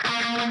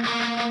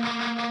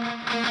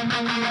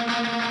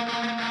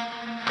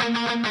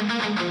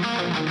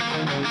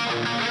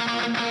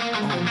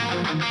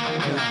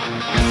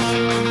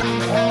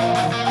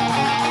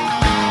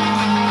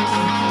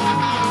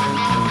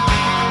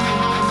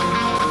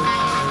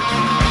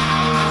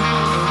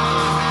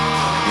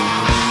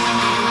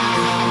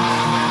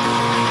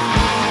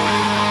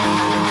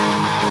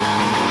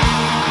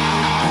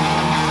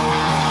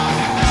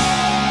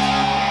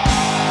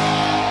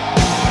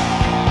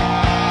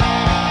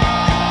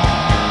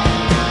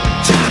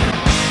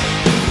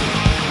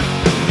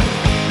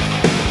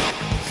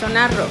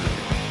Sonar Rock.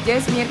 Ya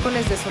es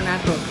miércoles de Sonar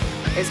Rock.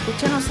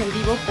 Escúchanos en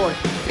vivo por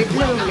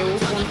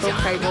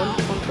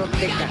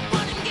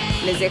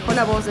www.highball.tk. Les dejo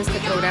la voz de este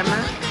programa,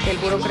 el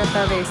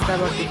burócrata de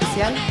Estado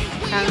Artificial,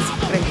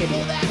 Hans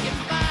Renkería.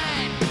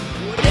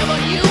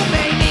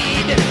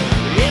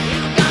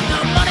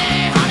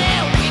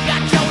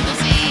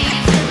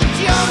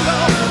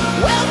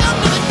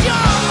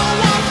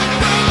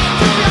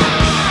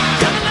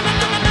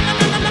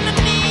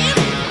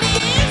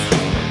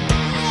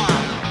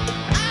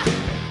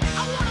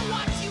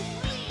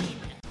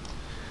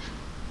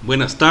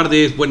 Buenas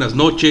tardes, buenas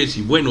noches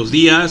y buenos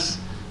días,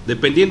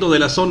 dependiendo de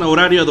la zona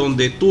horaria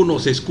donde tú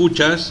nos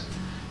escuchas.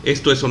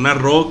 Esto es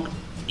Sonar Rock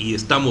y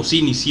estamos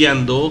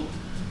iniciando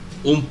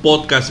un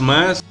podcast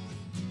más.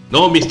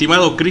 No, mi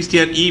estimado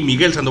Cristian y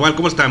Miguel Sandoval,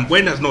 ¿cómo están?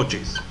 Buenas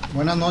noches.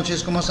 Buenas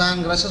noches, ¿cómo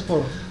están? Gracias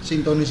por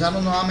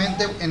sintonizarnos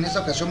nuevamente, en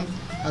esta ocasión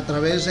a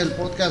través del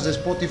podcast de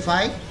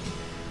Spotify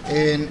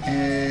en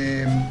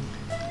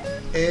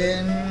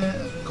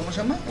 ¿cómo se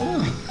llama?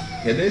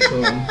 ¿Qué es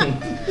eso?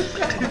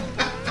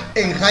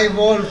 En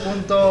Highball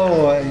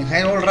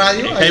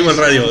Radio. Highball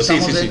Radio,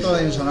 estamos sí. dentro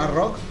de Sonar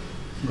Rock.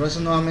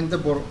 Gracias nuevamente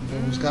por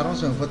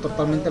buscarnos. Se me fue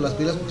totalmente las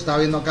pilas porque estaba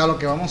viendo acá lo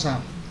que vamos a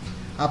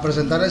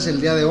presentarles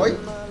el día de hoy.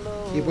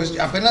 Y pues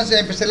apenas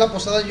empecé la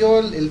posada yo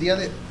el día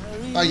de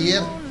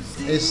ayer.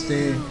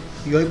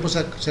 Y hoy pues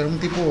será un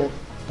tipo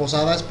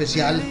posada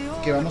especial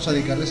que vamos a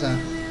dedicarles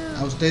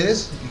a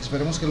ustedes.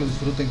 Esperemos que lo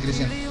disfruten,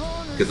 Cristian.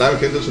 ¿Qué tal,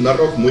 gente de Sonar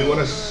Rock? Muy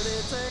buenas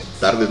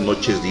tardes,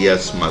 noches,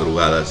 días,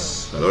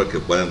 madrugadas, a la hora que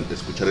puedan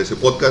escuchar ese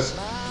podcast.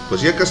 Pues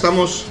sí, acá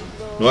estamos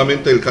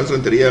nuevamente el Hans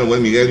Renkería, el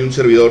buen Miguel y un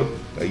servidor,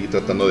 ahí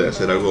tratando de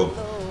hacer algo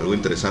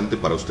interesante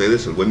para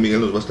ustedes. El buen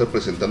Miguel nos va a estar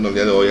presentando el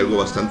día de hoy algo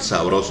bastante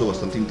sabroso,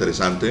 bastante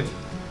interesante,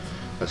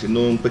 haciendo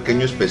un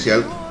pequeño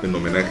especial en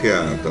homenaje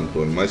a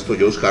tanto el maestro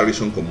George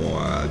Harrison como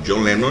a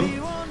John Lennon.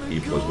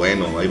 Y pues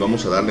bueno, ahí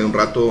vamos a darle un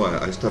rato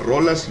a estas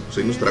rolas y pues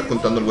ahí nos estará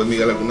contando el buen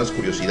Miguel algunas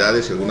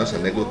curiosidades y algunas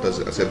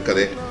anécdotas acerca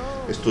de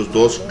estos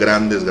dos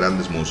grandes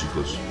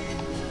músicos.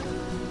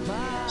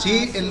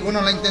 Sí,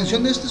 la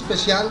intención de este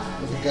especial,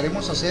 lo que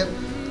queremos hacer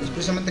es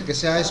precisamente que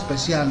sea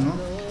especial, ¿no?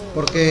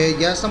 Porque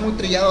ya está muy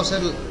trillado hacer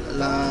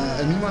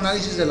el mismo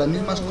análisis de las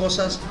mismas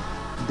cosas,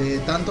 de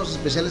tantos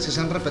especiales que se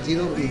han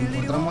repetido, y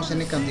encontramos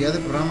N cantidad de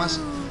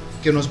programas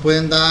que nos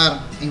pueden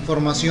dar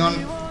información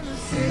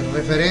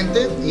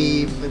referente,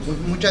 y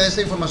mucha de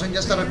esta información ya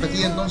está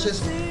repetida.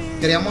 Entonces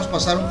queríamos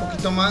pasar un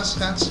poquito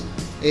más, Hans,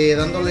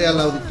 dándole al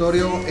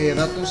auditorio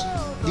datos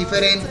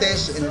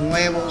diferentes,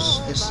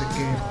 nuevos,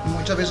 que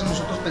muchas veces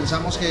nosotros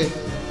pensamos que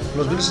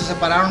los Beatles se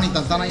separaron y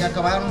tantana ya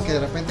acabaron, que de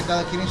repente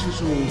cada quien hizo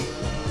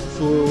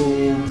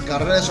su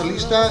carrera de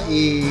solista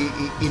y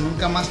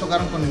nunca más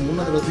tocaron con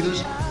ninguno de los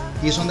Beatles,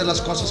 y son de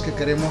las cosas que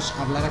queremos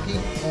hablar aquí.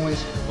 ¿Cómo es?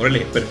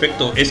 Órale,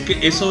 perfecto. Es que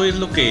eso es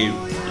lo que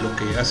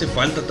hace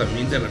falta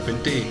también, de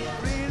repente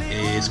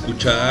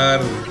escuchar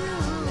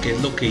qué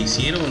es lo que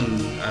hicieron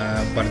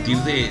a partir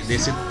de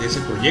ese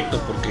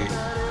proyecto, porque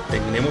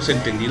tenemos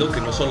entendido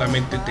que no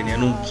solamente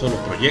tenían un solo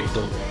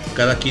proyecto,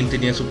 cada quien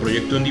tenía su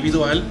proyecto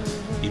individual,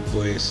 y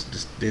pues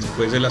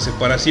después de la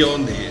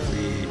separación de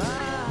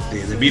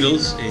The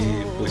Beatles,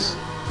 pues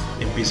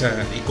empieza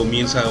y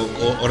comienza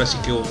ahora sí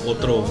que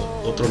otro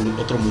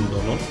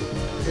mundo, ¿no?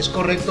 Es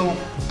correcto.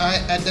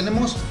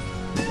 Tenemos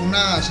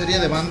una serie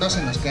de bandas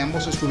en las que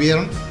ambos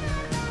estuvieron,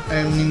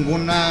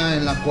 ninguna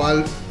en la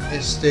cual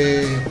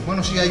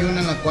bueno, sí hay una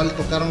en la cual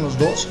tocaron los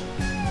dos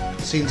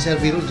sin ser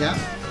Beatles, ya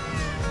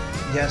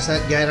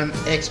eran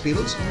ex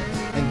Beatles.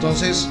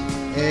 Entonces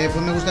pues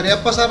me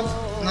gustaría pasar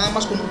nada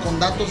más con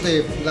datos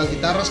de las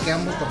guitarras que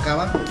ambos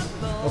tocaban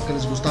o que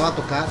les gustaba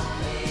tocar,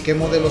 qué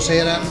modelos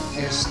eran.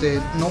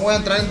 No voy a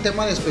entrar en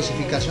tema de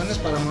especificaciones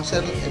para no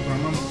hacer el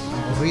programa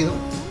aburrido,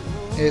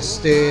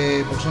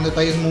 porque son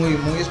detalles muy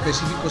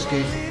específicos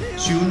que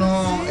si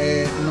uno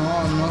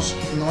no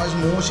es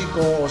músico,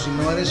 o si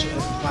no eres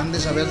fan de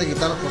saber de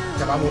guitarra, pues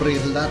te va a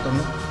aburrir el dato,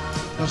 ¿no?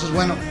 Entonces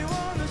bueno,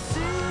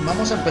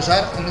 vamos a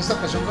empezar en esta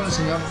ocasión con el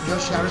señor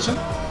George Harrison.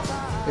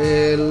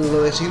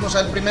 Lo decidimos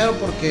a él primero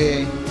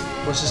porque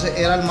pues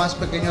ese era el más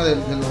pequeño de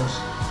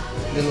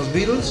los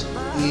Beatles,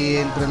 y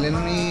entre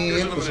Lennon y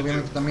él pues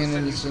obviamente también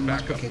él es el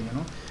más pequeño,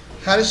 ¿no?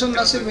 Harrison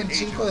nace el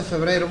 25 de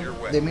febrero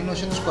de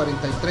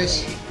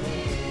 1943,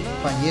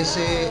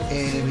 fallece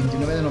el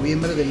 29 de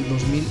noviembre del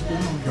 2001.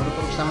 Yo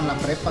recuerdo que estaba en la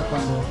prepa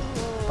cuando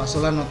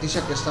pasó la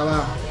noticia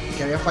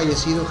que había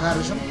fallecido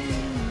Harrison.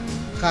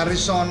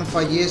 Harrison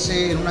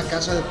fallece en una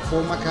casa de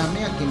Paul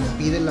McCartney, a quien le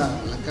pide la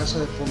casa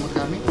de Paul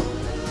McCartney.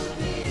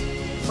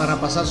 para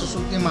pasar sus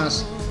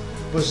últimas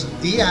pues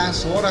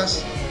días,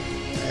 horas.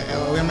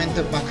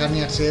 Obviamente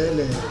McCartney accede,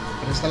 le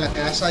presta la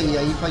casa y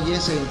ahí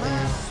fallece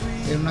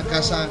en una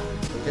casa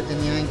que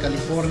tenía en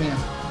California.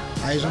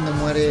 Ahí es donde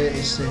muere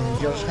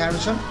George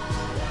Harrison.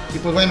 Y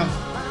pues bueno,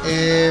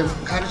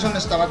 Harrison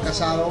estaba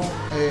casado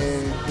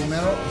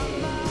primero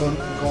con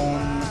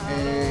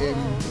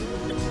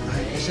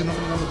ese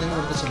nombre no lo tengo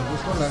porque se lo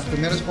busco, la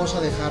primera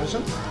esposa de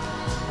Harrison.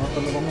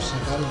 Ahorita lo vamos a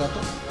sacar el dato.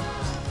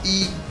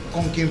 Y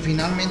con quien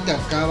finalmente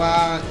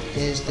acaba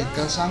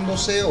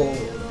casándose, o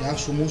ya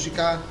su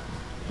música,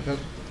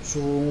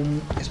 su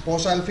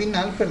esposa al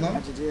final,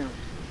 perdón,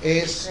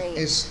 es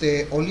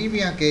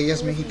Olivia, que ella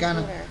es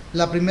mexicana.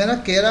 La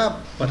primera, que era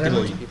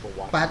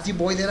Patty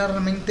Boyd, era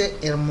realmente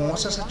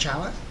hermosa esa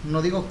chava.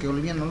 No digo que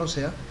Olivia no lo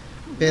sea,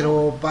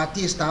 pero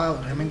Patty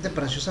estaba realmente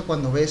preciosa.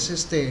 Cuando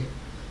ves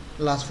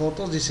las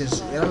fotos,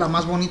 dices, era la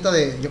más bonita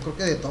yo creo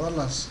que de todas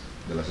las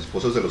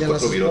esposas de los de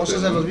cuatro las virotes,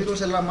 esposas de ¿no? los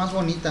Beatles, es la más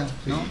bonita,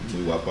 ¿no? Sí,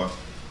 muy guapa.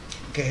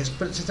 Que es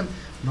precisamente,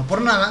 no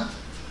por nada,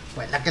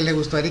 fue la que le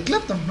gustó a Eric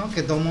Clapton, ¿no?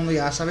 Que todo el mundo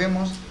ya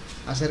sabemos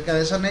acerca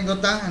de esa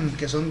anécdota, en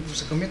que se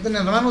convierten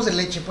en hermanos de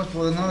leche, pues,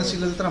 por no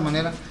decirlo de otra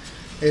manera.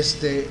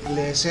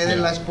 Le cede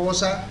la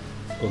esposa.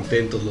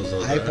 Contentos los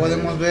dos. Ahí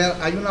podemos ver,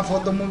 hay una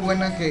foto muy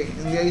buena que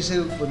un día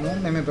hice, pues no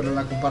un meme, pero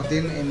la compartí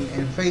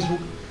en Facebook,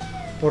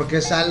 porque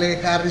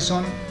sale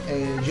Harrison,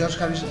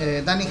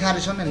 Danny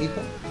Harrison, el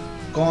hijo,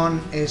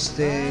 con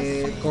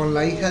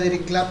la hija de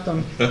Eric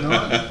Clapton, ¿no?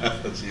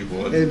 Sí,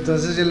 bueno.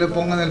 Entonces yo le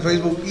pongo en el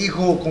Facebook,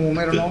 hijo, como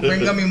mero, ¿no?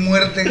 Venga mi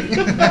muerte.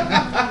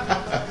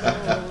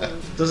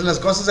 Entonces las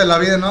cosas de la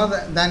vida, ¿no?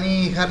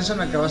 Danny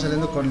Harrison acaba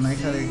saliendo con la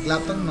hija de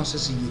Clapton, no sé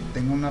si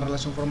tengo una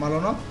relación formal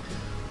o no.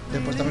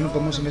 Después también lo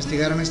podemos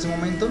investigar en este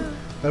momento.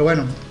 Pero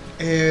bueno,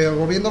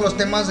 volviendo a los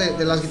temas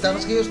de las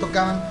guitarras que ellos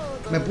tocaban,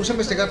 me puse a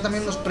investigar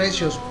también los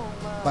precios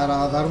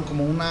para dar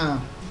como una,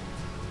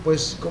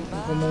 pues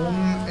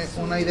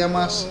una idea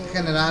más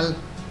general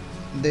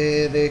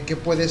de qué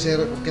puede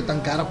ser, qué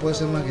tan cara puede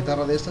ser una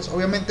guitarra de estas.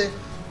 Obviamente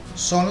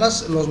son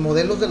los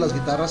modelos de las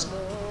guitarras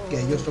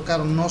que ellos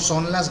tocaron, no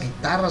son las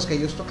guitarras que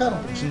ellos tocaron,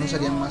 porque si no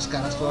serían más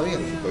caras todavía.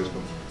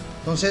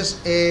 Entonces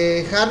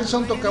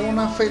Harrison tocaba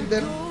una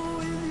Fender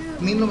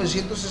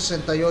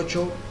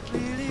 1968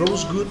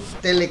 Rosewood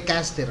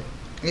Telecaster.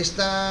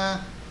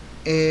 Estas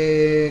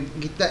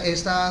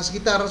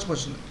guitarras,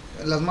 pues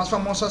las más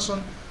famosas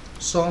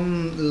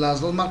son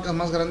las dos marcas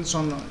más grandes,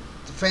 son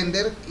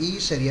Fender y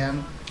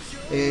serían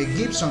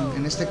Gibson.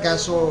 En este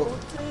caso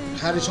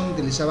Harrison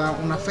utilizaba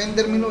una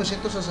Fender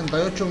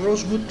 1968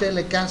 Rosewood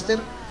Telecaster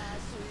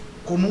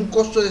con un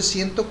costo de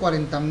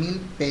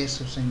 140,000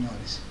 pesos,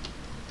 señores.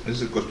 Ese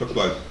es el costo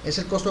actual. Es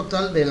el costo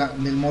actual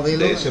del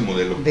modelo. De ese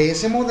modelo. De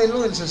ese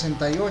modelo del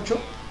 68,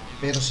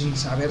 pero sin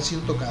haber sido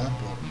tocada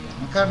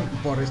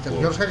por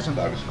George Harrison.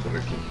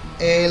 Correcto.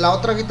 La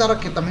otra guitarra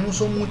que también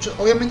usó mucho,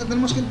 obviamente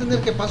tenemos que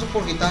entender que paso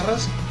por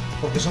guitarras,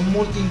 porque son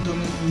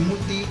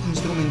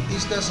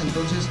multi-instrumentistas,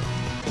 entonces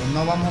pues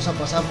no vamos a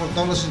pasar por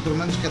todos los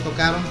instrumentos que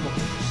tocaron,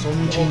 porque son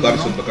un chingo,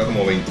 Harrison ¿no? toca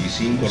como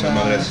 25, una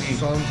madre así.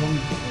 Son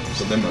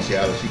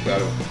demasiados, sí,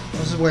 claro.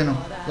 Entonces bueno,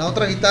 la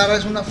otra guitarra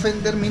es una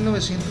Fender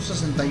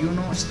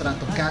 1961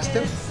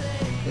 Stratocaster.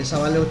 Esa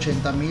vale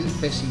 80,000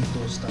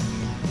 pesitos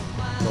también.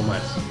 No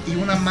más. Y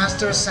una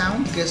Master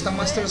Sound, que esta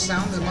Master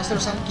Sound, el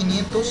Master Sound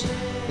 500,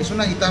 es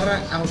una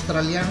guitarra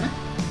australiana,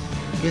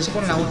 que es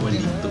con la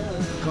última.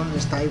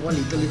 Está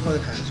igualito el hijo de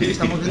Harrison, sí.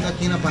 Estamos viendo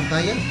aquí en la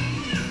pantalla.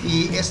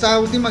 Y esta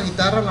última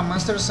guitarra, la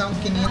Master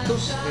Sound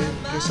 500,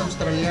 que es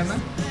australiana,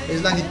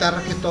 es la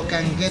guitarra que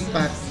toca en Get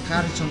Back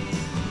Harrison,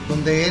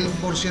 donde él,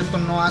 por cierto,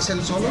 no hace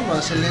el solo, lo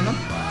hace Lennon,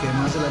 que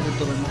más adelante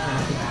vemos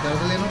las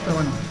guitarras de Lennon, pero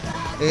bueno,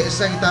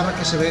 esa guitarra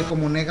que se ve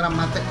como negra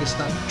mate, que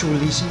está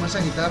chulísima esa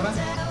guitarra,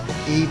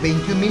 y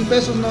 21,000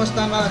 pesos no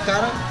está nada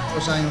cara,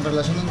 o sea, en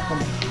relación en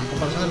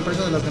comparación del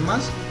precio de las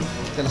demás,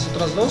 de las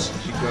otras dos.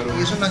 Sí, claro.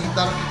 Y es una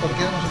guitarra que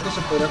cualquiera de nosotros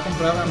se podría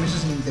comprar a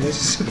meses sin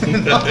intereses.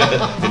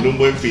 En un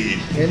buen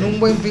fin. En un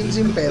buen fin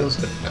sin pedos.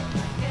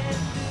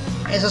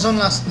 Esas son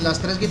las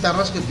tres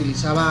guitarras que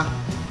utilizaba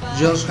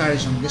George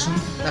Harrison, que son,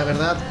 la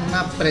verdad,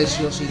 una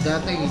preciosidad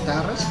de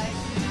guitarras.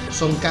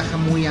 Son caja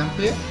muy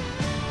amplia.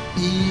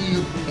 Y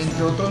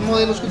entre otros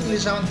modelos que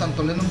utilizaban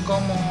tanto Lennon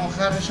como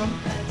Harrison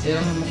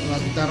eran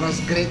las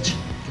guitarras Gretsch,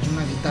 que son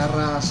unas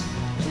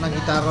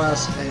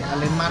guitarras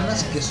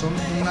alemanas, que son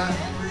una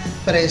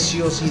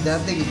preciosidad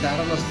de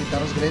guitarras. Las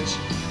guitarras Gretsch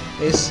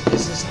es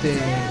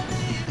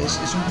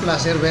un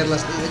placer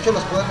verlas. De hecho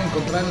las pueden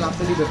encontrar en la app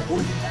de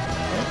Liverpool.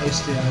 Hay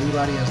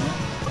varias, ¿no?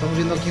 Estamos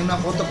viendo aquí una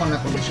foto con la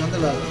colección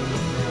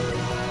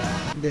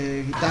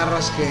de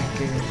guitarras que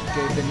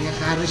tenía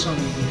Harrison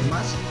y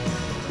demás.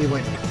 Y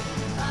bueno,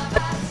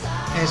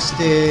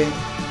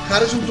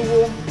 Harrison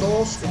tuvo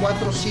 2,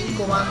 4,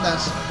 5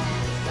 bandas,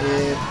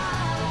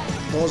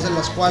 2 de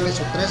las cuales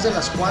o 3 de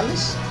las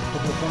cuales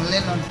tocó con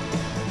Lennon.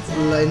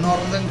 En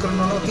orden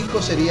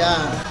cronológico sería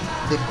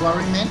The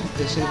Quarrymen,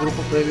 que es el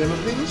grupo previo a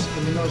los Beatles,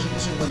 de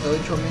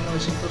 1958 a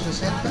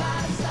 1960.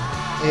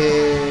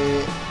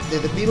 De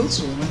The Beatles,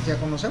 obviamente ya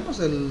conocemos,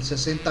 del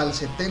 60 al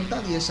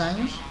 70, 10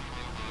 años.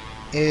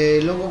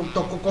 Luego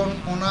tocó con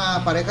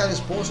una pareja de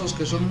esposos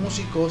que son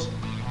músicos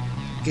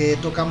que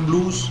tocan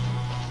blues.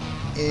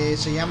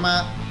 Se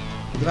llama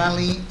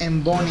Bradley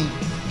and Bonnie.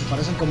 Me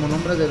parecen como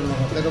nombres de los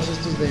raperos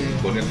estos de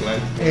Bonnie and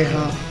Clyde.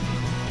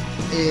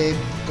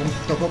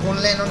 Tocó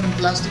con Lennon en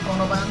Plastic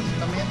Ono Band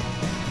también.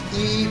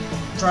 Y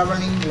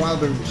Traveling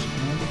Wilburys,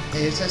 ¿no?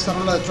 Esta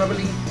rola de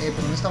Traveling,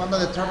 con esta banda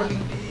de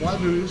Traveling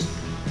Wilburys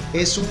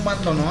es un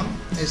bandonón.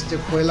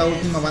 Fue la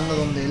última banda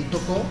donde él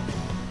tocó.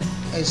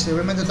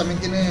 Obviamente también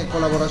tiene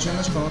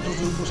colaboraciones con otros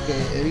grupos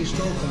que he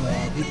visto, como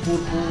Deep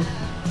Purple,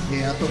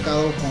 que ha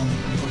tocado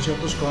en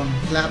conciertos con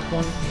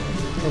Clapton.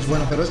 Pues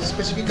bueno, pero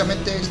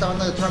específicamente esta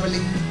banda de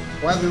Traveling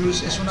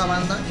Wilburys es una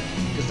banda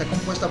que está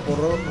compuesta por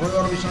Roy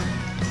Orbison,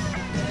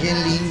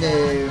 Jen Lin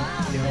de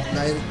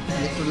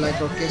Electric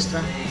Light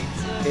Orchestra,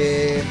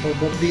 por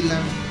Bob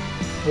Dylan,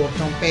 por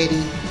Tom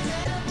Petty.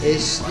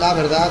 La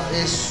verdad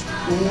es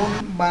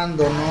un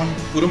bandonón.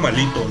 Puro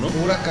malito, ¿no?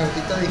 Pura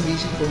cartita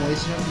difícil, como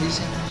dicen.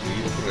 Sí,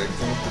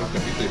 correcto, pura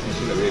cartita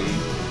difícil de ver.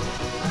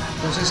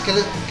 Entonces,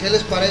 ¿qué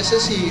les parece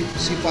si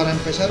para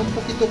empezar un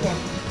poquito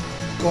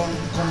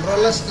con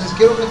rolas, les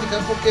quiero platicar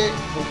porque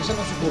se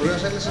nos ocurrió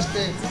hacerles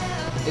este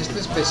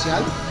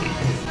especial?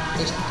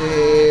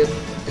 Este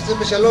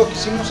especial lo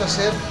quisimos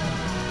hacer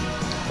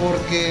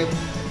porque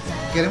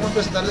queremos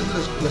presentarles,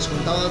 les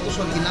contaba, datos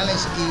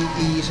originales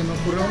y se me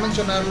ocurrió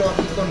mencionarlo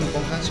aquí con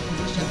Hans y con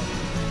Christian,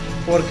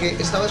 porque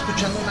estaba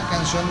escuchando una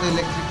canción de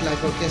Electric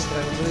Light Orchestra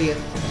el otro día,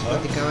 les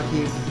platicaba aquí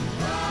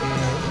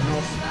en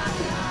off,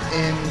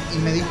 y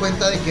me di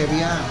cuenta de que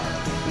había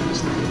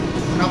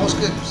una voz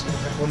que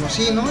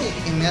reconocí, ¿no?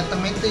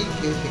 Inmediatamente, y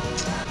que dije,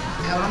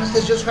 cabrón, este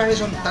es George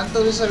Harrison.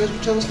 Tantas veces había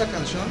escuchado esta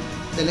canción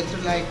de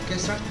Electric Light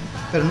Orchestra,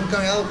 pero nunca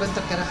me había dado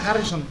cuenta que era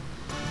Harrison.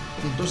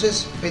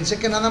 Entonces pensé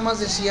que nada más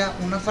decía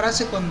una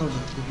frase. Cuando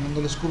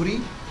lo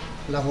descubrí,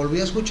 la volví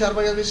a escuchar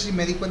varias veces y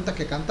me di cuenta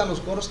que canta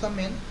los coros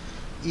también,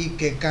 y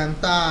que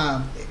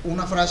canta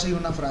una frase y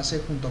una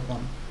frase junto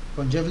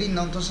con Jeff Lynne,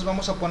 ¿no? Entonces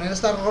vamos a poner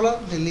esta rola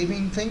de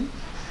Living Thing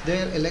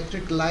de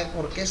Electric Light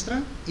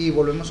Orchestra y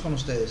volvemos con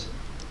ustedes.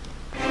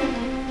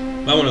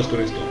 Vámonos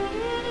con esto.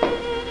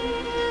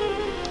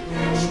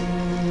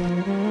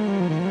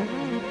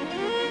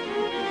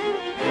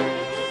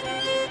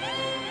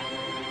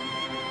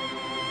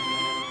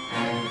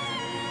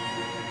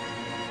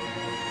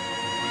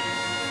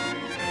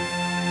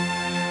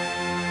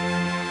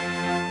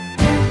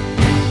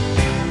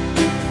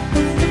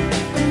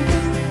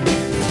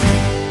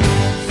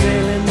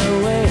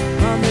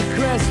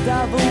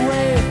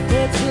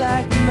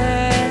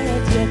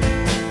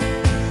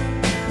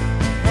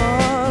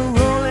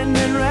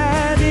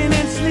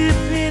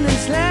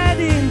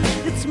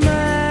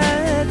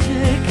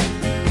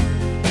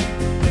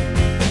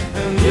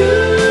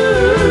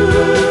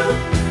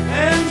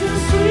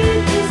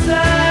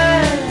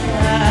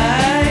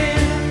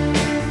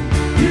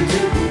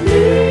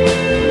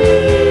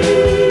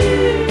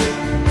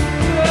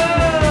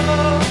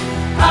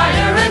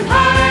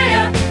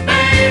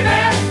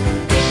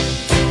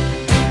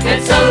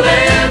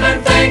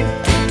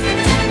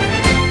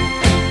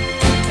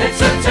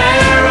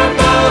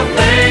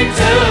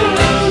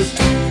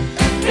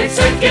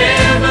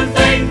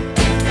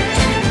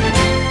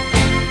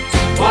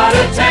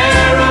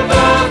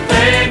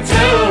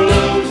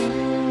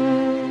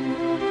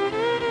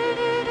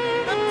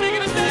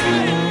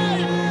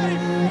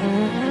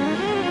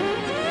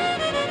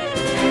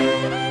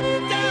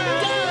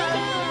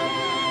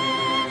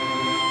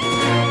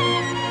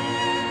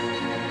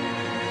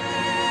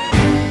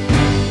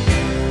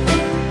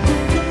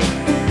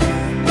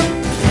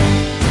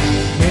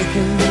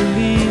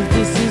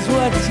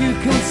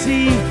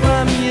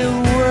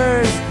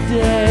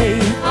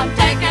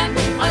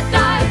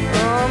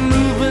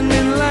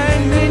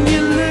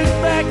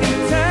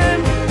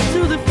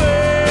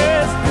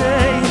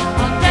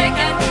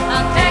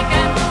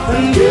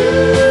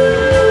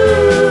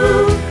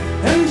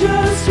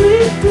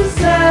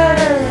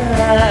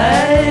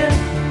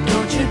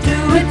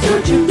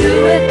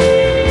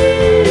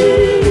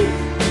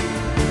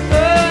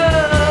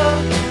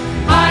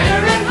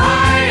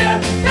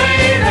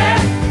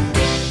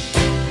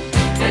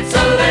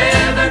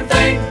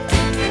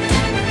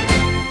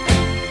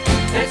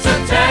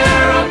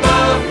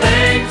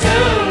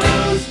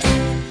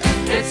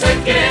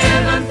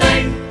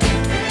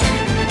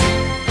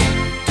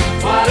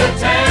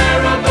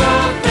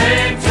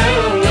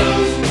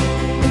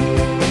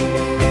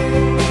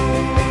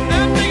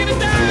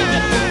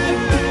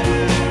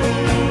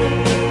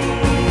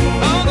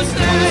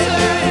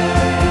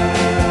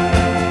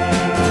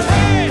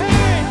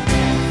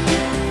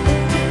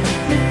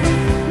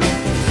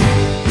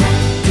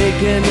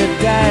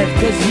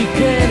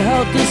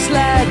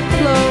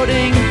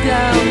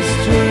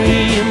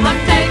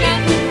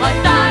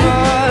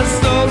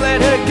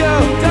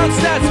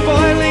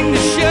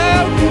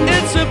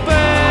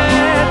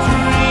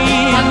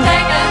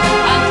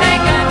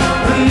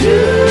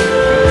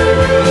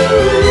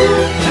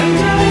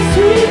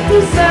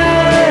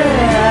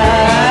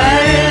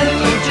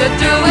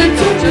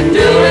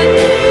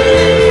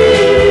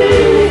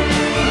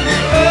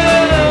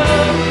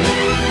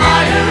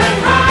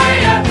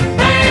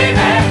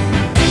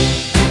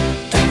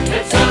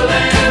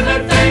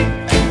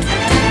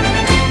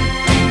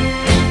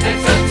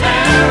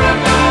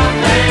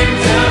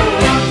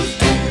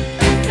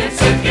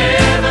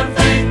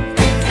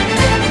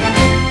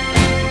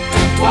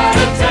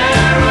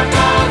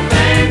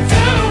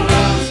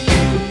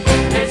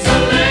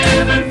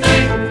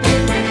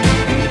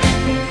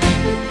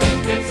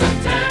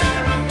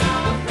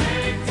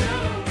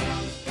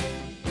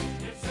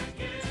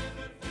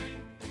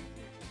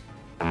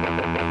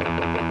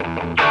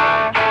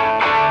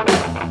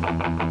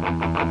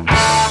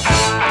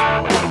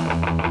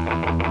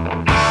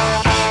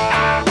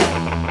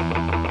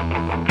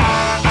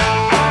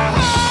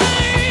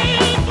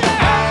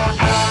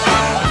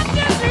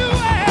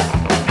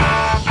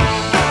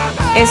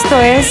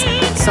 Esto es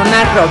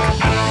Sonar Rock.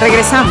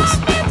 Regresamos.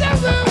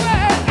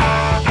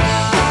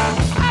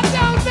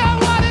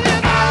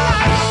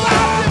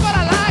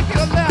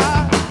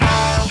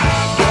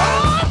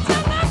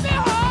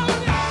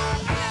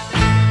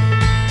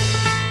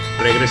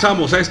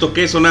 Regresamos a esto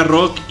que es Sonar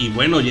Rock y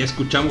bueno, ya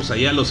escuchamos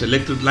allá a los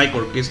Electric Light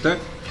Orchestra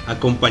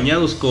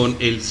acompañados con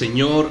el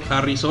señor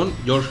Harrison,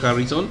 George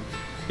Harrison.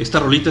 Esta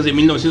rolita es de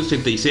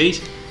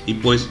 1986 y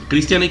pues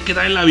Cristian, hay que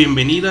darle la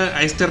bienvenida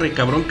a este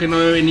recabrón que no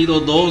había venido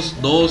dos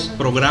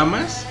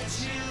programas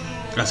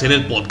a hacer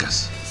el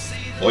podcast.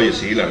 Oye,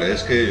 sí, la verdad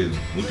es que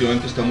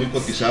últimamente está muy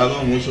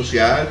cotizado, muy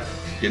social,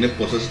 tiene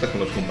cosas hasta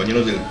con los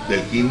compañeros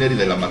del kinder y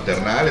de la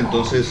maternal,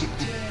 entonces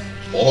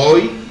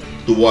hoy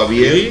tuvo a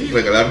bien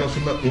regalarnos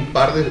un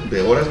par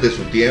de horas de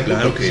su tiempo,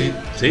 claro, porque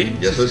sí,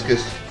 ya sabes que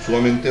es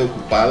sumamente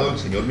ocupado el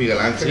señor Miguel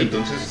Ángel, sí,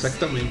 entonces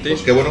exactamente.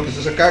 Pues qué bueno que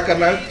estés acá,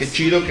 carnal, qué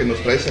chido que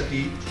nos traes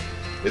aquí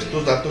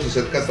estos datos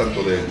acerca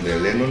tanto de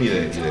Lennon y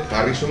de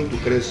Harrison. Tú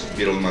que eres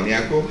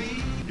Beatlesmaníaco,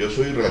 yo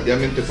soy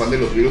relativamente fan de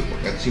los Beatles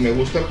porque a ti sí me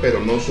gustan, pero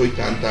no soy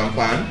tan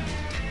fan.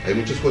 Hay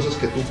muchas cosas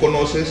que tú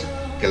conoces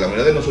que la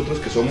mayoría de nosotros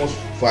que somos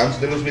fans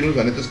de los Beatles,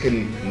 la neta es que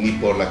ni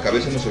por la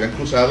cabeza nos habían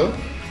cruzado.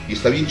 Y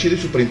está bien chido y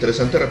súper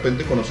interesante de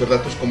repente conocer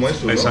datos como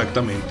estos, ¿no?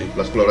 Exactamente.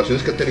 Las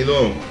colaboraciones que ha tenido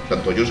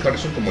tanto George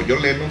Harrison como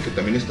John Lennon, que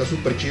también está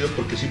súper chido,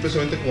 porque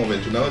simplemente como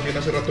mencionabas bien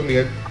hace rato,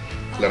 Miguel,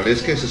 la realidad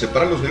es que se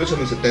separan los Beatles en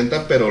el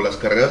 70, pero las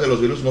carreras de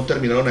los Beatles no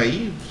terminaron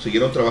ahí,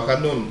 siguieron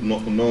trabajando.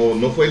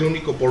 No fue el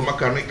único Paul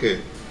McCartney que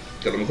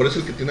a lo mejor es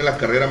el que tiene la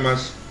carrera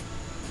más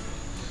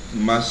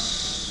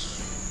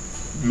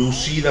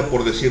lucida,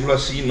 por decirlo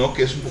así, ¿no?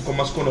 Que es un poco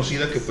más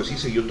conocida, que pues sí,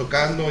 siguió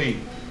tocando y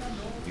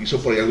hizo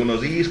por ahí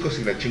algunos discos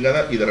y la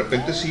chingada, y de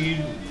repente sí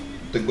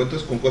te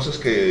encuentras con cosas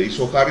que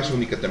hizo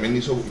Harrison y que también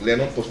hizo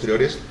Lennon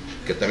posteriores,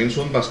 que también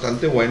son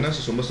bastante buenas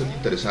y son bastante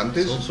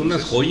interesantes. Son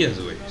unas joyas,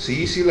 güey.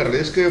 Sí, la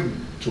realidad es que,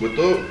 sobre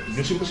todo,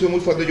 yo siempre he sido muy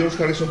fan de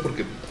George Harrison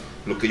porque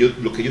lo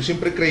que yo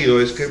siempre he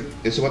creído es que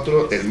ese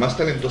vato, el más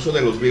talentoso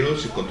de los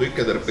Beatles, y con todo y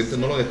que de repente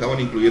no lo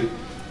dejaban incluir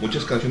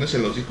muchas canciones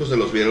en los discos de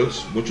los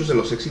Beatles, muchos de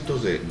los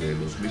éxitos de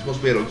los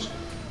mismos Beatles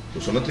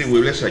pues son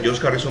atribuibles a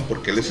George Harrison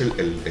porque él es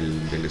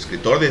el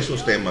escritor de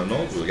esos temas, ¿no?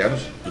 Pues ya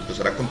nos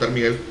empezará a contar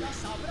Miguel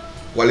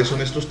cuáles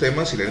son estos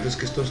temas, y la verdad es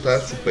que esto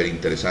está súper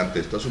interesante,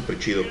 está súper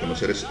chido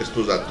conocer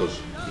estos datos.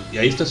 Y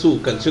ahí está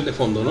su canción de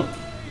fondo, ¿no?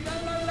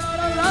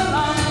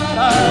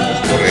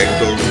 Es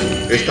correcto,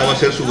 esta va a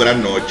ser su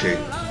gran noche.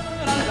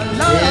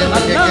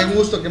 Qué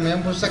gusto que me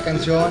hayan puesto esa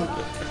canción.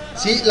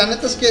 Sí, la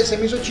neta es que se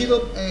me hizo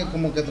chido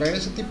como que traer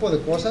ese tipo de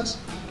cosas,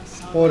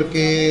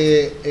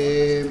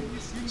 porque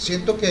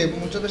siento que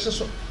muchas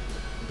veces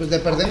pues le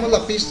perdemos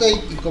la pista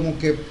y como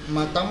que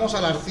matamos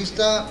al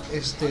artista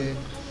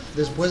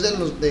después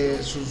de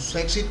sus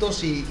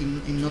éxitos y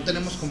no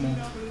tenemos como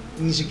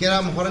ni siquiera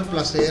a lo mejor el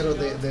placer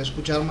de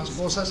escuchar más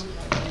cosas.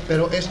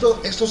 Pero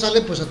esto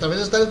sale pues a través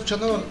de estar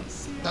escuchando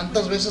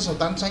tantas veces o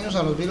tantos años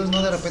a los Beatles,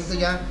 ¿no? De repente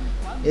ya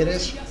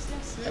eres,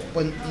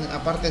 pues,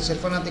 aparte de ser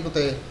fanático,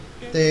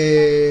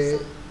 te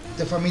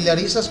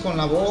familiarizas con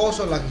la voz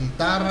o las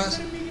guitarras.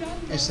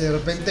 De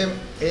repente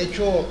he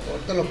hecho,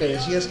 ahorita lo que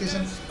decías, que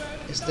dicen,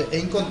 he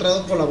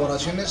encontrado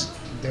colaboraciones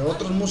de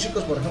otros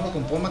músicos, por ejemplo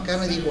con Paul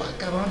McCartney, y digo,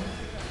 cabrón,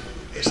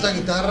 esta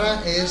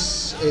guitarra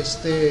es,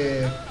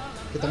 que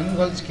también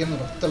igual si quieren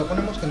te la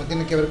ponemos, que no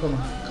tiene que ver con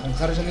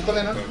Harrison y con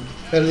Lennon,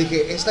 pero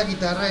dije, esta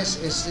guitarra es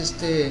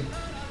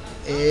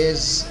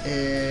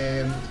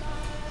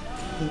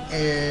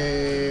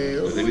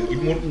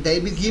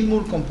David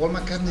Gilmour con Paul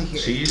McCartney.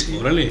 Dije, Sí.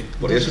 Órale.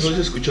 Por eso no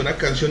se escuchó una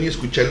canción y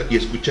escuché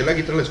la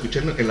guitarra, la escuché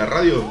en la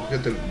radio.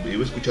 Fíjate,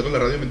 iba escuchando la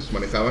radio mientras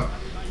manejaba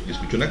y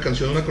escuché una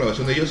canción, una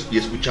colaboración de ellos, y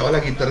escuchaba la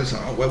guitarra y decía,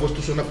 huevo,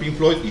 esto suena Pink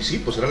Floyd. Y sí,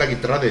 pues era la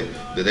guitarra de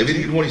David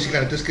Gilmour, y sí,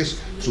 la neta es que es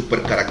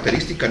súper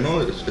característica,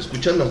 ¿no?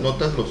 Escuchas las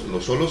notas,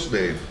 los solos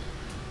de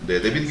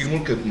David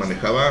Gilmour, que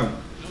manejaba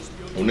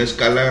una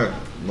escala,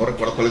 no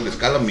recuerdo cuál es la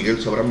escala,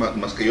 Miguel sabrá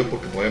más que yo,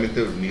 porque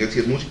obviamente Miguel sí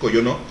es músico,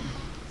 yo no,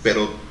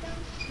 pero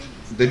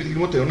David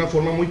Gilmour tenía una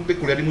forma muy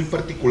peculiar y muy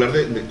particular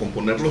de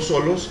componer los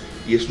solos,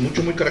 y es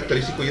muy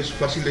característico y es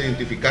fácil de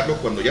identificarlo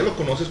cuando ya lo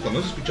conoces, cuando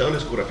has escuchado la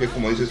discografía,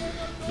 como dices,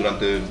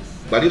 durante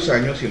varios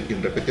años y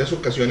en repetidas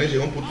ocasiones.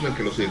 Llega un punto en el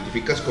que los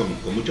identificas con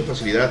mucha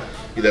facilidad,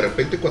 y de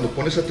repente cuando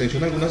pones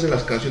atención a algunas de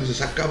las canciones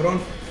dices,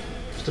 cabrón,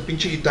 esta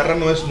pinche guitarra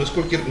no es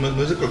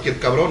de cualquier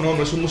cabrón,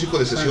 no es un músico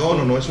de sesión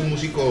o no es un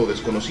músico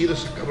desconocido,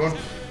 ese cabrón.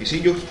 Y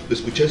sí, yo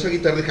escuché esa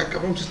guitarra y dije,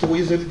 cabrón, pues este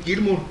güey es David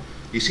Gilmour.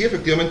 Y sí,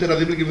 efectivamente era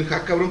David Gilmour.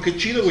 Dije, cabrón, qué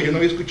chido, güey, yo no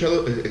había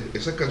escuchado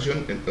esa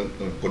canción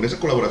con esa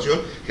colaboración.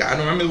 Dije,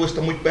 no mames, güey,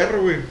 está muy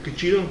perro, güey, qué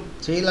chido.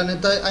 Sí, la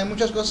neta, hay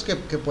muchas cosas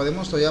que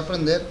podemos todavía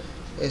aprender.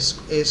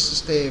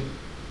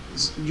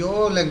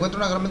 Yo le encuentro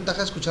una gran ventaja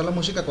de escuchar la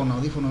música con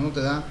audífonos, ¿no?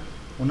 Te da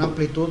una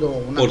amplitud o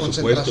una Por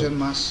concentración supuesto.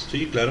 más,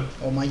 sí, claro,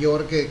 o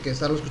mayor que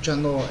estarlo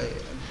escuchando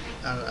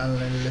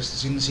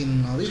sin Sí,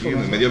 audífonos, en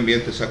el ¿no? medio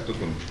ambiente, exacto,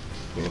 con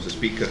los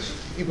speakers.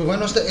 Y pues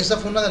bueno, esta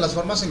fue una de las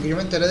formas en que yo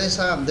me enteré de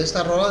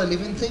esta rola de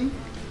Living Thing,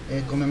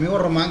 con mi amigo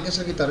Román, que es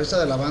el guitarrista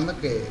de la banda,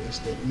 que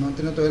no he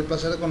tenido todavía el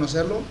placer de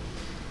conocerlo.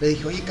 le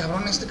dije, oye,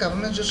 cabrón, este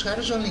cabrón es Josh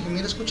Harrison. Le dije,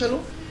 mira, escúchalo.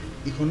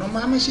 Dijo, no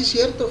mames, sí es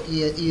cierto.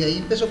 Y de ahí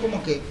empezó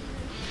como que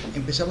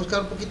empecé a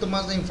buscar un poquito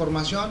más de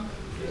información.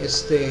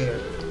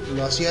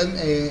 Lo hacía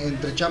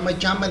entre chamba y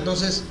chamba,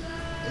 entonces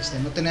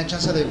no tenía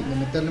chance de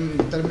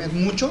meterme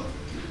mucho.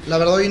 La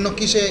verdad, hoy no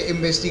quise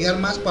investigar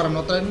más para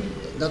no traer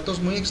datos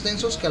muy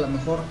extensos que a lo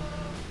mejor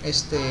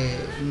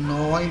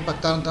no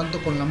impactaron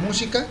tanto con la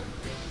música.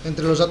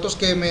 Entre los datos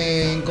que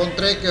me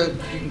encontré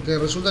que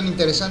resultan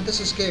interesantes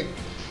es que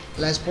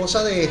la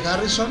esposa de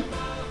Harrison,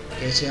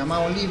 que se llama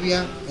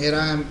Olivia,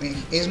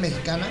 es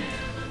mexicana.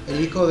 El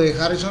hijo de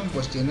Harrison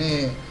pues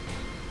tiene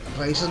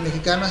raíces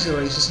mexicanas y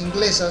raíces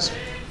inglesas.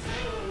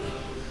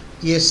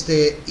 Y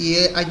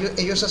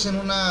ellos hacen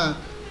una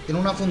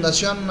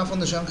fundación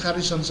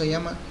Harrison se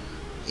llama,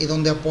 y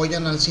donde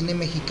apoyan al cine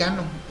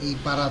mexicano y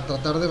para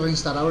tratar de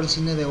reinstalar el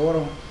cine de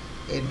oro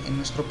en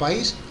nuestro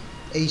país.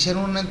 E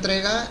hicieron una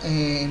entrega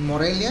en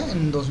Morelia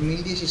en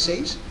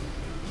 2016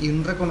 y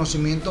un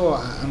reconocimiento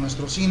a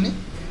nuestro cine.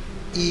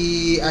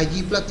 Y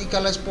allí platica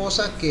la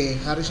esposa que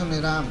Harrison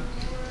era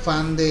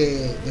fan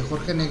de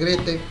Jorge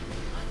Negrete,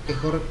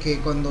 que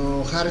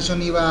cuando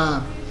Harrison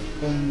iba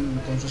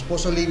con su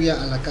esposa Olivia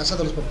a la casa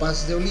de los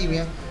papás de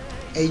Olivia,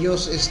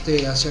 ellos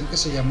hacían que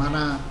se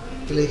llamara,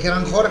 que le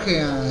dijeran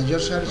Jorge a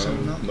George Harrison,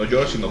 ¿no? No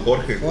George, sino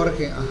Jorge.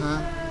 Jorge,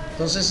 ajá.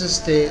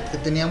 Entonces, que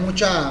tenía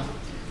mucha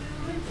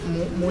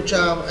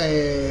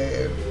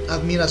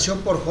admiración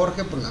por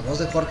Jorge, por la voz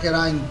de Jorge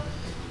era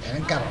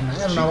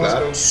encabronada, era una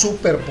voz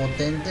súper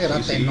potente, era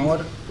tenor.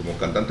 Sí. Como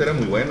cantante era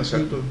muy bueno,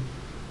 exacto.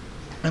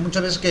 Hay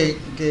muchas veces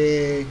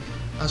que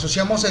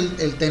asociamos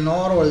el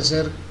tenor o el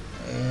ser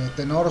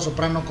tenor o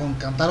soprano con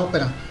cantar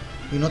ópera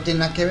y no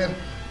tiene nada que ver,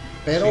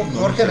 pero sí,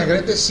 Jorge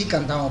Negrete sí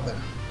cantaba ópera.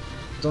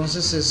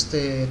 Entonces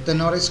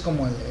tenor es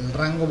como el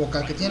rango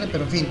vocal que tiene,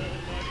 pero en fin.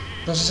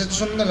 Entonces estos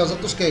son uno de los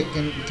datos que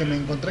me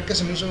encontré, que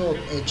se me hizo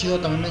chido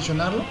también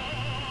mencionarlo.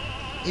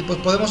 Y pues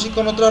podemos ir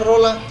con otra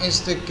rola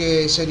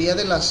que sería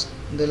de las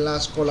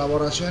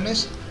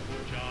colaboraciones,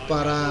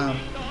 para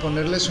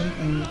ponerles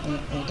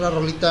otra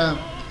rolita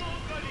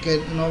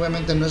que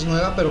obviamente no es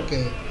nueva, pero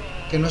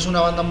que no es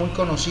una banda muy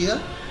conocida,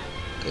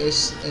 que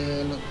es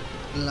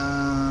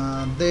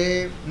la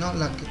que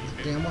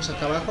teníamos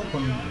acá abajo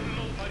con un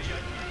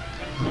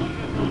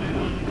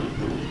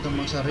poquito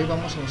más arriba.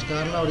 Vamos a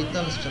buscarla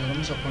ahorita, se la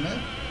vamos a poner.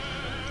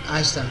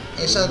 Ahí está,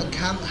 esa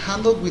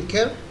Handled with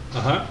Care.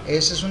 Ajá.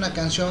 Esa es una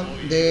canción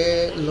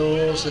de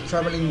los The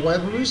Traveling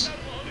Wilburys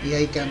y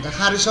ahí canta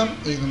Harrison,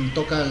 y donde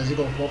toca, les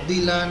digo, Bob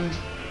Dylan,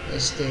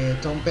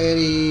 Tom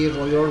Petty,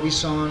 Roy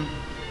Orbison,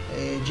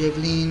 Jeff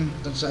Lynne.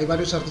 Entonces hay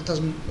varios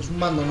artistas, es un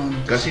bando, ¿no?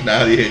 Entonces, casi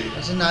nadie.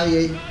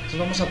 Entonces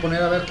vamos a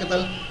poner a ver qué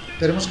tal.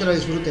 Esperemos que la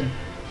disfruten.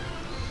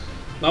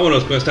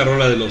 Vámonos con esta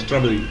rola de los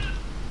Traveling.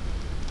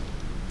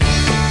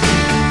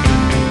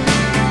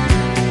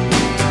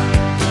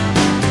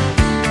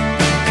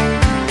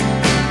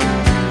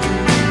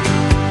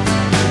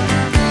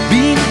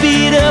 Being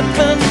beat up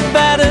and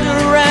battered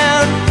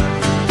around,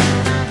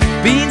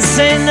 been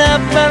sent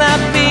up and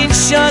I've been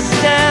shut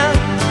down.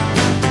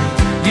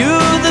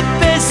 You're the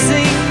best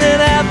thing that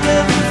I've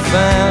ever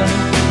found.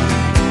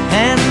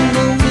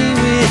 Handle me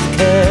with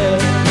care.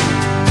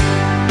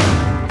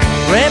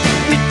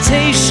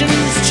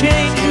 Reputation's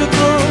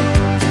changeable,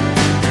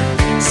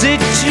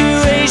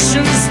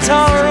 situation's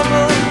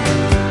tolerable,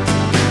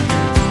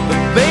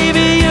 but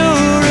baby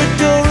you're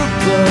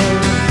adorable.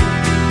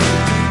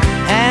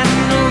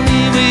 Handle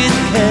me with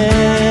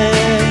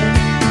care.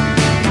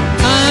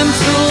 I'm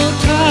so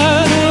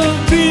tired of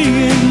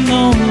being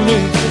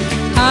lonely.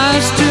 I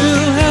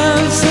still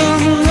have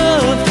some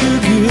love to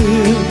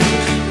give.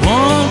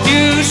 Won't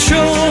you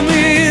show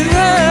me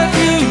that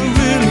you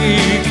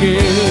really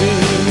care?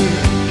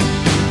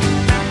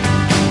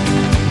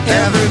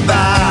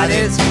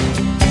 Everybody's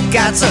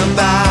got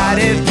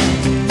somebody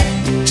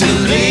to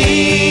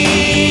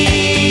lean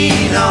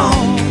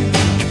on.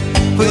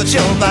 Put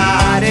your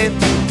body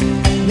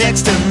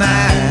next to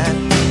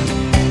mine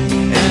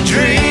and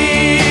dream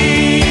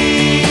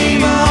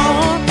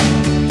on.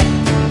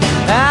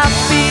 I've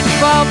been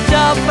bobbed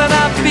up and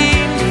I've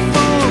been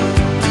fooled.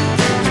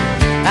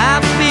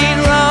 I've been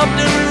robbed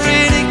and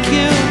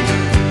ridiculed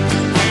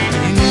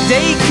in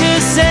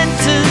daycare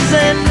centers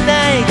and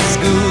night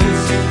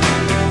schools.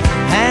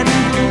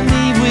 Handle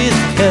me with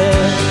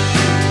care.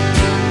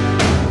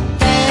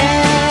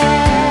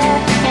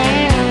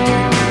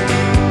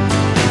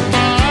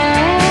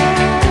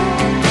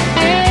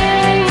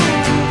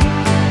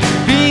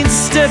 Been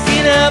stuck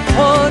in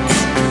airports,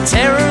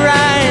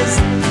 terrorized,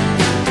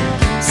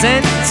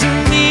 sent to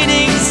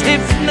meetings,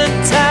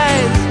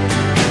 hypnotized,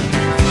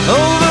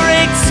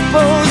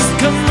 overexposed,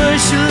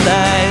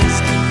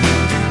 commercialized.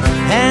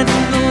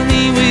 Handle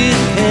me with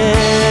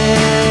care.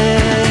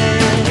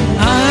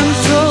 I'm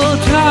so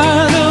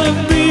tired of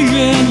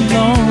being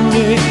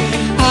lonely.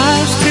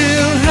 I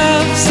still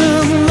have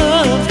some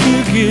love to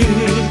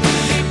give.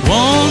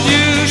 Won't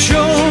you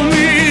show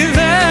me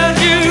that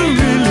you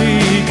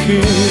really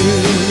care?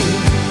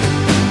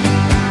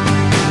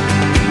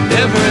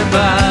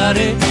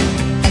 Everybody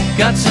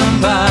got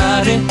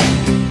somebody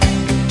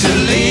to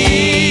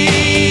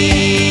lean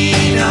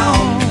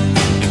on.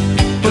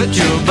 Put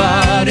your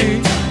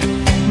body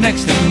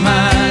next to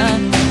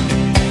mine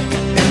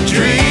and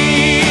dream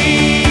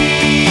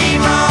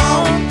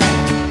on.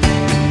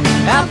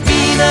 I've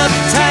been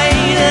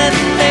uptight and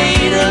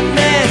made a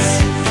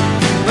mess,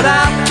 but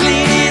I'll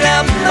clean it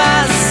up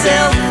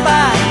myself,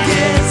 I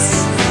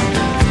guess.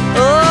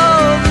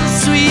 Oh, the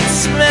sweet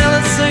smell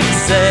of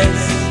success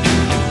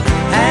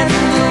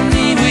handle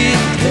me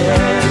with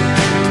care.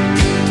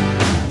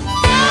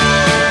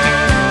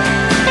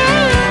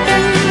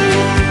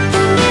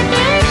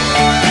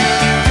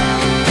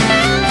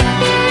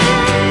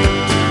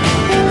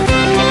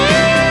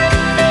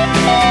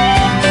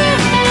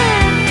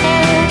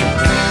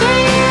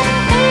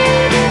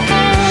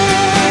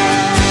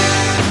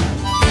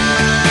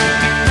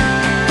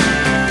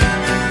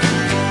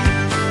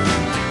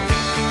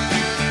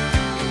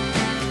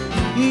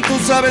 Tú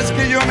sabes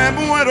que yo me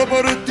muero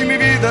por ti, mi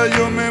vida,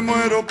 yo me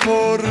muero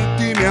por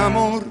ti, mi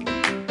amor.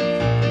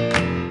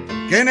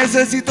 Que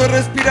necesito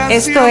respiración.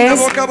 Esto de es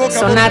boca a boca,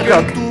 Sonar porque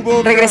en Rock. tu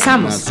boca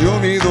Regresamos. nació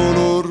mi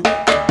dolor.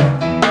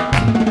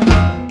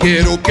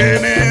 Quiero que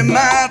me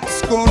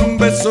mates con un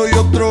beso y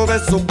otro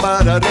beso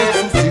para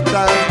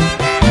resucitar.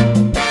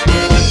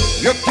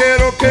 Yo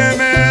quiero que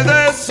me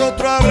des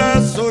otro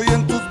abrazo y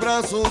en tus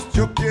brazos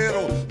yo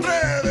quiero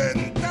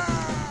reventar.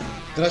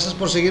 Gracias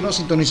por seguirnos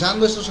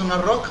sintonizando. Esto es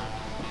Sonar Rock.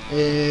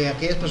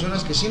 Aquellas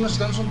personas que sí nos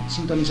están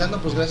sintonizando,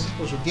 pues gracias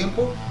por su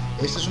tiempo.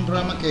 Este es un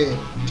programa que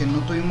no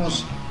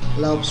tuvimos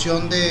la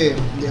opción de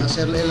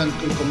hacerle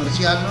el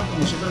comercial, ¿no?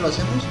 Como siempre lo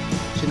hacemos.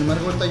 Sin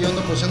embargo, ahorita yo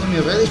ando posando mis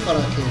redes para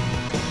que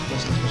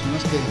pues, las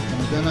personas que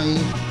nos vean ahí.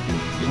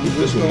 Si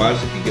guste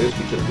sumarse, si quiere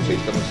escuchar, pues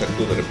ahí estamos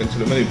exactos. De repente se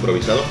lo medio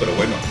improvisado, pero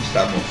bueno, aquí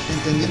estamos.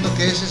 Entendiendo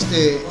que es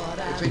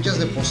fechas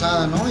de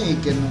posada, ¿no? Y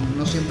que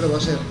no siempre va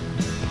a ser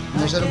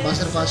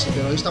fácil,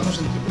 pero ahí estamos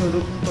en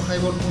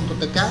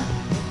www.highball.tk.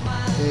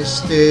 Y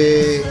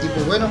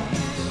pues bueno,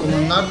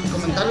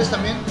 comentarles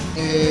también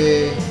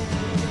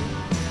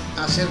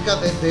acerca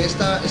de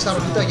esta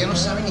rolita. Ya no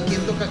se sabe ni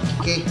quién toca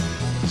qué.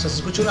 O sea, se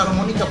escucha una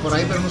armónica por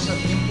ahí, pero no se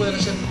sabe quién puede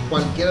ser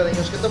cualquiera de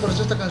ellos. ¿Qué te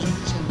pareció esta canción,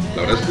 Cristian?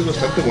 La verdad es que es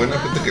bastante buena,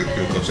 gente, que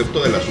el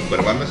concepto de las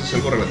superbandas es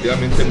algo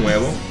relativamente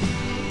nuevo,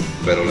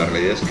 pero la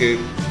realidad es que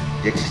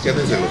ya existía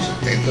desde los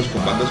 70s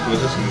con bandas como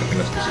esas en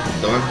las que se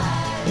juntaban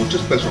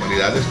muchas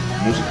personalidades,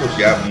 músicos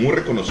ya muy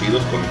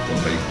reconocidos con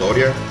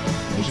trayectoria,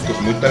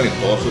 músicos muy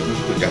talentosos,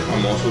 músicos ya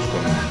famosos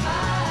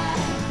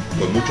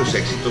con muchos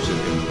éxitos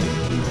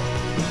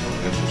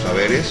en sus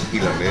saberes, y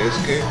la verdad es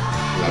que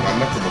la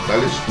banda como tal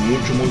es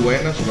muy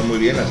buena, suena muy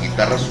bien, las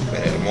guitarras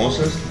súper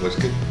hermosas, pues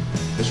que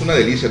es una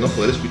delicia, ¿no?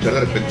 Poder escuchar de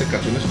repente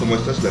canciones como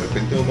estas, de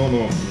repente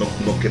uno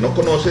que no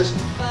conoces,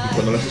 y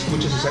cuando las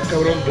escuchas dices, ah,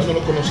 cabrón, yo no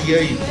lo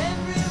conocía, y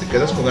te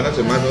quedas con ganas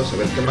de más, ¿no?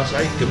 Saber qué más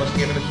hay, qué más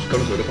tienen estos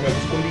cabros, a ver, déjame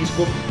busco un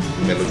disco,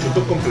 me lo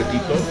chuto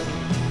completito,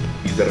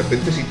 y de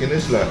repente si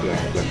tienes la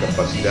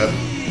capacidad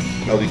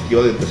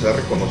auditiva de empezar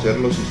a reconocer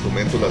los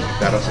instrumentos, las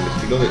guitarras, el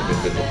estilo de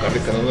tocar de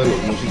cada uno de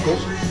los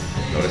músicos,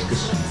 la verdad es que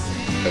es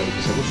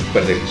algo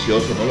súper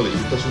delicioso, ¿no? Lo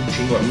disfrutas un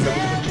chingo. A mí me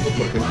gusta un chingo,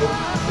 por ejemplo,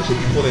 ese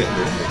tipo de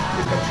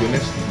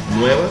canciones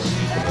nuevas,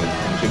 y como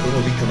siempre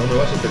hemos dicho, no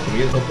nuevas entre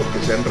comillas, no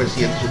porque sean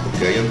recientes o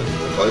porque hayan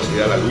dejado de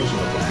salir a la luz,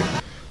 sino porque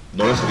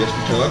no las había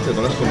escuchado antes,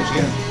 no las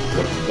conocía.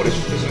 Por eso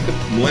es precisamente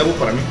nuevo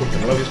para mí, porque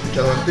no lo había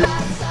escuchado antes.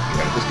 Y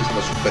la verdad es que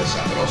está súper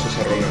sabrosa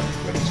esa rola.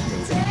 La verdad es que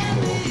me gusta un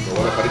chingo. Me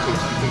voy a aparecer el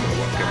disco y me lo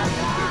voy a quemar.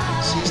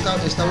 Sí,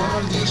 está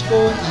bueno el disco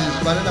y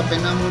vale la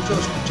pena mucho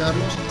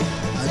escucharlos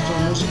a estos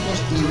músicos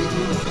y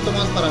un poquito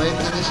más para ver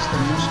quién es este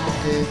músico,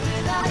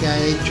 qué ha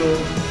hecho,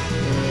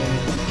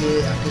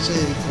 a qué se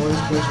dedicó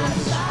después o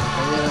antes de su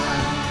carrera,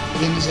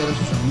 quiénes eran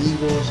sus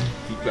amigos.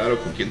 Y claro,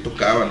 con quién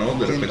tocaba, ¿no?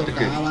 De repente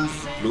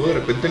luego de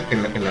repente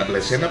en la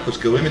escena, pues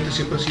que obviamente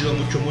siempre ha sido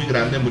muy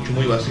grande,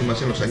 muy vasta, y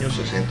más en los años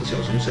 60 y en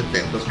los años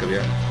 70, que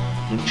había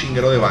un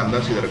chinguero de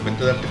bandas, y de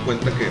repente darte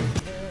cuenta que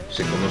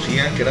se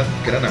conocían, que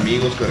eran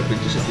amigos, que de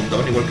repente se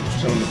juntaban igual que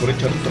pues a lo mejor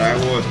echar un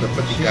trago, estar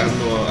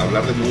platicando,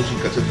 hablar de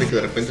música, etcétera, y que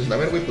de repente a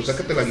ver, güey, pues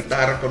sácate la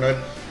guitarra, a ver,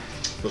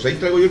 pues ahí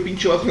traigo yo el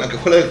pinche bajo en la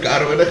cajuela del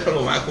carro, a ver,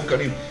 déjalo bajo,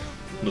 cariño.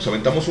 Nos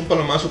aventamos un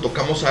palomazo,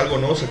 tocamos algo,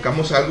 ¿no?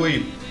 Sacamos algo,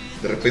 y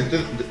de repente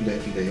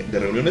de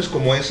reuniones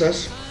como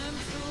esas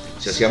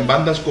se hacían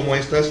bandas como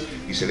estas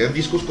y se leían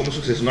discos como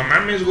esos, y dices, no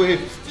mames, güey,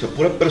 o sea,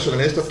 pura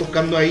personalidad está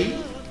tocando ahí.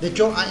 De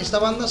hecho, esta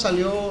banda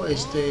salió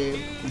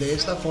de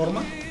esta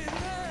forma.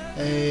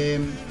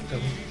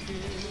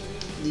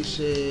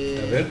 Dice...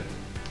 A ver.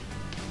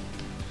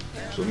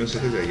 Son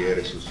mensajes de ayer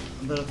esos.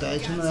 Pero te ha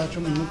hecho uno de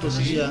 8 minutos,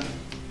 ¿Sí? decía.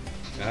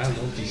 Ah,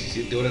 no,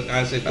 17 horas.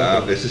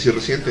 Ese sí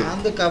reciente.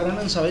 Ande cabrón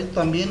en saber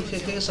también,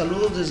 jeje,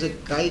 saludos desde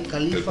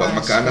Califa. El Juan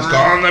Macanas. ¿Qué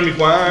onda, mi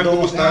Juan?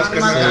 ¿Cómo estás,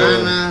 carnal?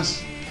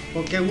 Macanas.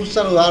 Pues qué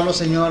gusto saludarlo,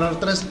 señor.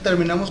 Otra vez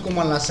terminamos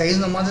como a las 6,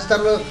 nomás de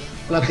estarlo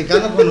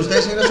platicando con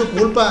ustedes, no es su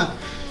culpa.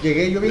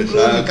 Llegué yo bien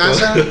crudo a mi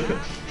casa.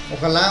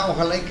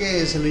 Ojalá y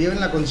que se lo lleven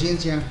la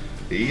conciencia.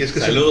 Sí, es que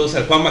saludos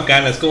al Juan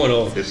Macanas, ¿cómo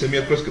no? Ese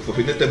miércoles que fue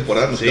fin de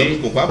temporada nos quedamos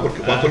con Juan,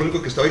 porque Juan fue el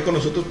único que estaba ahí con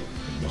nosotros.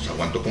 nos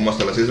aguantó como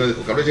hasta las 6, me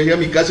dijo, cabrón, ya llegué a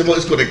mi casa y me voy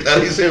a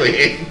desconectar y se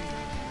ve.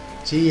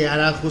 Sí,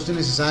 era justo y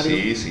necesario.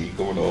 Sí,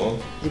 cómo no.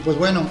 Y pues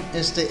bueno,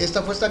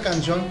 esta fue esta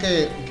canción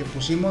que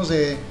pusimos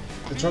de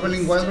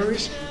Traveling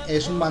Wilburys.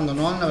 Es un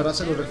bandonón, la verdad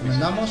se lo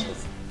recomendamos.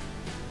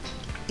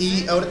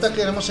 Y ahorita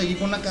queremos seguir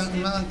con una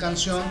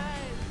canción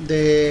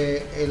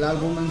del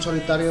álbum en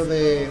solitario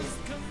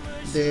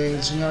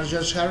del señor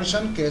George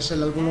Harrison, que es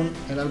el álbum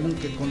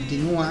que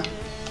continúa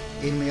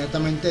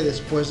inmediatamente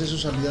después de su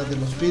salida de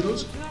los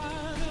Beatles.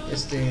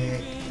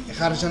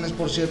 Harrison es,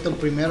 por cierto, el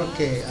primero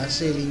que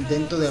hace el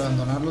intento de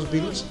abandonar los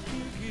Beatles,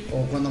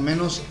 o cuando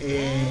menos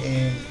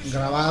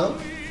grabado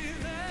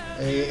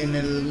en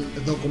el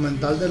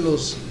documental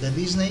de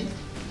Disney,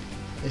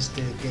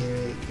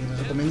 que les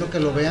recomiendo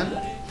que lo vean.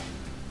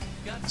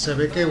 Se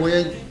ve que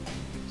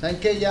 ¿saben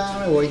qué? Ya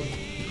me voy.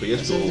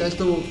 Dijo, ya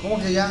estuvo.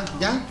 ¿Cómo que ya?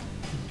 ¿Ya?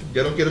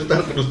 Ya no quiero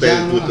estar con ustedes,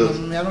 putos.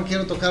 Ya no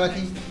quiero tocar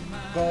aquí.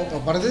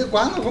 ¿A partir de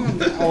cuándo? ¿Cómo?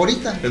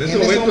 Ahorita. En este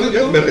momento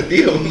ya me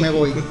retiro. Me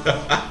voy.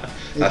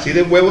 Así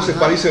de huevo se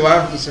para y se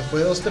va. Y se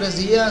fue 2-3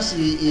 días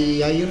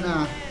y hay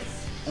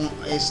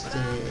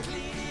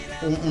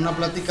una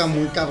plática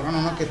muy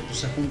cabrona, ¿no? Que pues,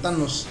 se juntan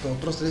los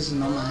otros tres y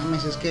no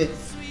mames, es que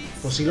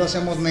pues sí lo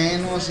hacemos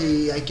menos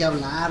y hay que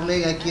hablarle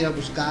y hay que ir a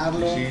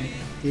buscarlo. Sí.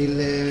 Y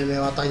le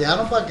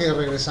batallaron para que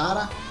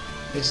regresara.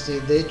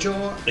 De hecho,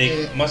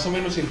 más o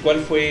menos en cuál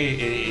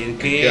fue,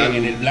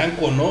 en el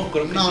blanco, ¿no?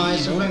 Creo que no, sí,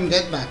 eso fue en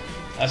Get Back.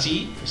 ¿Ah,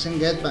 sí? Es en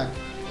Get Back.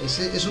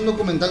 Es un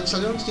documental que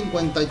salió en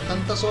 50 y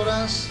tantas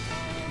horas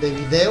de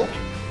video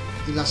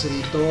y las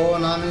editó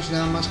nada menos y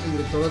nada más que el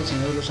director del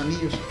Señor de los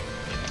Anillos.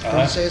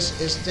 Entonces,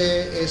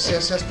 se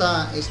hace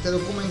hasta este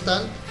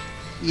documental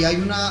y hay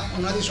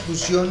una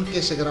discusión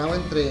que se graba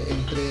entre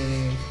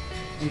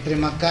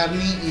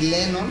McCartney y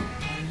Lennon.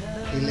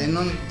 Y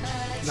Lennon,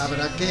 la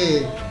verdad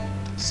que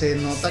se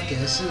nota que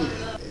es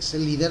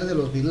el líder de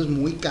los Beatles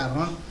muy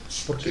cabrón,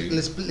 porque sí.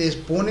 les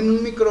ponen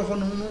un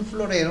micrófono en un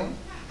florero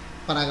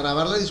para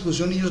grabar la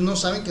discusión y ellos no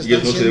saben que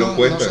están diciendo,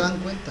 no se dan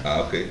cuenta.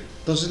 Ah, okay.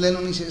 Entonces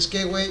Lennon dice, es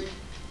que güey,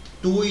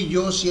 tú y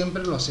yo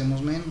siempre lo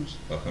hacemos menos.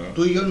 Ajá.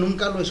 Tú y yo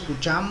nunca lo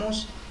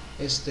escuchamos,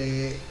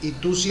 y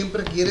tú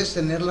siempre quieres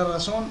tener la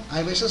razón.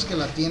 Hay veces que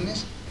la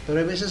tienes, pero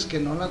hay veces que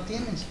no la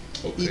tienes.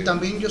 Okay. Y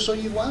también yo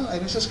soy igual,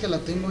 hay veces que la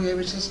tengo y hay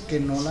veces que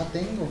no la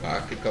tengo.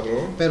 Ah, qué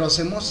cabrón. Pero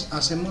hacemos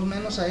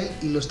menos a él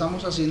y lo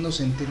estamos haciendo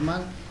sentir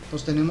mal.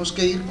 Entonces tenemos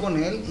que ir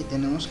con él y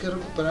tenemos que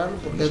recuperarlo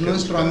porque es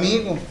nuestro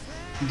amigo.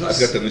 Entonces,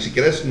 fíjate, ni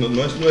siquiera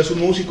no es un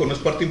músico, no es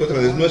parte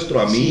importante, es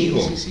nuestro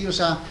amigo. Sí, o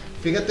sea,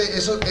 fíjate,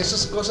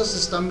 esas cosas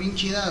están bien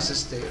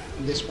chidas,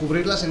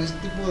 descubrirlas en este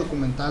tipo de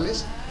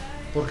documentales,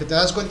 porque te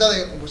das cuenta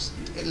de, pues,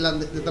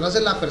 detrás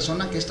de la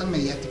persona que es tan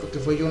mediático, que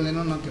fue John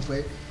Lennon, ¿no? Que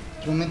fue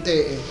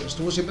realmente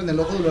estuvo siempre en el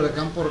ojo del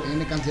huracán por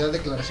N cantidad de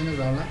declaraciones,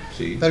 bla, bla.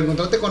 Sí. Pero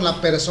encontrarte con la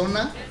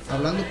persona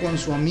hablando con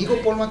su amigo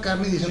Paul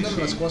McCartney, diciéndole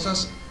las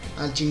cosas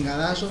al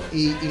chingadazo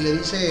y le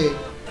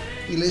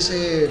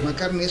dice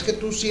McCartney, es que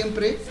tú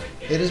siempre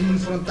eres muy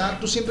frontal,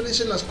 tú siempre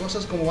dices las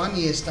cosas como van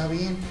y está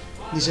bien.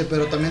 Dice,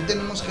 pero también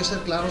tenemos que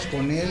ser claros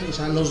con él, o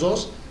sea, los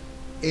dos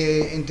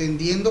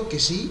entendiendo que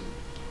sí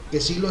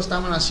lo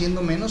estaban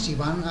haciendo menos y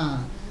van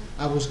a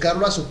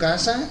buscarlo a su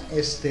casa.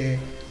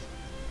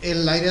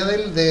 La idea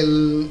del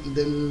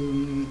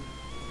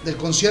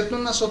concierto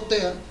en la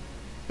azotea,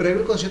 previo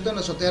al concierto en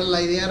la azotea,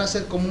 la idea era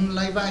hacer como un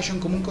live action,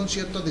 como un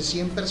concierto de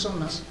 100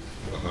 personas.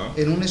 Ajá.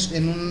 En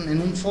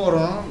un foro,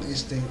 ¿no?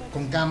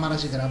 Con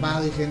cámaras y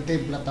grabado y gente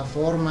en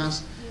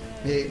plataformas,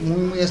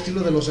 muy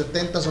estilo de los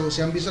 70s, o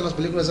si han visto las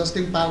películas de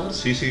Austin Powers.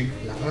 Sí.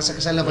 La raza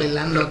que sale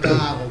bailando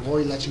acá,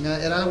 y la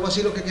chingada, era algo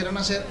así lo que querían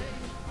hacer.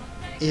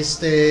 Y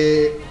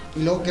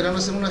luego querían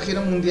hacer una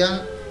gira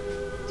mundial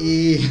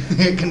y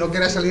que no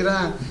quería salir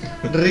a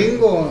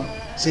Ringo.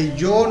 Si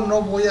yo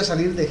no voy a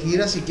salir de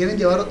gira, si quieren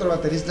llevar otro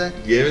baterista,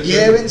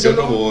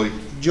 llévenselo.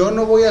 Yo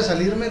no voy a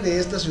salirme de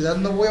esta ciudad,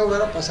 no voy a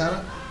volver a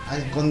pasar a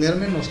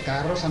esconderme en los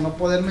carros, a no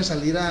poderme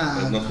salir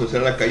a... No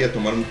cruzar la calle a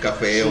tomar un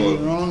café,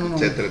 no.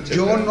 Etcétera.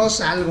 Yo no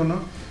salgo,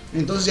 ¿no?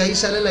 Entonces de ahí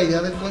sale la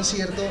idea del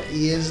concierto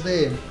y es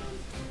de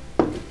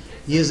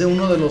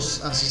uno de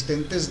los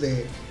asistentes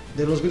de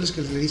los Beatles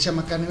que le dice a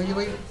McCartney, oye,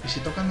 güey, ¿y si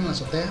tocan en la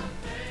azotea?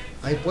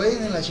 Ahí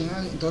pueden, en la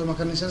chingada. Entonces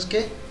McCartney, ¿sabes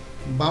qué?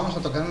 Vamos a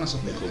tocar en la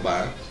azotea.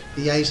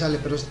 Y ahí sale,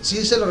 pero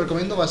sí se lo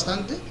recomiendo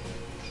bastante.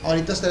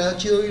 Ahorita estaría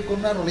chido ir con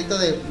una rolita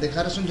de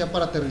Harrison ya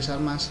para aterrizar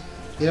más,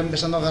 ir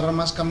empezando a agarrar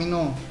más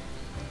camino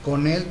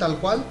con él tal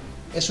cual.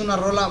 Es una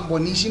rola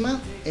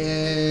buenísima,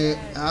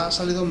 ha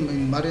salido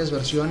en varias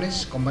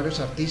versiones con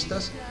varios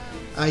artistas.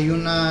 Hay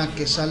una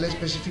que sale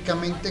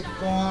específicamente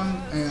con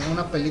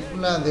una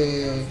película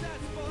de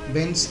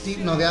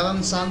de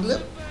Adam Sandler,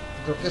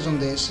 creo que es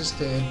donde es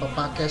el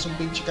papá que hace un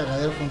pinche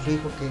cagadero con su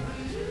hijo,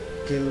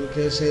 que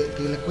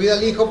le cuida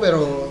al hijo,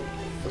 pero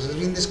pues es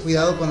bien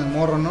descuidado con el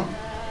morro, ¿no?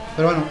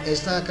 Pero bueno,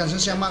 esta canción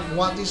se llama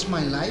What Is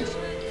My Life.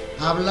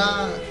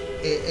 Habla,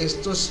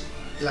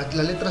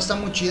 la letra está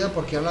muy chida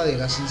porque habla de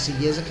la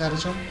sencillez de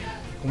Harrison,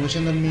 como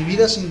diciendo, en mi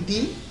vida sin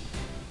ti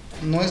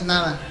no es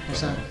nada, o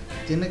sea,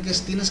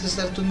 tienes que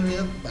estar tú en mi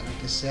vida para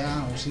que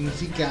sea o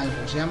signifique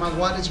algo. Se llama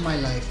What is My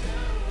Life.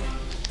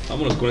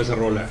 Vámonos con esa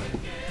rola.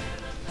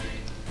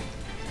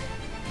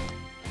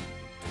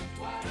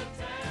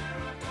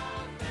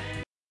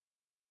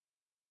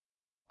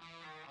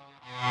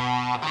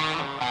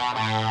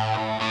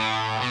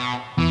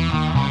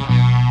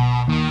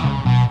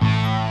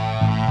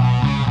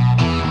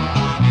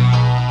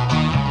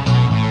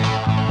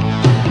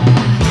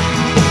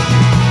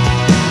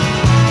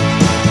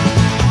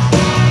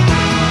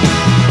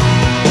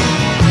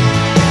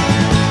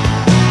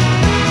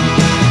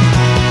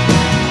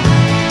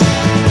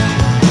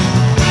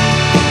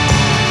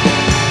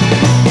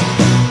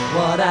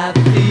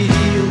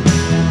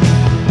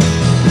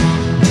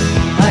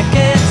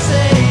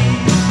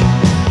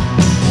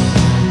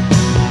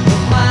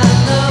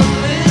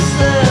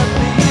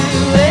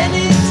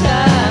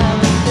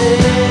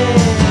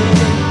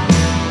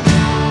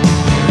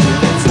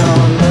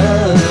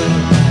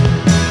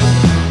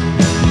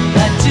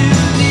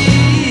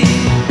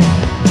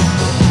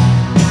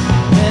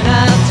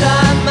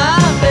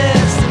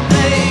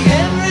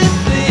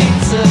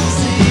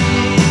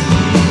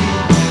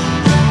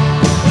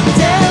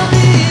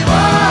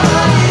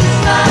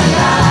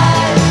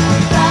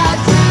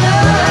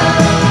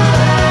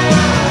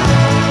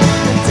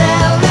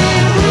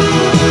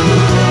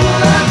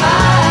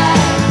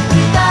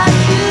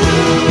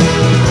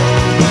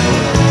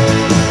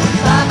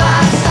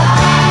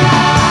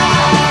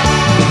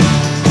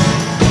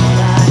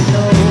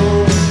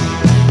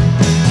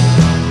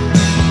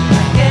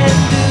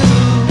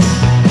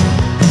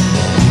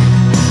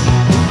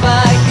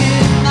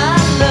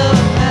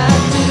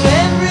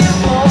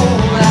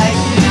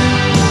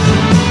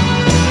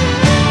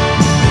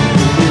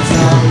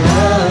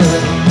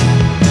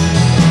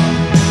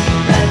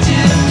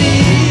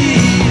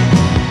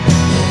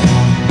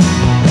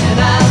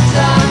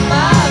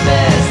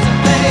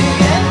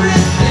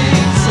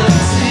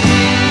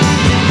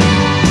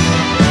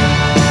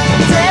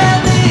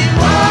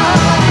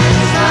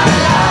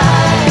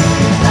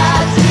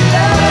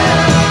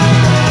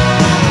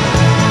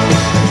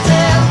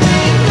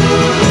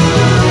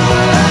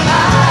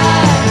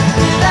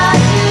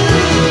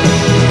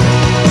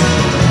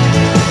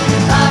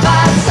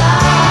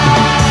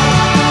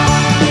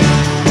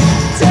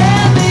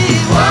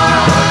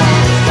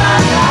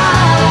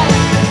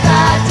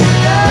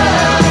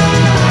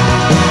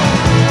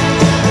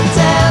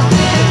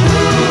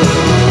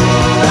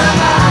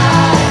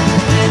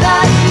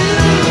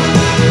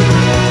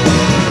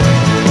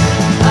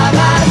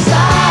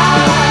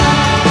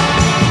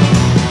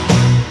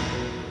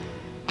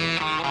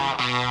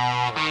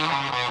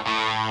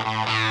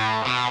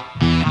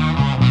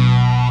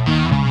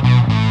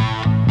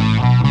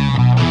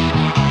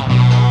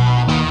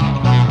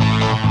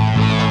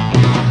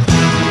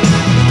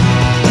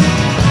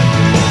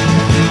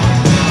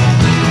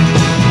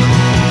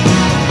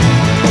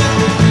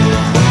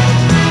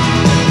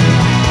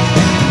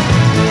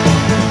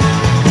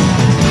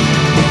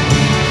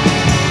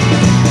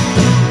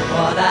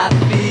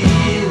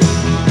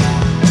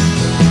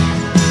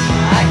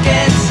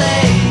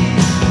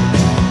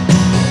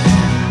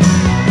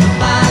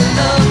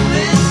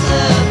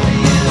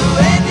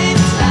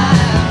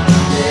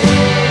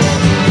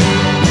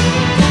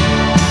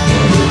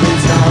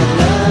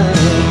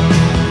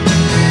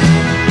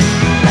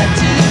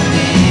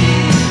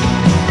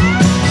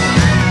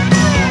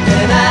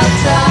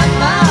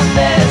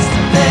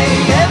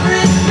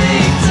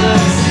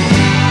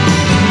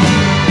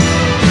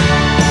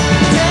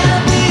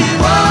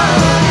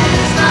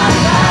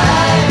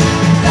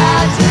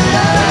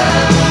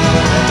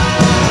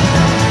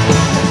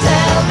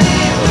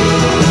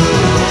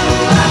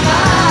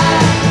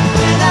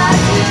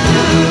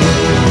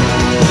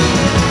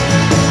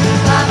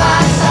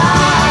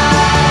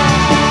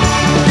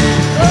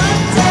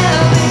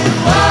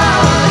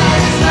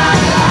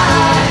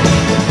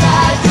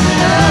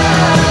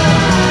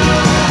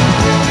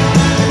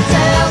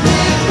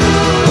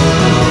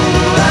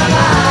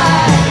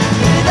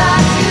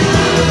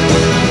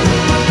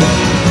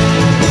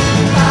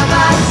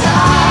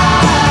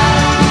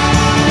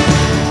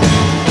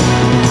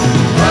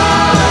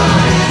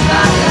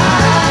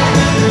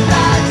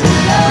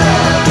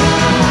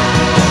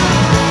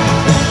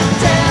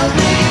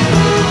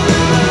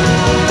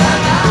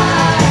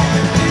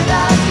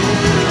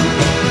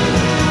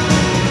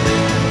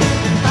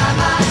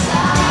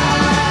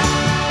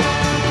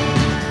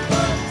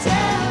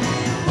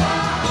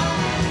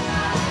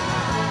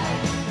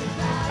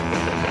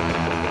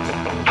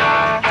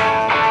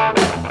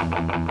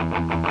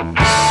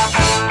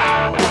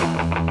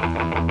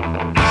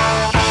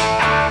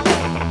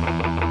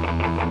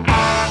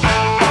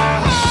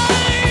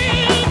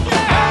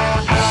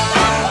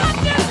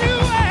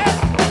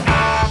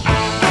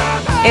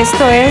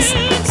 Esto es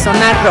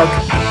Sonar Rock.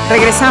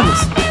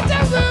 Regresamos.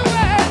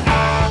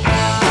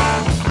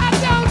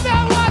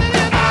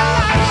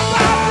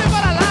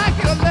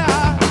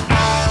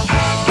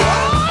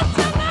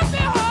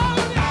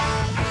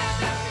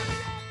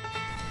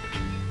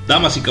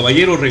 Damas y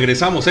caballeros,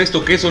 regresamos a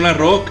esto que es Sonar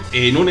Rock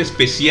en un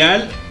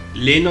especial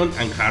Lennon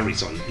and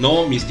Harrison.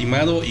 No, mi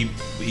estimado y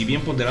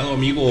bien ponderado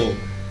amigo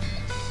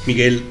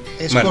Miguel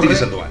Martínez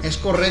Sandoval. Es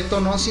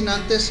correcto, no sin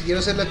antes quiero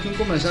hacerle aquí un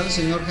comercial al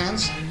señor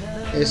Hans,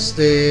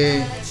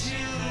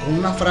 con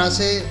una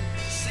frase: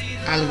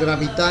 al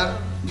gravitar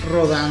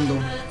rodando.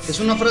 Es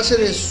una frase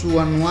de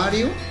su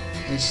anuario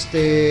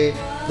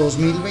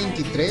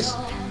 2023.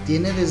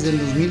 Tiene desde el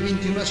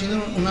 2021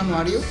 haciendo un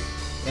anuario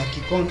aquí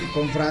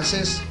con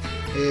frases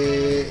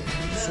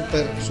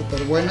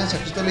súper buenas.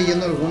 Aquí estoy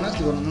leyendo algunas,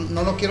 digo,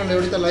 no lo quiero leer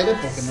ahorita al aire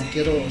porque no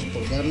quiero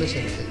spoilearles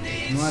el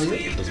anuario.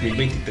 El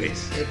 2023.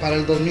 Para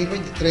el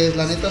 2023,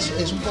 la neta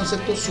es un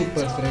concepto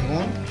súper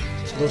fregón.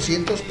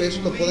 200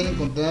 pesos lo pueden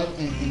encontrar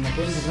en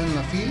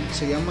la FIL.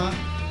 Se llama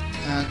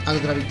Al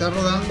gravitar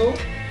rodando,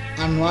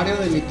 anuario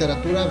de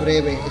literatura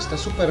breve. Está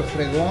súper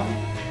fregón,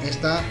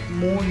 está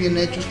muy bien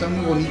hecho, está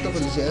muy bonito.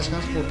 Felicidades,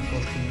 Hans, por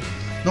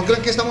no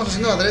crean que estamos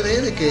haciendo la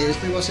adrede de que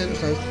esto iba a ser,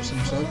 se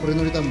nos estaba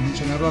ocurriendo ahorita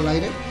mencionarlo al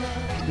aire.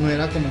 No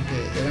era como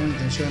que era una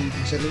intención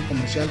hacerlo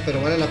comercial,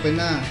 pero vale la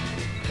pena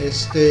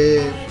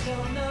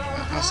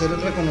hacer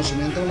el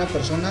reconocimiento a una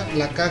persona.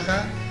 La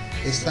caja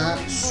está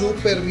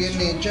súper bien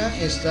hecha,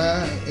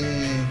 está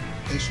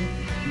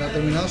la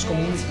terminado es como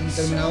un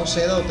terminado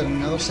seda o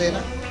terminado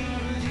cera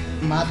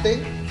mate,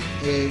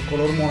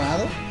 color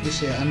morado.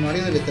 Dice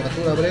anuario de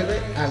literatura breve,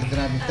 al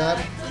gravitar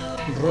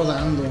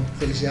rodando.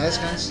 Felicidades,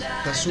 Hans,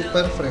 está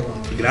súper fregón.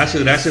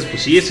 Gracias,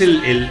 pues sí, es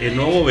el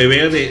nuevo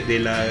bebé de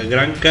la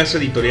gran casa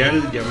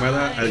editorial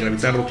llamada Al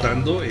gravitar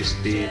rodando.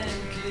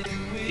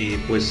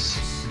 Pues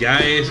ya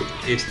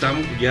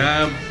estamos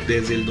ya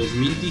desde el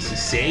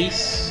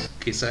 2016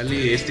 que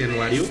sale este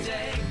anuario,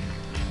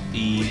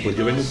 y pues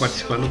yo vengo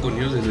participando con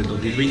ellos desde el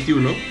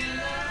 2021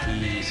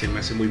 y se me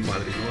hace muy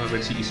padre, ¿no? A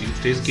ver si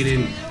ustedes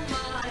quieren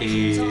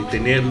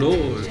tenerlo,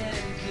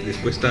 les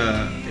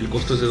cuesta, el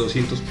costo es de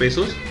 200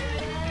 pesos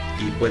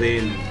y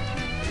pueden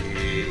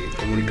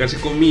comunicarse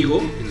conmigo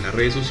en las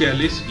redes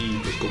sociales y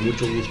pues con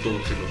mucho gusto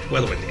se los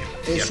puedo vender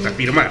y hasta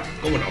firmar,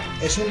 ¿cómo no?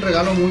 Es un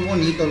regalo muy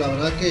bonito, la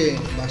verdad que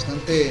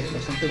bastante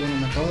bueno.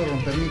 Me acabo de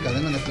romper mi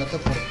cadena de plata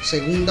por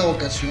segunda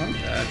ocasión.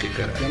 Ah, qué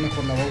caray. Ya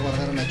mejor la voy a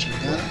guardar a la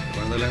chingada.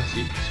 Guárdala,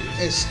 sí.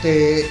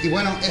 Y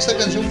bueno, esta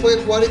canción fue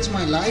What Is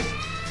My Life.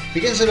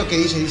 Fíjense lo que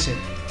dice.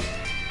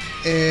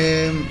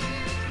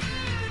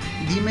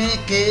 Dime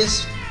qué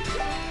es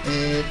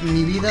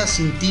mi vida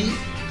sin ti,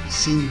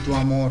 sin tu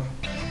amor.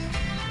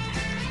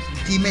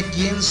 Dime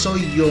quién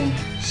soy yo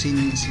si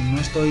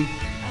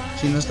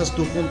no estás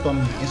tú junto a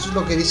mí. Eso es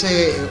lo que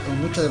dice,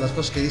 muchas de las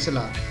cosas que dice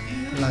la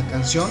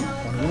canción,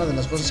 o algunas de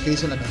las cosas que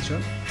dice la canción.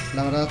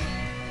 La verdad,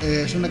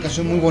 es una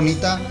canción muy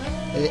bonita.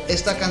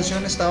 Esta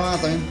canción estaba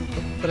también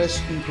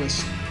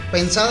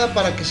pensada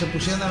para que se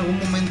pusiera en algún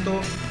momento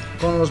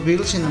con los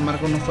Beatles, sin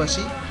embargo no fue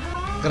así.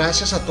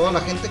 Gracias a toda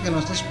la gente que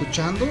nos está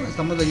escuchando.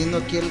 Estamos leyendo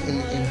aquí el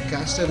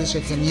caster,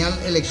 dice genial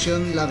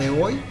elección la de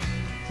hoy.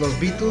 Los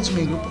Beatles,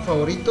 mi grupo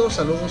favorito.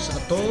 Saludos a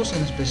todos,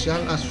 en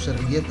especial a su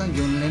servilleta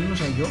John Lennon,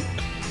 a yo,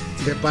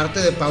 de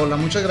parte de Paula.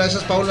 Muchas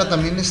gracias, Paula,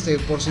 también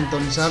por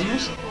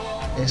sintonizarnos.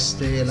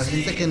 La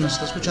gente que nos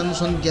está escuchando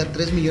son ya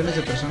 3 millones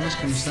de personas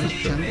que nos están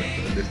escuchando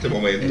En este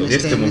momento. en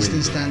este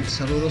instante.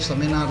 Saludos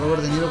también a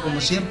Robert De Niro, como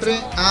siempre,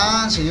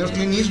 a señor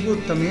Clint Eastwood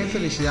también.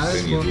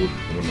 Felicidades Clint Eastwood,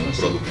 como un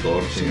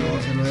productor, señor.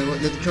 Desde luego.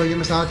 De hecho, yo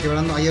me estaba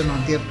quebrando ayer, no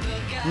antier,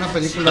 una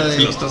película de...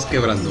 Lo estás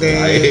quebrando.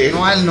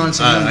 No, a él no, al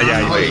señor.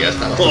 Ya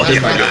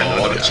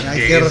está.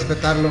 Hay que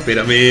respetarlo.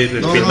 Espérame,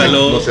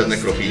 respétalo. No seas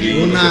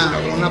necrofílico.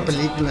 Una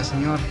película,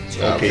 señor.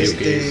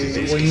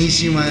 Sí,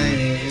 buenísima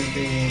de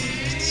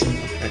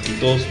señor. Aquí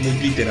todos muy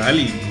literal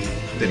y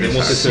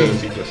tenemos esa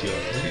situación,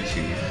 ¿no?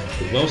 Sí.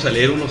 Pues vamos a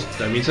leer unos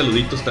también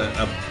saluditos,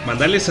 a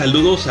mandarle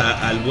saludos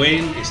al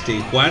buen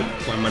Juan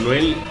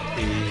Manuel,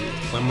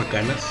 Juan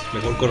Macanas,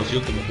 mejor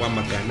conocido como Juan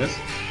Macanas.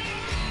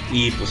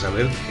 Y pues a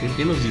ver,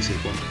 ¿qué nos dice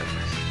Juan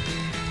Macanas?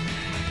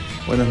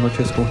 Buenas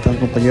noches, ¿cómo están,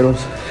 compañeros?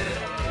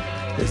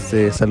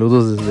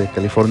 Saludos desde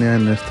California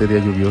en este día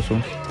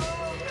lluvioso.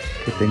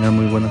 Que tengan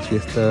muy buenas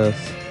fiestas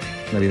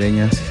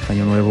navideñas,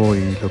 año nuevo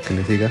y lo que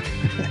les diga.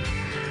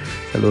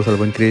 Saludos al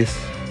buen Chris,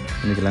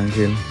 a Miguel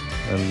Ángel,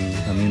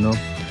 al Amino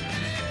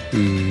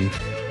y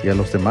a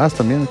los demás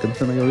también, que no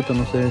están ahí ahorita,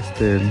 no sé,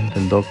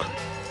 el Doc,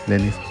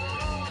 Lenis,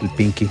 el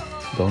Pinky,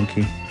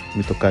 Donkey,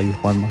 mi tocayo,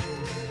 Juanma.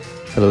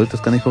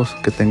 Saluditos, canijos,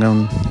 que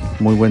tengan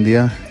muy buen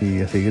día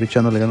y a seguir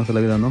echándole ganas a la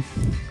vida, ¿no?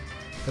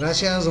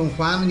 Gracias, don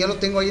Juan. Ya lo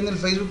tengo ahí en el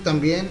Facebook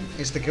también.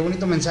 Qué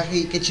bonito mensaje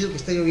y qué chido que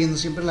esté lloviendo.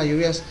 Siempre la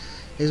lluvia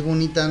es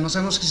bonita. No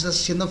sabemos si está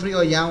haciendo frío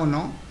allá o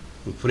no.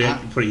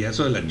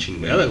 Friazo de la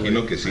chingada, güey.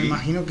 Imagino que sí. Me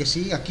imagino que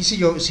sí. Aquí si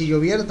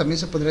lloviera también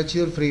se pondría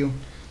chido el frío.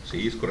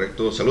 Sí, es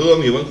correcto. Saludo a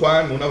mi buen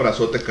Juan, un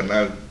abrazote,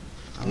 carnal.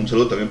 Un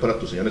saludo también para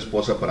tu señora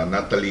esposa, para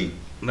Natalie.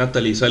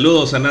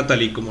 Saludos a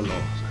Natalie, cómo no.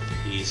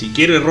 Y si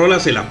quiere rola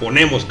se la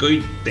ponemos, que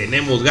hoy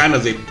tenemos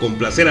ganas de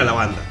complacer a la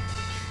banda.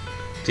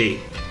 Sí,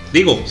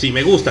 digo, si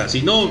me gusta,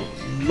 si no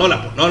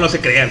se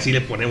crean, si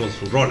le ponemos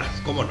sus rolas,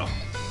 cómo no.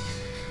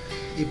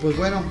 Y pues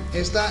bueno,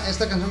 esta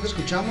canción que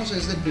escuchamos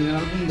es del primer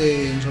álbum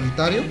de En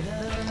Solitario.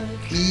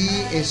 y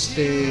es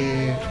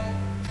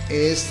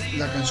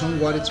la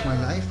canción What It's My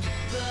Life.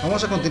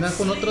 Vamos a continuar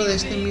con otra de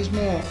este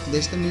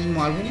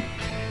mismo álbum.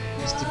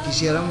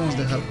 Quisiéramos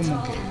dejar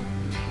como que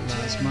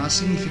las más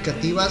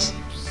significativas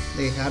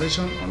de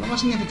Harrison, o no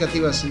más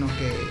significativas, sino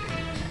que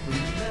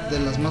de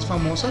las más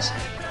famosas,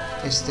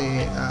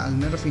 al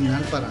mero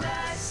final, para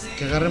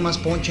que agarre más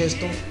ponche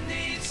esto.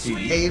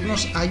 E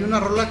irnos, hay una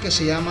rola que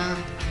se llama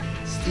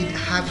It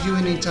Have You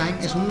Anytime,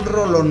 es un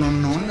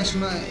rolononón,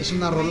 es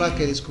una rola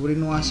que descubrí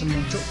no hace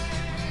mucho,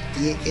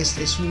 y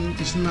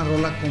es una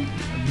rola con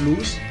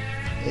blues,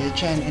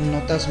 hecha en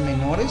notas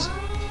menores,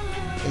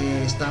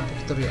 está un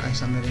poquito arriba,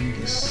 esa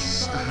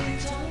merengues,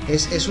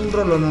 es un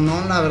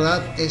rolononón, la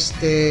verdad.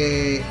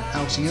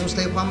 Auxiliando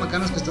usted, Juan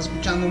Macanas, que está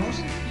escuchándonos,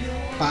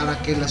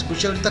 para que la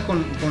escuche ahorita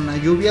con la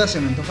lluvia, se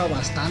me antoja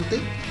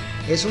bastante.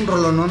 Es un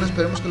rolonón,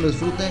 esperemos que lo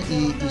disfrute,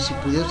 y si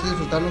pudiera usted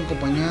disfrutarlo en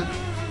compañía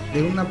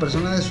de una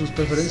persona de sus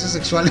preferencias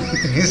sexuales,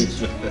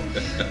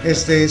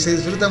 se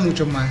disfruta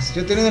mucho más.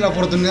 Yo he tenido la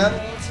oportunidad,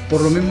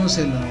 por lo mismo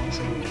se lo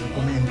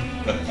recomiendo.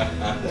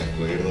 De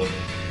acuerdo.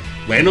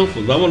 Bueno,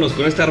 pues vámonos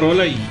con esta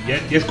rola y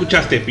ya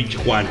escuchaste, pinche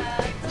Juan.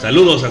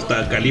 Saludos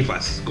hasta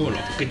Califas. ¿Cómo no?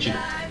 Qué chido.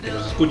 Que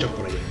nos escuchan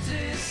por allá.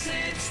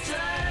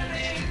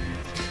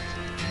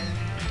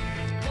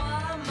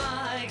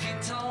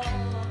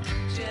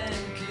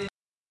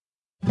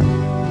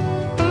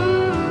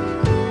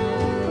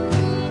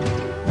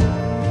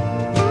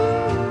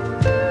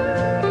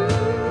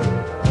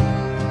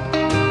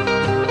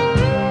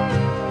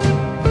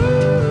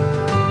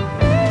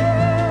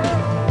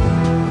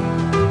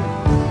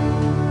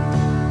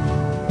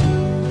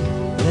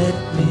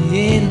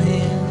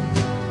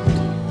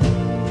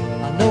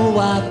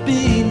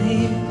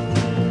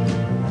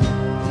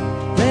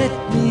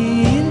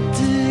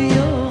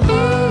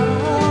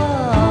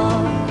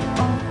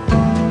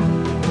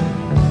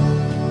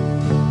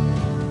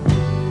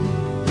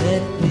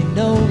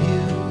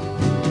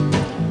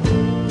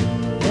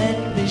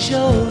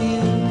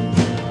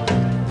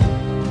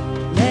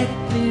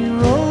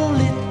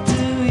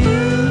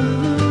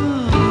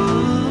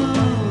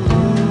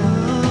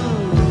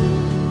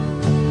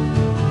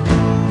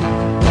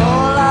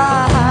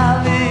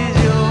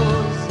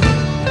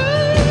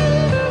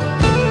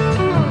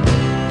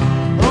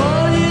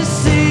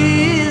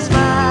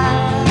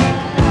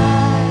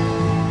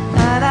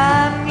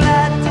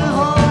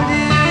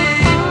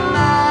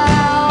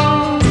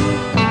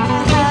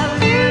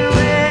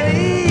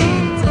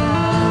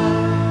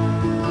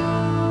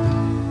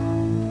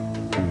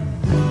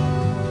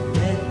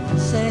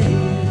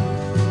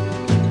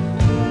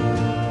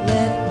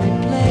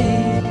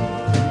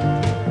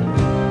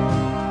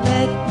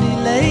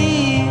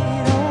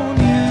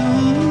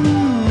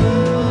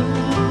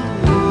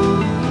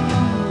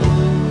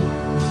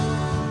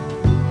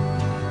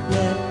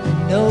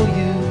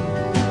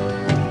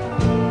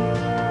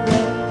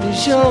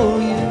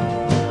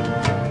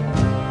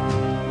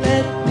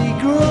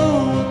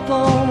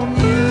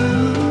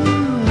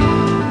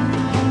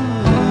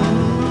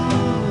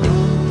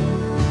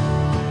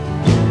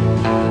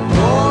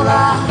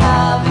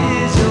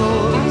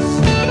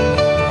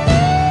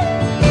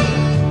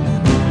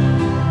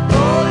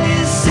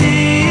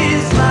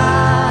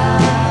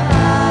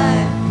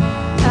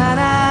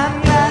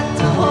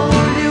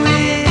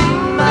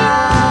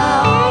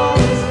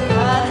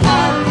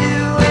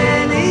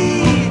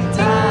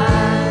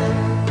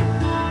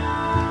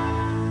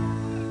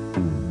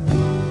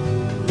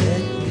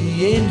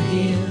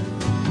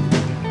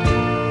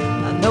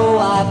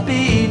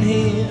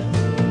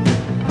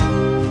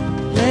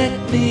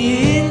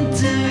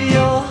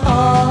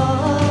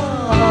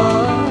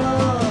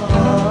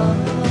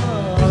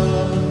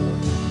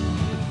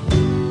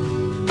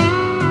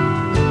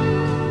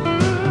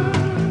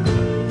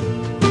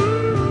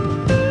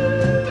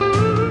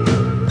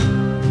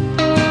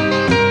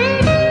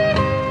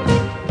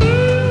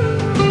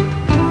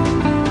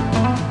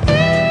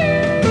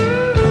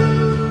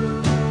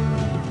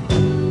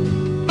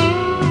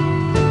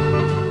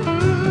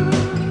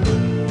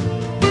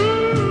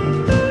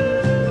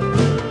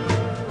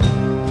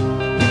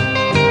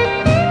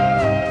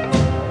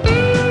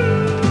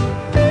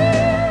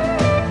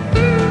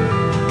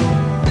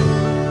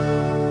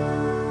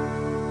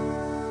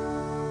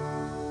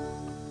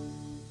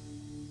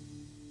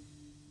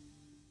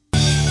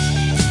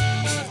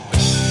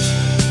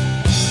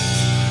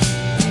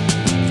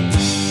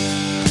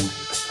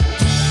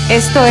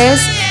 Esto es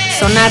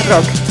Sonar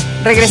Rock.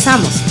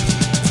 Regresamos.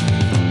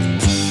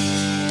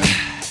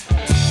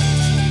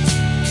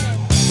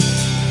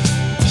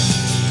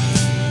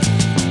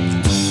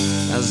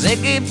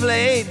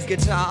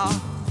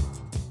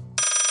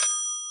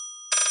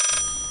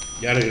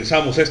 Ya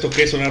regresamos a esto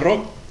que es Sonar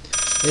Rock.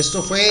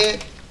 Esto fue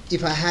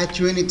If I Had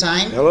You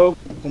Anytime. Hello.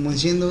 Como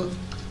diciendo,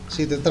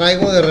 si te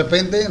traigo de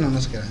repente, no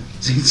nos queda.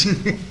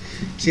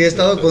 Sí, he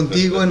estado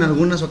contigo en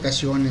algunas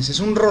ocasiones. Es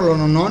un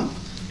rolononón.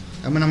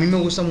 Bueno, a mí me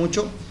gusta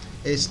mucho.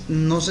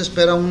 No se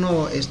espera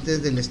uno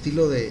del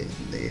estilo de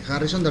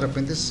Harrison. De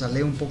repente se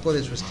sale un poco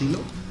de su estilo,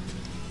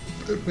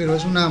 pero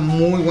es una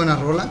muy buena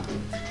rola.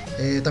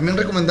 También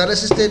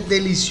recomendarles este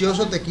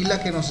delicioso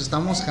tequila que nos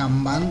estamos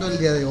jambando el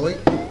día de hoy.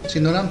 Si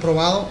no lo han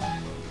probado,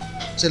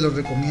 se los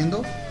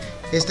recomiendo.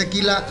 Es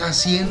tequila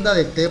Hacienda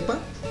de Tepa.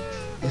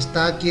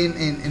 Está aquí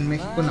en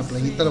México, en la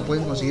playita. Lo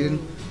pueden conseguir en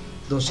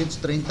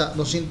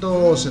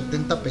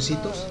 270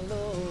 pesitos.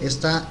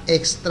 Está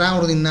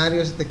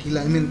extraordinario ese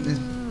tequila.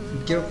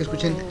 Quiero que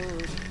escuchen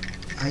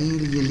ahí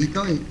el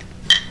hielito. Y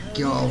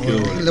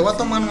le voy a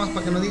tomar más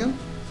para que no digan.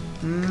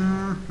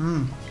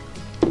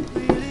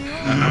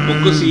 ¿A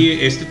poco sí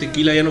este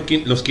tequila ya no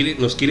nos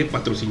quiere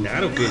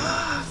patrocinar o qué?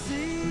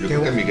 Yo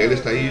creo que Miguel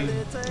está ahí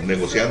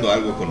negociando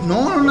algo con.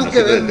 No, nada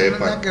que ver,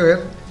 nada que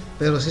ver.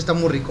 Pero sí está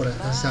muy rico,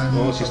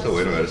 no, sí está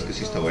bueno, la verdad es que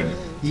sí está bueno.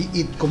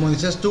 Y como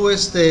decías tú,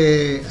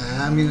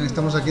 miren,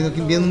 estamos aquí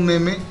viendo un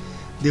meme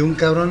de un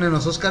cabrón en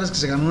los Oscars que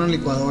se ganó una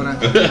licuadora.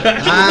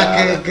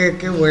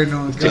 Qué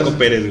bueno. Checo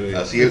Pérez, güey.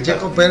 Así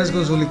Checo Pérez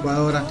con su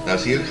licuadora.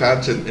 Así el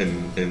Hans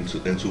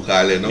en su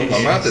jale, ¿no?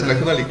 Mamá, te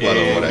traje una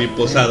licuadora. Mi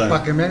posada.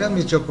 Para que me hagan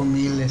mis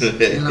chocomiles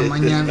en la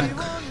mañana.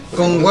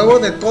 Con huevo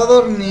de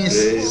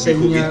codorniz. Mi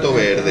juguito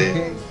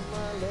verde.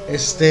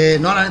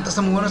 No, la neta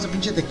está muy bueno este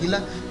pinche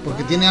tequila.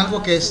 Porque tiene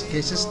algo que es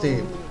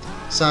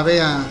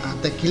sabe a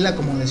tequila,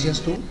 como decías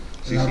tú.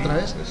 Sí, la otra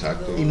vez.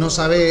 Exacto. Y no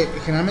sabe,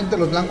 generalmente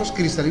los blancos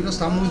cristalinos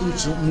están muy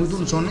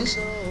dulzones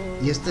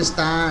y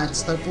está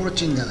el puro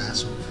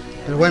chingadazo.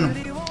 Pero bueno,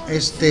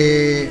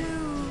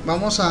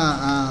 vamos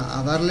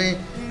a darle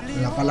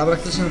la palabra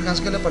aquí al señor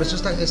Hans. ¿Qué le pareció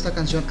esta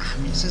canción?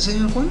 Mira, ¿es el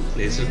señor Juan?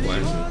 Es el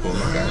Juan,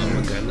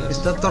 Macana.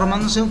 Está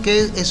tomándose un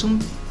que es un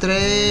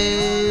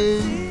 ¿qué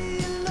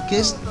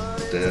es?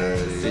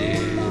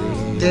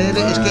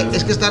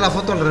 Es que está la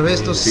foto al revés,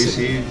 entonces.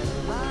 Sí,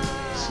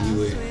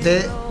 güey.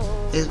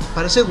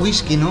 Parece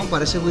whisky, ¿no?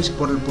 Parece whisky,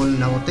 por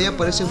la botella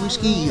parece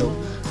whisky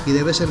y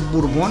debe ser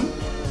bourbon.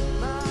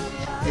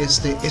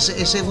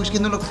 Ese whisky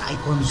no lo... Ay,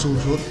 con su...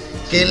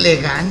 Qué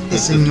elegante,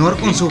 señor,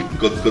 con su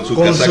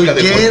casaca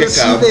de Jorge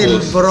Campos. Del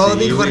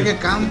Brody, sí, Jorge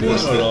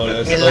Campos.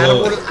 El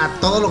árbol a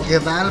todo lo que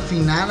da al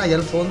final, allá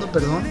al fondo,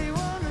 perdón.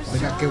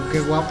 Oiga, qué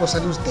guapo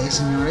sale usted,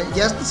 señor.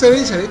 Ya se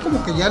ve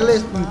como que ya le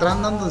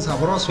están dando de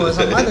sabroso a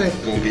esa madre.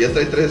 Como que ya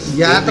trae tres.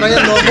 Ya trae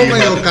el ojo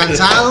medio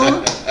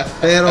cansado,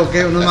 pero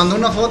que nos mandó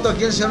una foto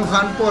aquí el señor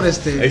Juan por Ahí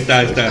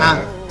está.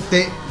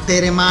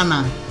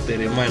 Teremana.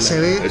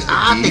 Se ve.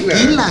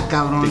 Tequila,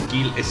 cabrón.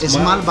 Tequila.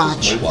 Small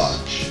batch.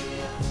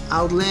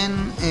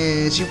 Outland,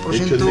 100%. Hecho en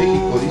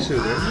México, dice,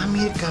 ¿no?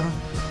 Mire, cabrón.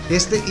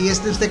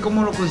 ¿Usted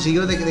cómo lo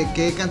consiguió? ¿De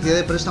qué cantidad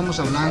de precio estamos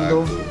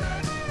hablando?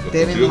 ¿Lo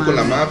consiguió con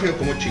la mafia?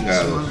 ¿Cómo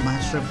chingado?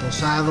 Más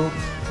reposado.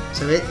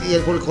 Se ve, y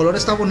el color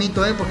está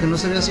bonito, porque no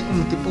se ve así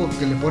como tipo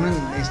que le ponen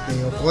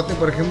ojote,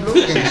 por ejemplo.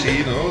 Que,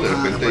 sí, ¿no? De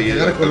repente ahí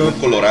un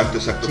colorante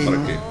exacto, sí, para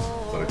que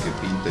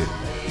pinte.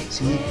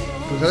 Sí,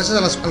 pues gracias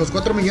a los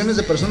 4 millones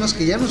de personas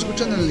que ya nos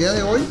escuchan el día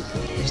de hoy,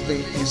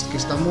 que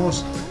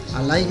estamos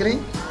al aire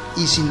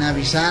y sin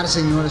avisar,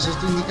 señores.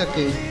 Esto indica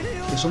que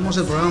somos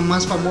el programa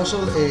más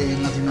famoso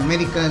en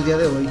Latinoamérica el día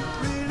de hoy.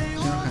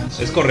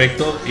 Es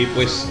correcto, y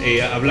pues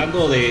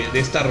hablando de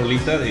esta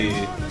rolita de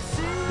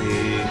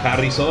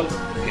Harrison,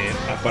 que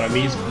para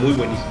mí es muy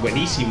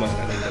buenísima,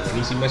 la neta,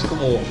 buenísima. Es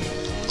como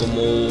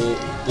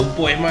un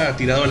poema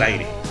tirado al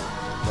aire,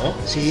 ¿no?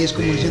 Sí, es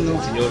como diciendo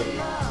el señor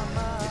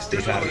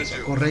Harrison.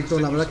 Correcto,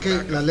 la verdad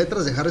que las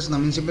letras de Harrison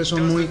también siempre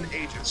son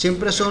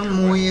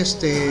muy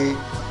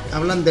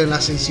hablan de la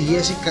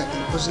sencillez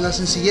pues la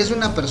sencillez de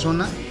una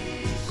persona,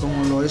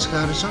 como lo es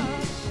Harrison.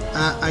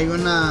 Hay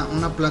una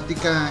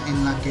plática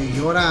en la que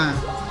llora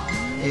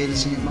el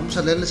señor. Vamos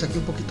a leerles aquí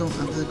un poquito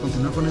antes de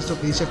continuar con esto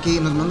que dice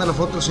aquí. Nos manda la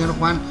foto el señor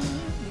Juan.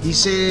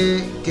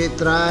 Dice que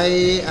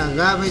trae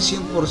agave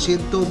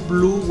 100%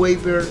 Blue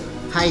Wafer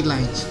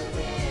Highlights.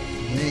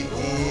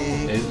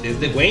 Es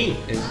de Wayne,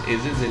 es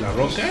desde La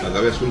Roca.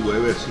 Agave azul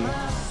Weber, sí.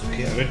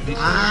 Okay, a ver,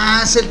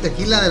 es el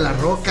tequila de La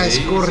Roca, es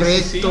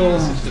correcto.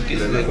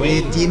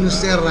 Tiene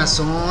usted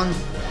razón.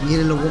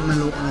 Mire, lo voy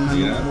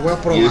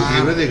a probar. Y es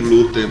libre de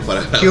gluten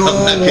para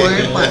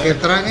que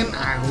traguen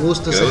a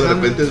gusto. Que de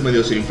repente es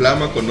medio se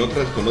inflama con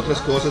otras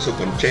cosas o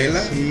con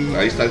chela. Sí.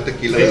 Ahí está el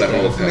tequila de La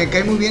Roca. Me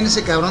cae muy bien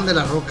ese cabrón de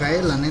La Roca,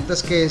 La neta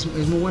es que es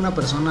muy buena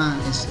persona.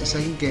 Es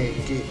alguien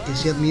que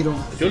sí admiro.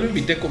 Yo lo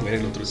invité a comer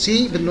el otro día.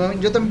 Sí,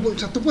 yo también. O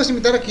sea, tú puedes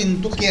invitar a quien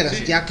tú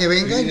quieras, ya que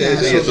venga. Sí,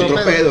 es otro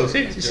pedo.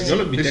 Sí, yo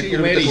lo invité a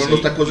comer. Con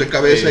unos tacos de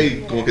cabeza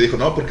y como que dijo,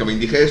 no, porque me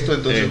indigesto.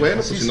 Entonces,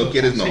 bueno, pues si no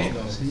quieres, no.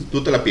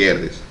 Tú te la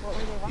pierdes.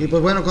 Y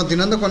pues bueno,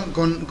 continuando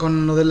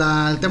con lo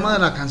el tema de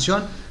la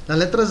canción, las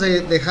letras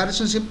de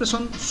Harrison siempre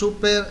son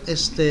súper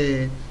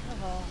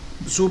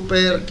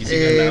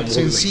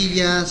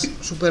sencillas,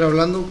 súper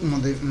hablando como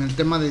en el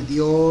tema de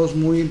Dios,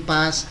 muy en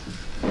paz.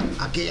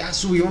 Aquí ya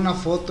subió una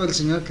foto el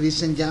señor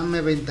Christian, ya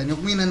me ventaneó.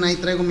 Miren, ahí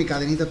traigo mi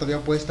cadenita todavía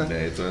puesta.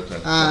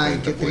 Ay,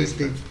 qué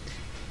triste.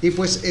 Y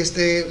pues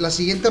la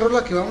siguiente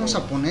rola que vamos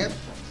a poner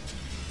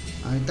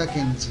Ahorita que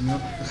el señor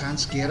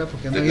Hans quiera,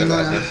 porque anda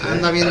Gracias,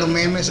 anda viendo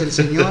memes el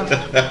señor.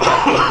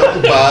 Está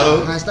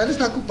ocupado. Él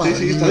está ocupado.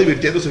 Sí, está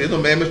divirtiéndose viendo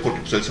memes porque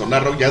pues, el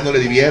Sonar Rock ya no le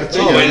divierte.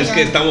 No, ya. bueno, es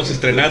que estamos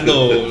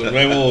estrenando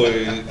nuevo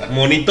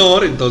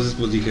monitor, entonces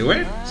pues dije,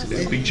 bueno.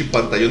 El pinche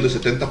pantallón de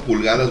 70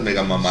 pulgadas,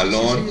 mega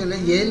mamalón.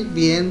 Y él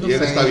viendo Y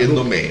él está Facebook.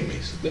 viendo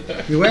memes.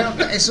 Y bueno,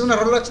 es una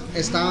rola,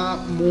 está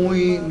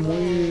muy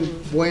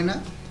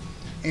buena.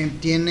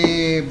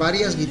 Tiene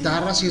varias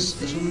guitarras y es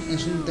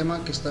un tema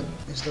que está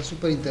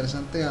súper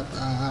interesante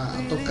a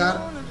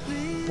tocar,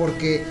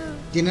 porque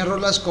tiene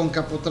rolas con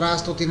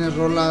capotrasto, tiene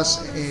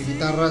rolas,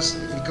 guitarras.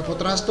 El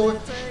capotrasto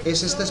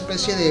es esta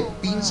especie de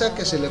pinza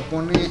que se le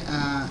pone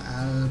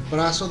al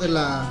brazo de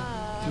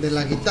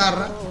la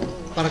guitarra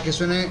para que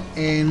suene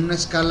en una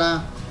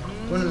escala,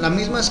 bueno, la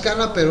misma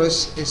escala, pero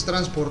es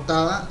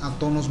transportada a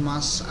tonos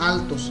más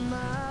altos.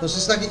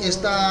 Entonces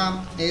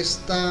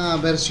esta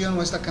versión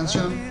o esta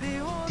canción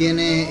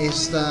tiene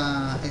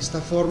esta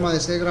forma de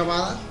ser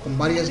grabada con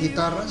varias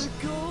guitarras,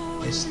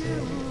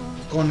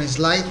 con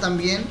slide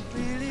también.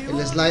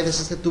 El slide es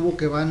este tubo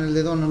que va en el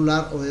dedo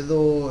anular o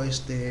dedo el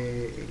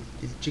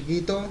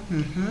chiquito.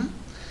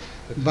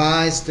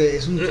 Va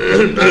es un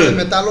tubo de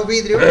metal o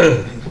vidrio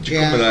que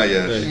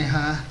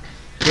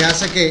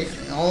hace que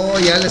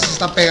ya les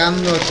está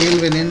pegando aquí el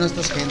veneno a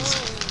estas gentes,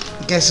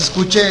 que se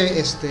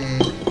escuche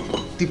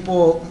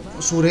tipo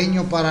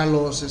sureño para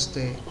los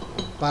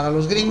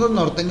gringos,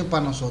 norteño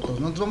para nosotros.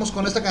 Nosotros vamos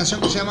con esta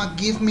canción que se llama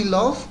Give Me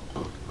Love,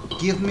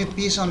 Give Me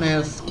Peace on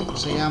Earth.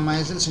 Se llama,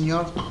 es del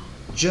señor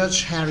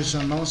George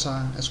Harrison. Vamos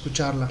a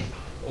escucharla.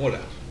 Hola.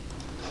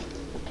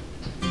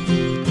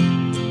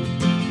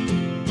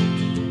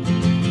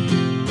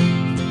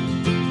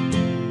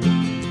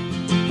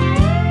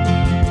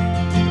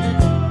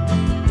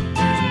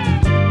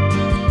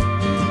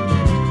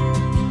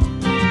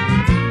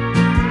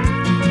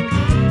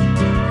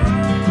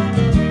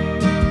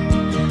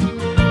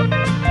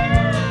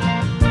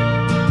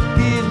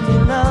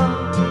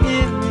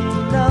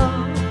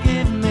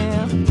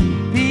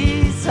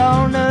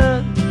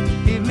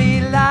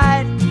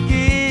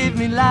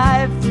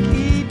 Life,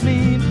 keep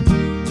me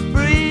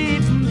free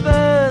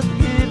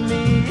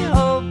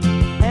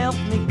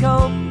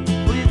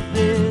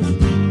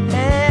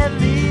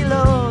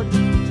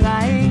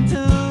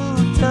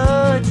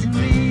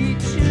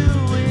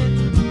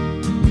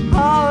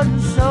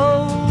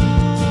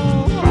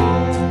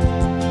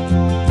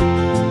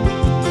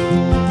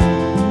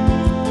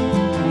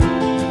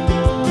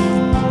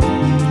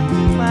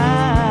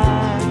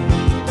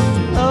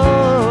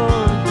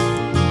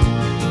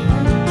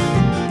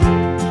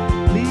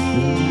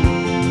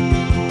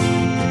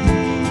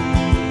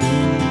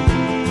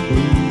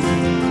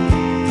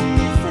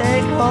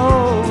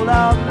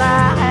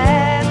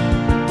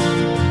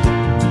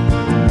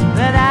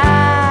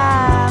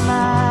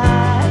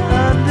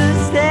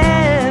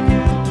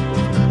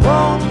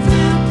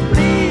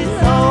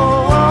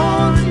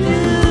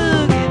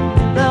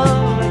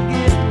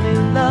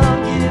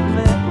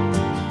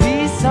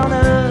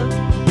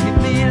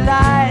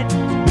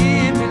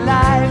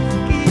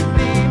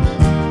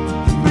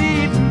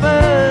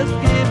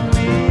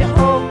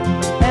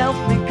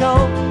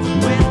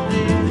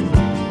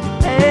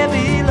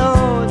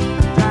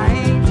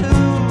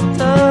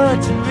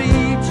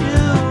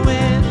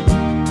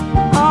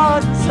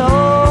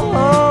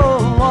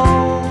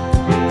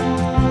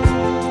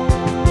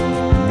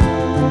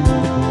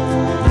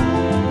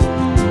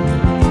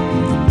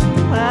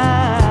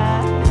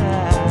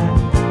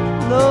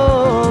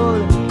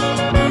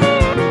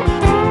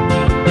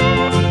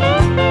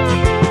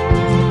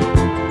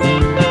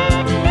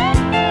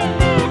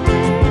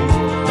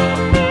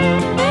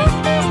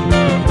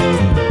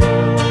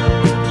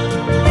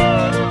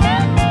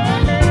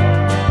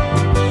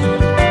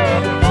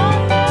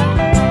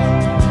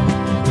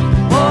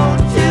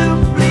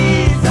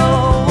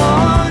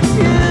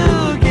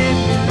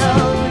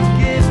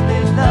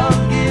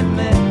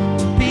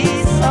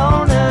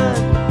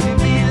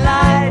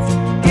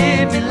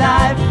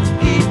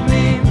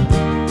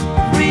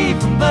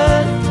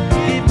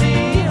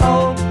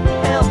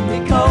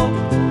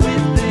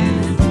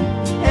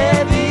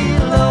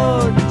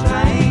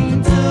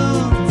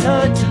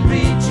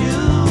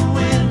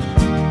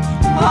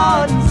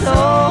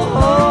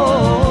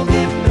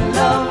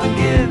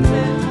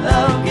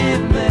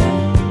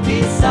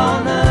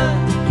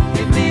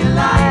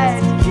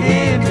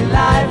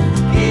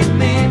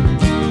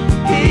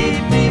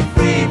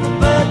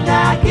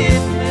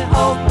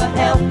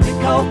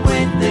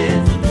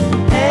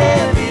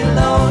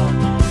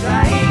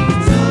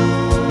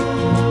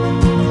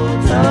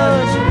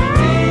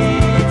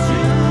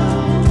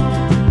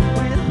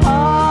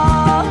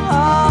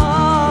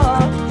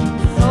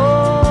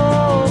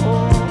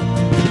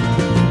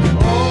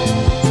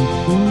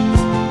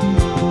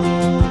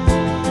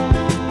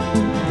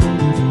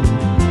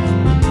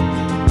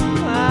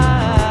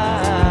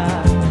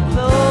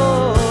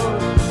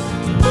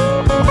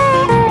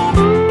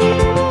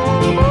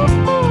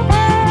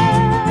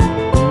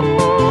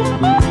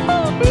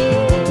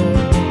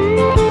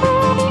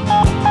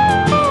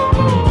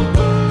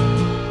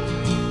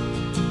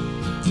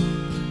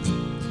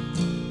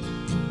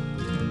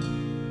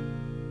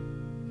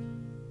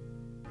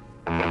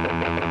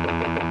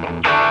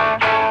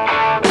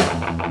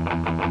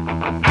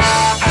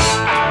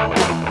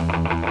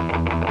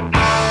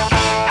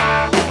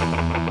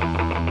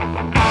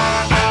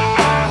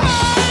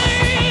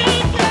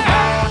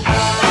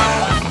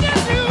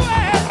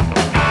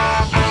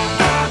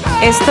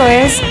Esto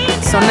es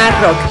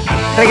Sonar Rock.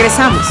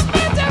 Regresamos.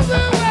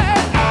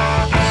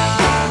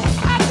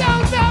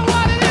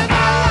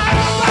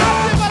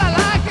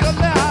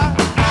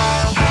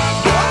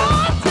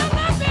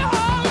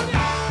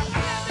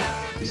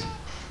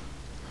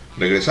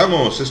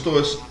 Regresamos, esto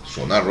es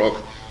Sonar Rock,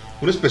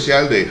 un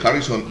especial de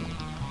Harrison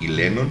y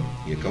Lennon,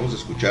 y acabamos de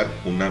escuchar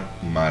una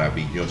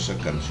maravillosa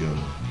canción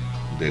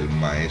del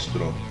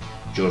maestro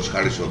George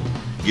Harrison,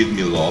 Give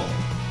Me Love.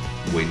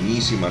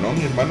 Buenísima, ¿no,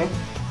 mi hermano?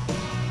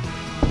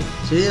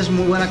 Sí, es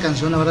muy buena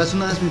canción, la verdad es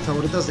una de mis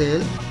favoritas de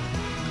él.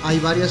 Hay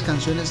varias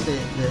canciones de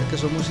que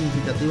son muy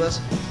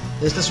significativas.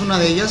 Esta es una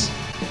de ellas.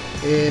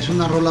 Es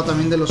una rola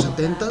también de los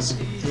 70s,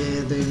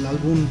 del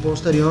álbum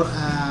posterior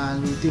al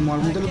último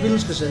álbum de los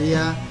Beatles, que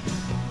sería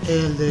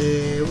el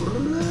de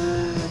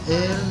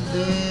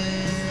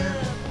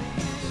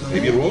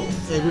Abbey Road.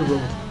 Abbey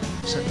Road,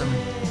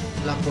 exactamente.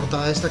 La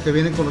portada esta que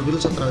viene con los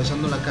Beatles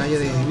atravesando la calle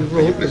de Abbey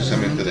Road,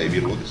 Precisamente de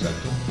Abbey Road,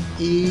 exacto.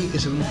 y que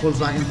se ve un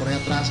Volkswagen por ahí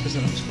atrás, que es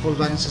el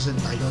Volkswagen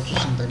 68,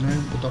 69,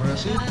 un cotorreo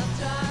así.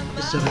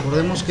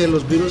 Recordemos que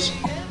los Beatles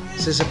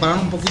se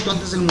separaron un poquito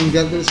antes del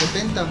Mundial del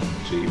 70.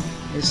 Sí.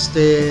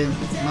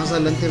 Más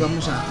adelante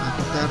vamos a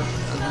tocar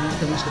algunos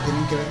temas que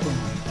tienen que ver con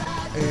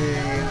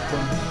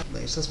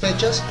esas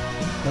fechas.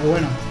 Pero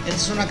bueno,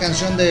 esta es una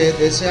canción de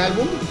ese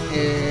álbum.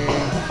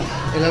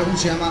 El álbum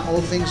se llama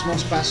All Things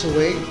Must Pass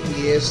Away,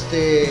 y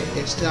este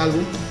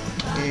álbum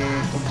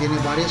contiene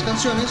varias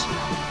canciones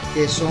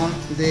que son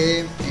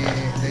de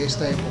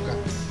esta época.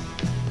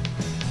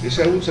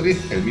 Ese álbum salió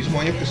el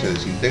mismo año que se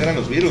desintegran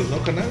los Beatles,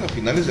 ¿no, canal? A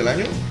finales del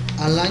año.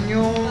 Al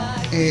año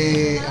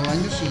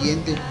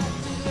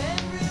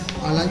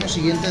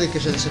siguiente de que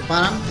se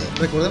separan.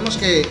 Recordemos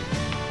que,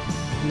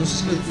 no sé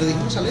si lo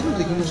dijimos al aire o lo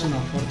dijimos en la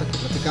puerta que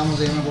platicamos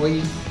de Ya me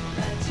voy.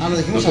 Lo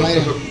dijimos al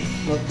aire.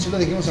 Sí lo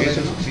dijimos al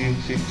aire, ¿no?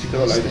 Sí,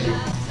 quedó al aire,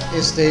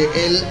 sí.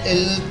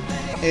 Él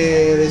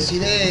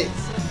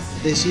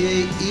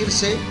decide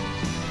irse.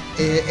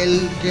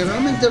 El que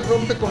realmente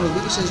rompe con los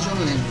Beatles es John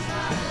Lennon.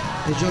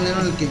 Es John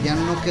Lennon el que ya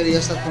no quería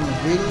estar con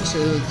los Beatles.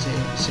 Él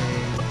se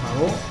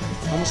enfadó.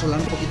 Vamos a hablar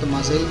un poquito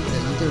más de él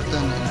adelante ahorita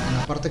en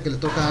la parte que le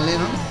toca a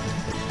Lennon.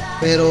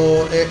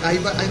 Pero hay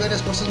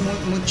varias cosas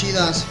muy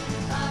chidas.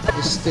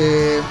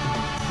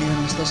 Mira,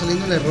 me está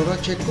saliendo el error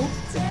a Checo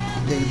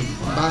del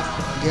Back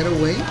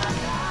Getaway.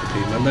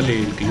 Mándale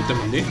el que yo te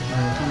mandé. Sí,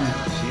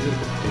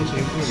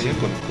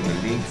 con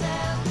el link.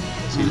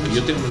 Sí, el que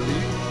yo te mandé.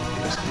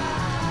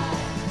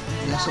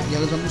 Ya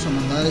les vamos a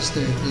mandar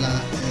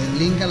el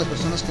link a las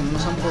personas que no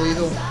nos han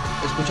podido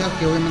escuchar,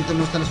 que obviamente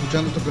no están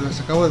escuchando esto que les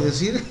acabo de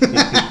decir.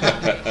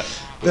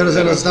 Pero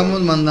se lo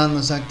estamos mandando,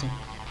 exacto.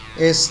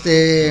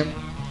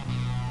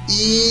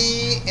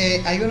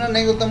 Hay una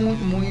anécdota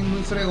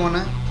muy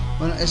fregona.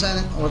 Bueno,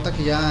 esa ahorita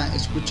que ya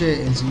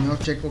escuche el señor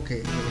Checo que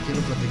le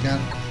quiero platicar.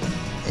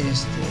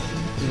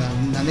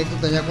 La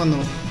anécdota ya cuando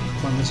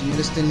el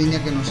señor esté en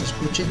línea, que nos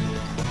escuche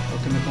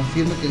o que me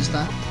confirme que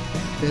está.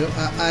 Pero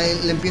a él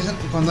le empiezan,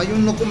 cuando hay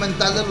un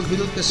documental de los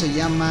Beatles que se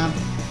llama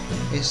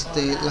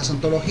las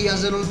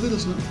antologías de los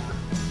Beatles, ¿no?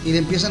 Y le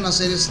empiezan a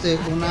hacer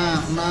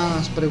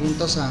unas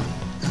preguntas a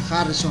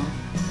Harrison,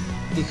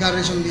 y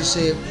Harrison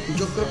dice: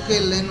 yo creo que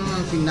Lennon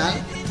al final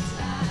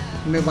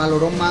me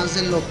valoró más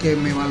de lo que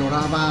me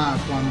valoraba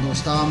cuando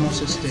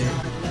estábamos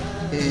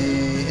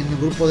en el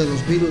grupo de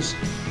los Beatles.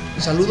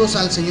 Saludos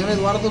al señor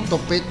Eduardo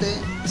Topete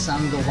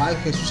Sandoval,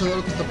 Jesús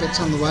Eduardo Topete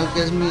Sandoval,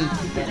 que es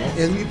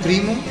mi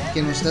primo,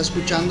 que nos está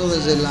escuchando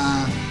desde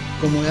la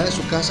comodidad de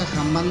su casa,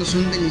 jamándose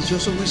un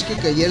delicioso whisky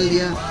que ayer el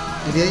día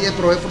de ayer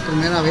probé por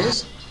primera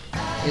vez.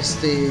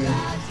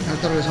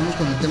 Ahorita regresamos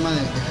con el tema de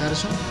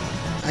Harrison.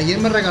 Ayer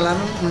me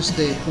regalaron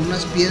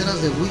unas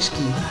piedras de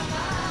whisky.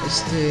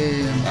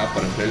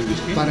 Para enfriar el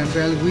whisky. Para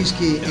enfriar el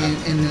whisky.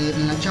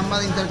 En la chamba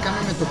de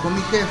intercambio me tocó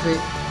mi jefe.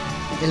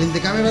 El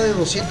intercambio era de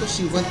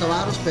 250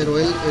 varos, pero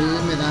él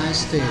me da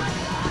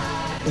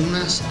un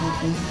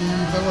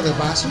juego de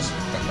vasos.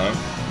 Ajá.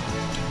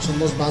 Son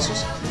 2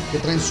 vasos que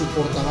traen su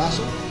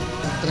portavasos.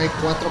 Trae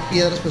 4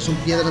 piedras, pues son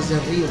piedras de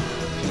río.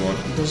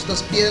 Entonces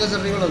estas piedras de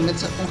río las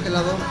metes al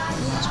congelador,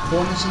 las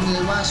pones en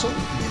el vaso,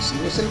 le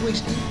sirves el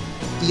whisky,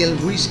 y el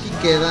whisky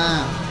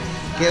queda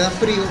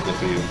frío,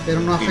 pero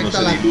no afecta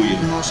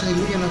no se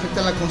diluye, no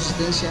afecta la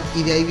consistencia,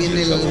 y de ahí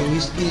viene el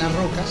whisky en las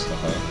rocas.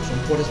 Ajá. Son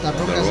por estas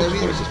rocas de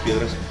por esas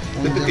piedras.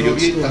 Fíjate que yo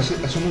vi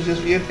hace unos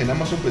días en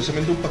Amazon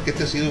precisamente un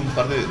paquete así de un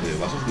par de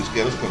vasos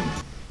whiskeros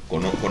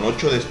con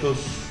 8 de estos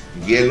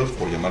hielos,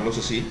 por llamarlos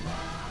así.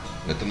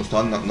 Neta, no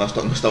estaban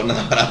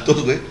nada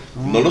baratos, güey.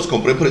 No los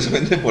compré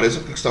precisamente por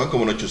eso, que estaban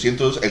como en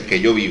 800, el que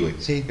yo vi, güey.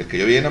 Sí. El que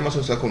yo vi en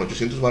Amazon estaba con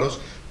 800 varos.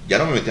 Ya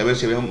no me metí a ver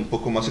si había un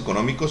poco más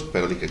económicos,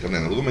 pero dije que en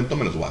algún momento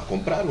me los voy a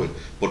comprar, güey.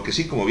 Porque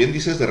sí, como bien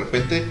dices, de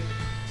repente,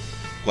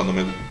 cuando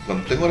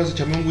tengo ganas de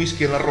echarme un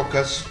whisky en las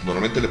rocas,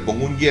 normalmente le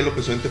pongo un hielo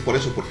precisamente por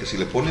eso, porque si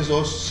le pones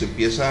 2, se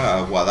empieza a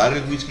aguadar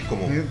el whisky,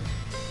 como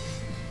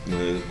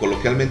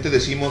coloquialmente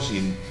decimos,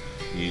 y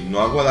y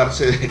no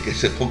aguadarse de que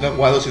se ponga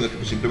aguado, sino que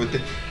pues simplemente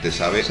te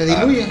sabe Se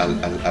diluye.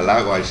 al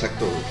agua,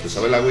 exacto, te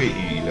sabe el agua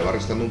y le va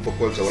restando un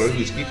poco el sabor del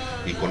whisky,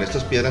 y con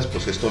estas piedras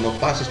pues esto no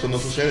pasa, esto no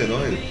sucede, ¿no?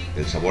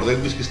 El sabor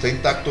del whisky está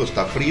intacto,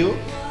 está frío,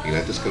 y la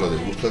neta es que lo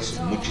degustas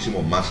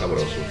muchísimo más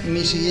sabroso.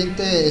 Mi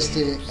siguiente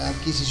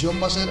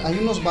adquisición va a ser, hay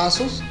unos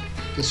vasos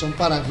que son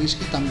para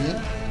whisky también,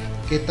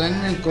 que traen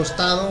en el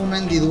costado una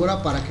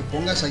hendidura para que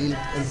pongas ahí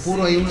el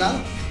puro ahí a un lado.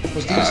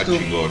 Pues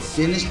Chingón.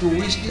 tienes tu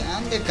whisky,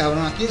 ande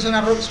cabrón, aquí en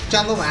Sonar Rock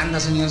escuchando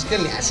bandas, señores, ¿qué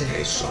le hacen?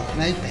 Eso.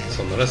 No hay pedo.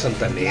 Sonora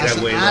Santanera,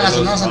 güey. La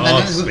Sonora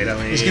Santanera,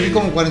 espérame. es que vi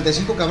como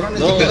 45 cabrones,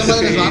 No, ¿qué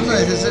madres sí,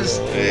 bandas?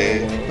 no.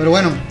 Pero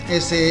bueno,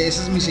 esa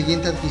es mi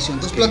siguiente adquisición.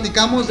 Entonces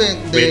platicamos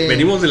de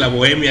Venimos de la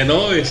bohemia,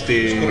 ¿no? Es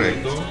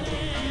correcto.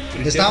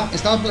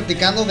 Estamos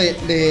platicando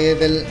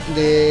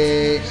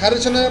de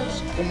Harrison, era pues,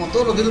 como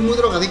todos los días muy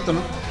drogadicto,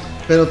 ¿no?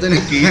 Pero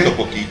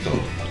Poquito.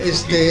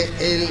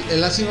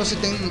 El así no sé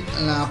si tengo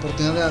la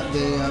oportunidad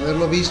de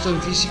haberlo visto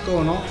en físico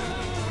o no,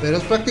 pero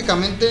es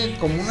prácticamente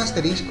como un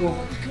asterisco.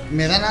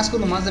 Me dan asco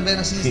nomás de ver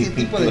así este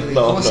tipo de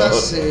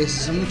cosas,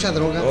 es mucha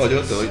droga. No,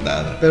 yo no te doy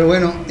nada. Pero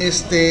bueno,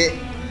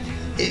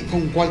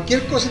 con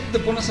cualquier cosa te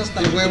pones hasta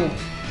el huevo.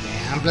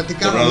 Han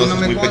platicado, a mí no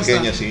me muy consta.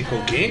 pequeña, sí.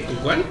 ¿Con qué? ¿Con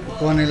cuál?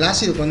 Con el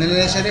ácido, con el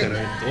LSD.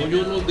 Caray, no,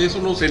 yo no, de eso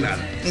no sé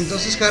nada.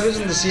 Entonces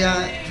Harrison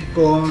decía,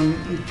 con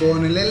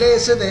el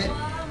LSD,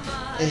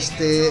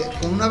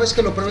 con una vez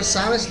que lo pruebes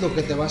sabes lo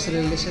que te va a hacer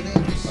el LSD.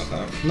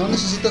 Ajá. No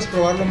necesitas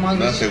probarlo más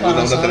Una veces segunda,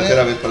 para una saber,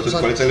 tercera vez para saber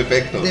cuál es el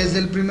efecto. Desde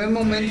el primer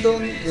momento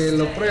que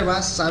lo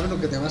pruebas, sabes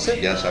lo que te va a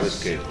hacer. Ya sabes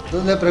que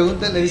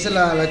Entonces le dice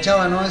la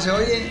chava, ¿no? Dice,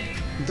 oye,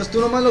 entonces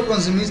tú nomás lo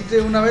consumiste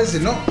una vez.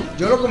 Dice, no,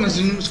 yo lo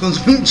consumí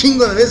un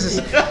chingo de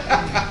veces.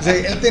 O sea,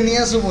 él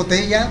tenía su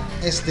botella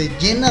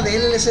llena de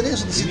LSD. O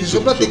sea, si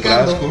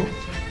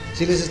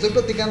les estoy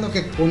platicando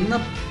que con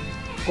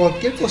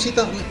cualquier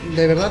cosita,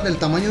 de verdad, del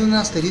tamaño de un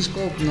asterisco,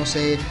 no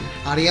sé,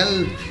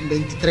 Arial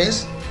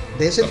 23,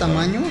 de ese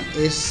tamaño,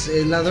 es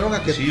la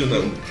droga que... sí,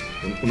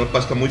 una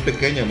pasta muy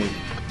pequeña,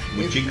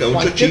 muy chica, un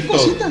cualquier chochito.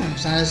 cosita, o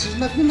sea, es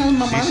una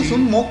mamada, Sí. es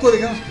un moco,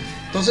 digamos.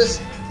 Entonces,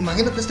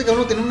 imagínate, este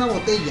cabrón tenía una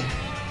botella.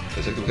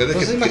 Exacto.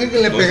 Entonces imagínate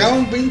que le pegaba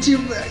un pinche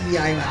y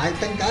ahí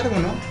te encargo,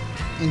 ¿no?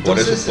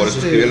 Entonces, por eso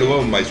escribí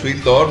luego My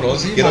Sweet Door, ¿no?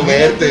 sí, Quiero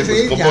imagínate, verte,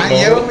 pues sí, cómo ya, no.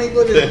 llévame,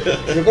 hijo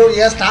yo creo que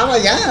ya estaba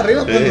ya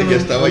arriba cuando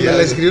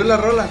le escribió la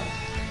rola.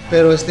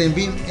 Pero en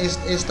fin,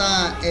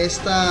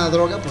 esta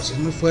droga pues es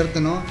muy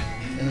fuerte, ¿no?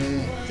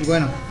 Y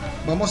bueno,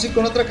 vamos a ir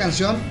con otra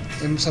canción.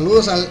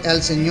 Saludos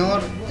al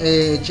señor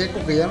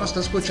Checo, que ya nos está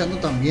escuchando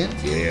también.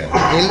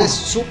 Yeah. Él es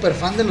súper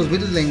fan de los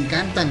Beatles, le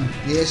encantan.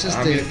 Y es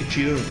Mira qué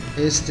chido.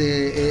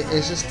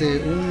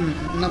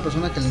 una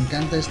persona que le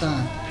encanta este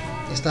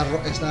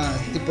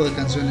tipo de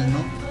canciones,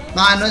 ¿no?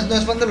 No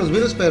es fan de los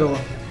Beatles, pero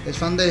es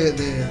fan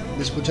de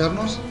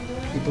escucharnos.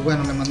 Y pues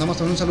bueno, le mandamos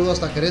también un saludo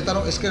hasta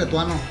Querétaro. Es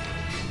queretuano.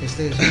 Es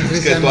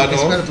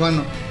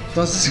queretuano.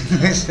 Entonces,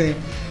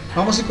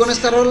 vamos a ir con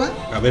esta rola.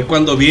 A ver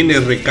cuándo viene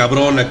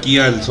recabrón aquí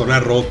al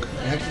Sonar Rock.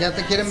 Ya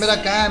te quieren ver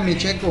acá, mi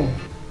Checo.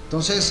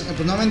 Entonces,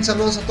 pues nuevamente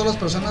saludos a todas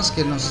las personas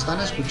que nos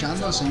están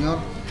escuchando, al señor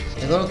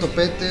Eduardo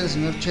Topete, al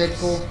señor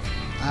Checo,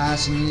 a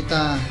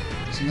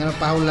señora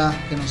Paula,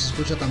 que nos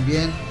escucha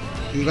también.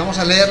 Y vamos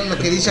a leer lo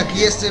que dice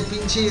aquí este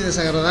pinche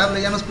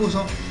desagradable, ya nos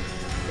puso.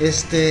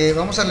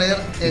 Vamos a leer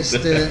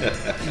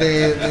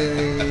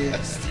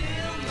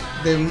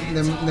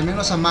de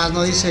menos a más,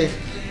 ¿no? Dice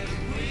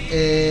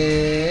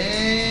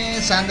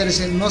Sanders,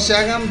 dice, no se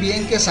hagan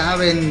bien que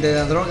saben de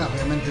la droga.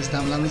 Obviamente está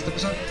hablando esta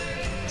persona.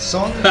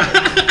 Son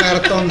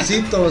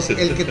cartoncitos.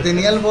 El que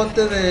tenía el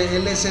bote de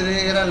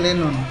LSD era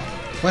Lennon.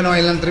 Bueno,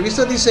 en la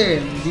entrevista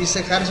dice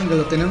Harrison que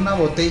lo tenía en una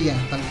botella,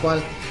 tal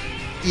cual.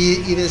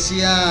 Y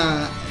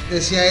decía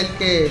él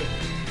que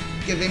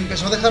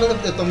empezó a dejar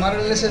de tomar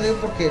el LSD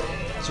porque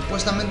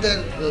supuestamente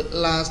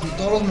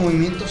todos los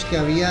movimientos que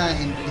había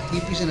en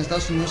hippies en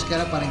Estados Unidos, que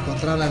era para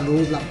encontrar la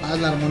luz, la paz,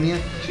 la armonía,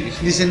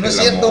 dice, no es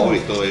cierto, y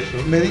todo eso.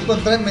 me di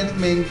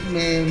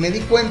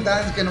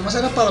cuenta que nomás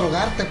era para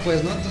drogarte,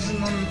 pues, ¿no? Entonces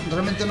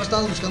realmente no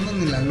estabas buscando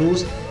ni la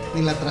luz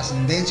ni la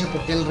trascendencia,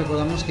 porque él,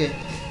 recordamos que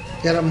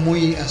era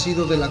muy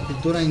asiduo de la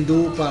cultura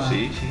hindú para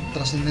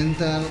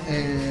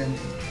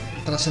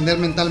trascender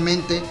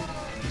mentalmente.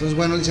 Entonces,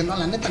 bueno, él dice, no,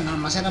 la neta, nada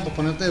más era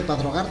para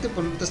drogarte y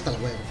ponerte hasta el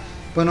huevo.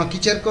 Bueno, aquí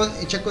Checo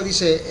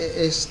dice,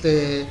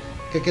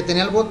 que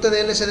tenía el bote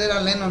de LSD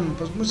era Lennon,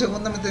 pues muy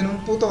seguramente en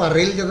un puto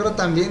barril, yo creo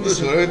también. Pues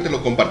seguramente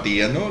lo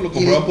compartían, ¿no? Lo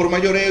compraban por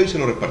mayoreo y se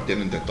lo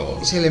repartían entre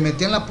todos. Se le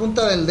metían la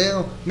punta del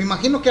dedo, me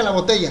imagino que a la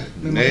botella.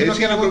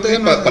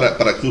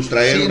 Para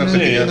sustraer una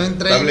pequeña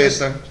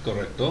tableta.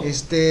 Correcto.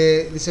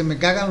 Dice, me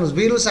cagan los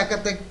virus,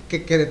 sácate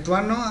que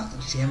queretuano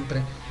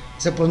siempre.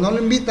 Dice, pues no lo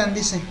invitan,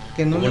 dice,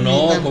 que no lo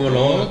invitan. ¿Cómo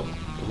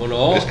no?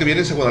 Es que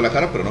vienes a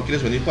Guadalajara, pero no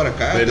quieres venir para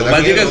acá. Pero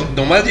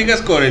nomás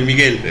llegas con el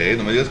Miguel.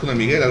 Nomás llegas con el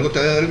Miguel. Algo te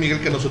ha de dar el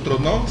Miguel que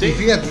nosotros no. Sí,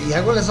 fíjate, y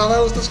algo les ha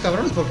dado a estos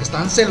cabrones porque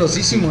están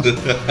celosísimos.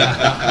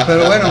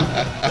 Pero bueno,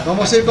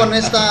 vamos a ir con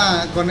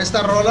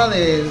esta rola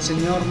del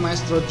señor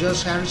maestro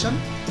Josh Harrison.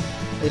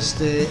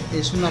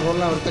 Es una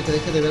rola, ahorita que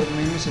deje de ver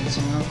memes el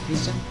señor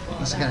Cristian,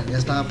 no sé, ya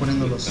estaba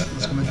poniendo los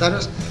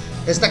comentarios.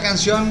 Esta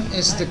canción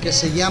que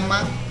se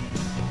llama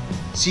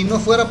Si no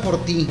fuera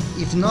por ti,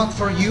 If Not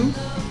For You,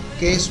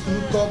 que es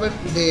un cover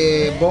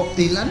de Bob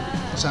Dylan,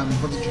 o sea,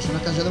 mejor dicho, es una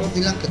canción de Bob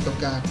Dylan que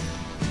toca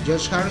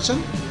George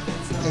Harrison,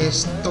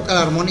 toca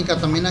la armónica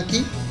también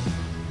aquí.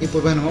 Y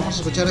pues bueno, vamos a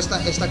escuchar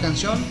esta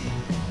canción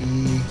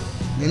y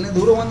denle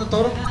duro, Banda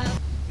Toro.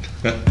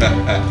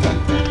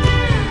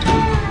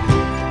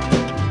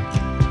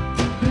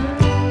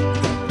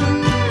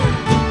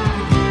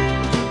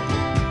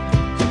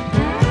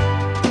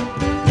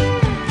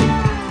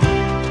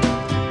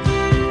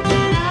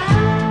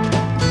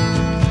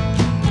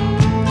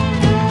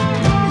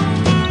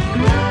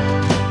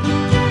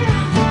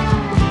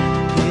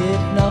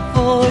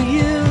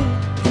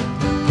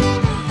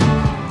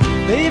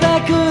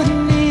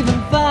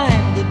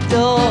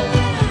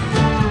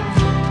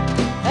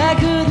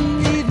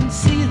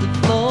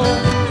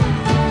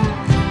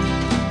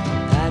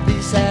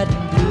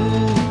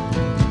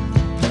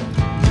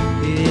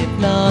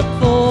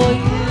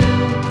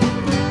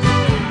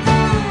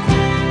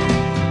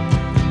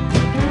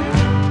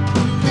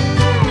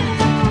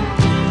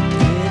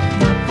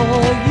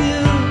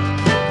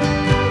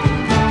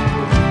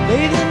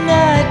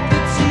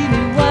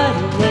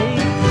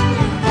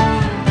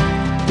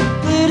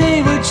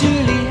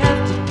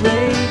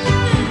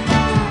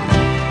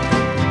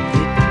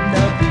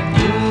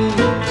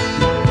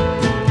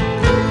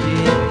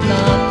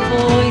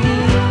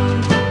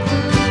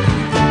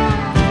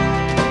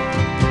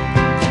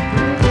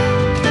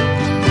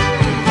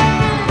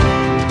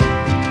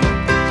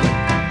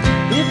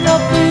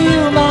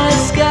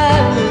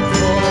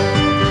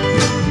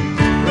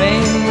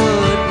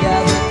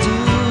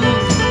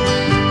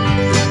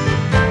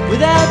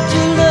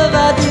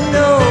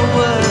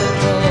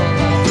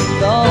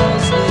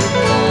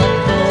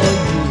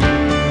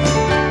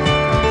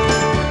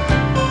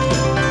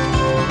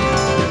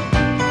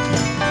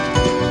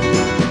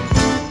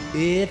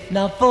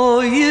 Not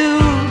for you,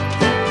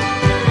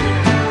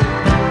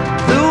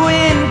 the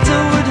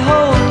winter would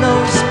hold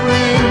no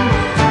spring.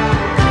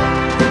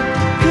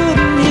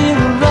 Couldn't hear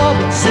a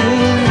robin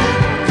sing,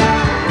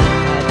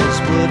 I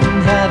just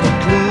wouldn't have a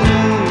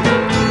clue.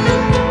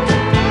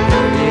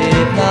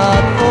 If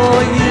not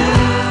for you.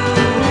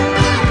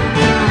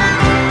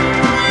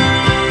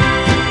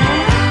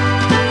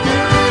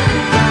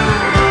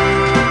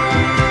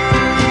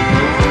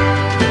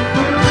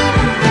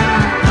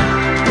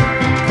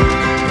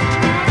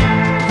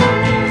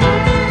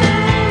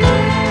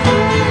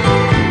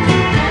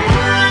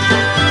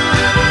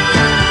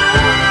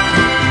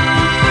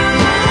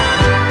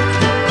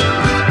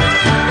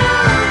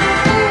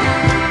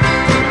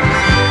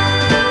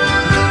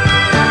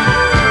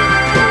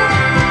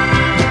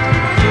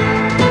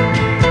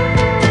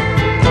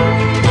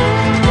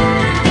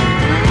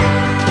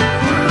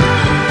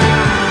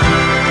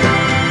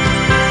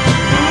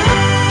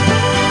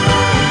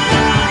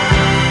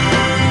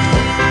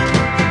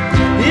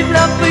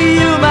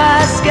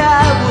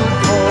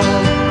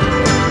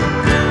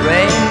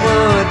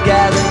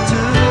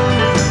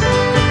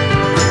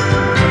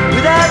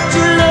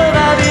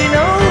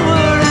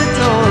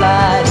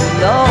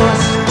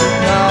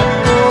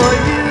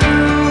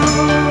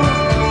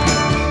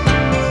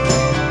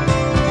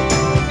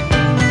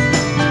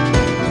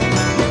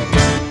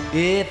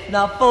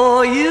 Not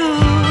for you,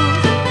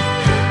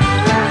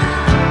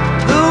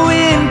 the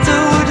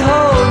winter would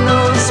hold no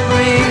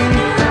spring.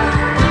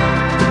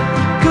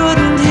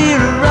 Couldn't hear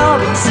a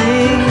robin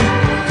sing,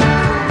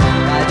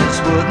 I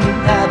just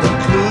wouldn't have a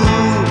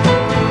clue.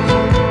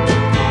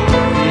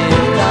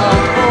 If not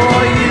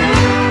for you,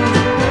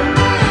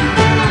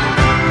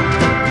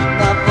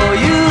 not for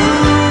you.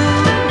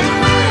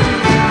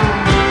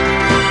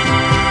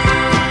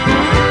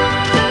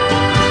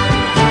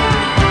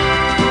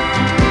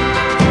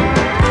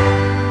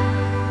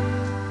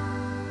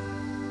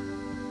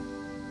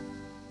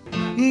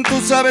 Tú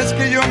sabes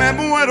que yo me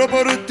muero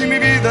por ti, mi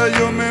vida,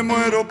 yo me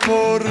muero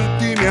por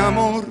ti, mi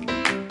amor.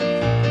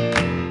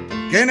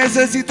 Que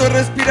necesito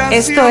respiración.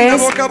 Esto de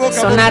es boca a boca,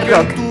 Sonar porque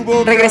en Rock. tu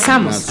boca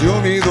Regresamos.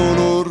 nació mi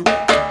dolor.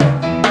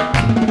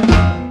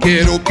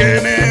 Quiero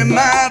que me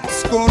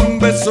mates con un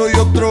beso y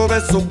otro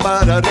beso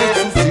para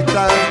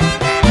resucitar.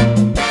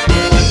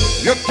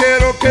 Yo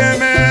quiero que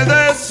me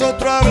des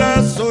otro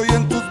abrazo y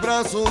en tus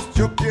brazos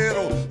yo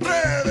quiero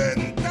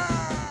reventar.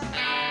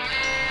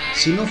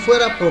 Si no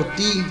fuera por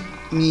ti,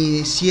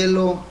 mi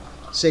cielo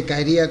se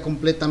caería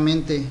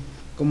completamente,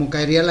 como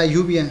caería la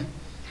lluvia.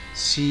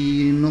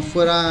 Si no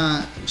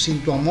fuera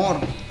sin tu amor,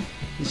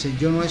 dice,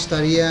 yo no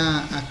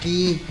estaría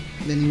aquí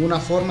de ninguna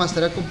forma,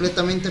 estaría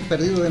completamente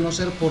perdido de no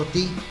ser por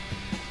ti.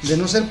 De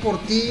no ser por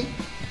ti,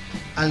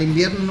 al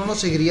invierno no lo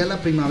seguiría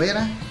la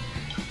primavera,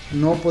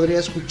 no podría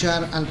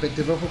escuchar al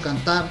petirrojo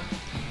cantar,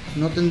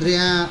 no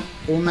tendría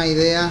una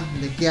idea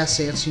de qué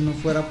hacer si no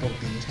fuera por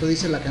ti. Esto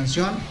dice la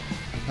canción.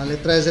 La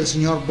letra es del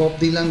señor Bob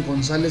Dylan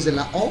González de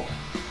la O,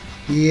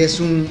 y es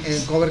un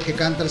cover que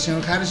canta el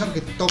señor Harrison, que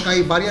toca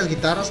ahí varias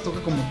guitarras, toca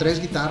como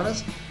 3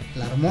 guitarras,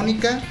 la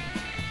armónica.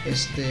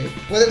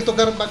 Puede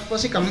tocar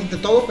básicamente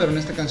todo, pero en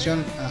esta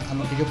canción, a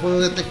lo que yo puedo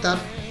detectar,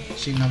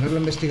 sin haberlo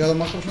investigado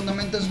más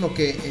profundamente, es lo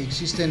que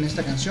existe en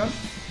esta canción.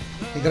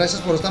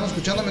 Gracias por estarnos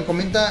escuchando. Me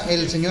comenta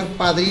el señor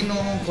Padrino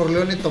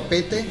Corleone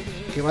Topete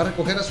que va a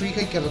recoger a su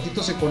hija y que al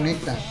ratito se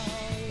conecta.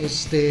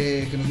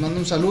 Que nos manda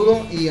un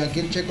saludo. Y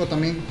aquí el Checo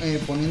también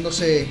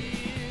poniéndose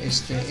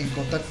en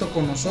contacto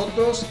con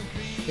nosotros.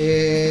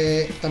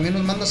 También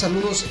nos manda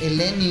saludos el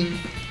Lenin.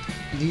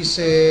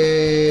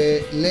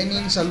 Dice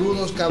Lenin,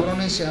 saludos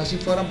cabrones, si así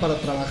fueran para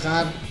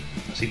trabajar.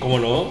 Sí, como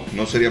no.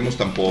 No seríamos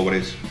tan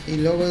pobres. Y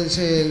luego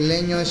dice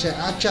Leño, dice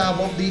hacha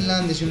Bob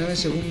Dylan, 19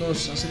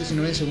 segundos, hace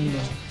 19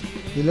 segundos.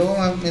 Y luego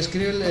me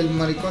escribe el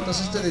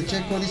maricotas de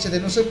Checo, dice, de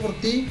no ser por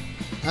ti,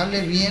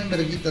 hable bien,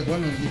 verguitas.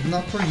 Bueno, if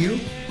not for you,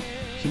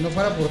 si no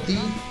fuera por ti,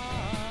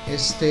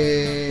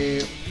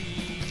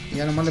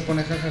 ya nomás le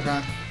pone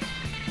jajaja.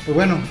 Pues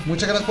bueno,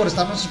 muchas gracias por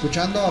estarnos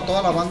escuchando, a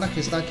toda la banda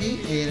que está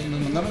aquí. Nos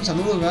mandaron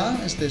saludos, ¿verdad?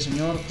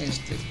 Señor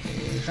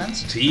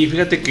Hans. Sí,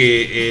 fíjate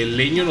que el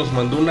Leño nos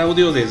mandó un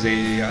audio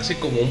desde hace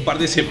como un par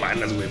de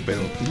semanas, güey, pero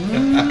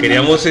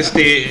queríamos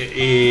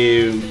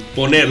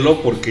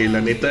ponerlo porque la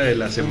neta de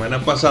la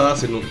semana pasada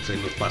se nos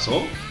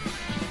pasó.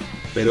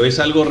 Pero es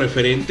algo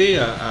referente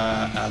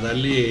a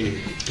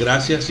darle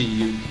gracias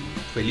y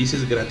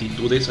felices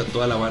gratitudes a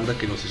toda la banda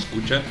que nos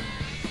escucha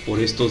por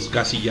estos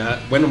casi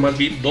ya, bueno, más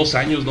bien 2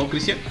 años, ¿no,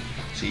 Cristian?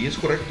 Sí, es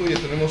correcto, ya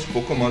tenemos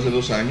poco más de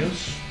 2 años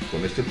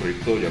con este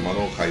proyecto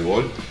llamado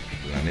Highball.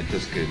 La neta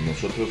es que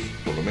nosotros,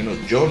 por lo menos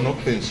yo, no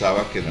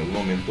pensaba que en algún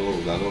momento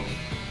dado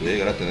pudiera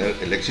llegar a tener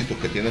el éxito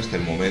que tiene hasta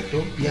el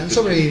momento. Y han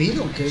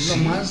sobrevivido, que es sí.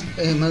 Lo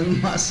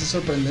más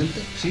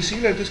sorprendente. Sí,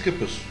 la neta es que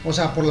pues... O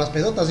sea, por las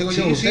pedotas, digo sí,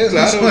 yo, ustedes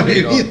claro, han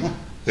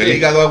sobrevivido. El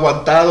hígado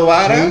aguantado,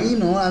 vara. Sí,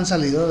 no, han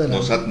salido de la...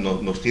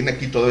 Nos tiene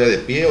aquí todavía de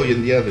pie, hoy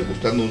en día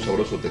degustando un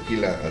sabroso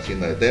tequila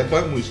Hacienda de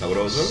Tepa, muy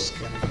sabroso.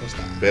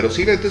 Pero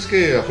sí, la neta es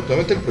que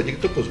afortunadamente el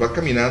proyecto pues va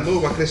caminando,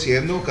 va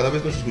creciendo, cada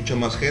vez nos escucha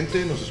más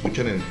gente, nos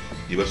escuchan en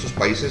diversos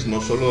países,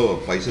 no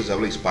solo países de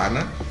habla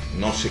hispana,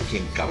 no sé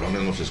quién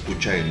cabrones nos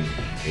escucha en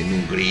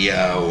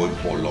Hungría o en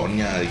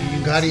Polonia. En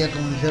Hungaria,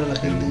 como dijera la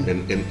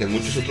gente. En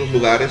muchos otros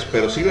lugares,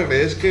 pero sí, la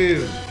realidad es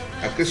que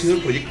ha crecido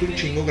el proyecto un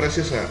chingo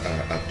gracias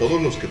a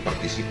todos los que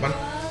participan,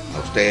 a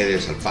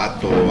ustedes, al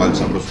Pato, al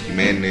Sabroso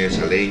Jiménez,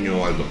 al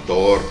Leño, al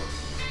Doctor,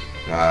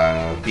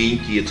 a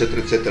Pinky,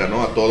 etcétera, etcétera,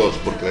 ¿no? A todos,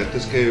 porque la neta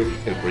es que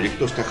el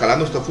proyecto está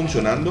jalando, está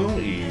funcionando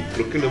y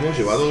creo que lo hemos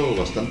llevado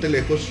bastante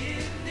lejos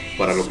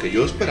para lo que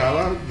yo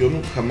esperaba. Yo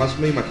jamás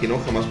me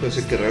imaginó, jamás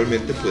pensé que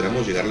realmente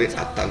pudiéramos llegarle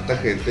a tanta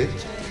gente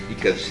y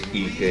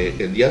que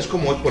en días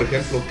como hoy, por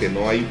ejemplo, que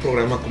no hay un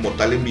programa como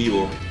tal en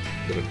vivo,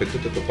 de repente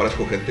te toparas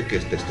con gente que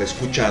te está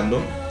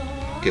escuchando,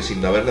 que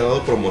sin haberle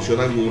dado promoción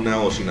alguna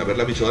o sin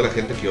haberle avisado a la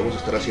gente que íbamos a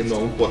estar haciendo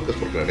un podcast,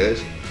 porque la realidad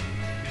es,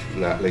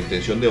 la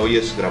intención de hoy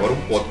es grabar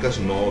un podcast,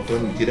 no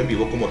transmitir en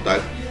vivo como tal.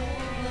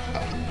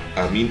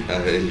 A mí,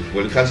 el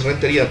Hans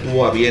Rentería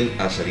tuvo a bien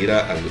a salir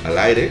al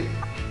aire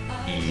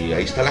y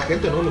ahí está la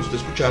gente, ¿no? Nos está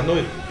escuchando,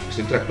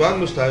 está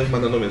interactuando, está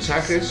mandando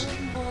mensajes.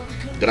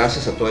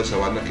 Gracias a toda esa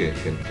banda que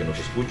nos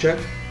escucha.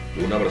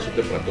 Un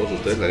abrazote para todos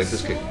ustedes, la neta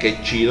es que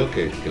qué chido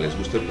que les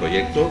guste el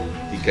proyecto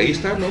y que ahí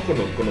están, ¿no?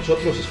 Con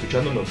nosotros,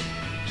 escuchándonos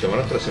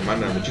semana tras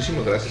semana.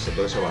 Muchísimas gracias a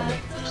toda esa banda.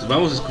 Pues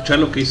vamos a escuchar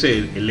lo que dice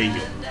el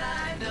Leño.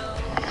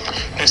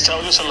 Este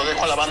audio se lo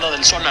dejo a la banda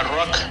del Sonar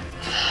Rock.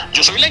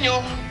 Yo soy Leño,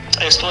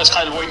 esto es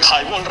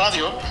Highball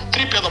Radio,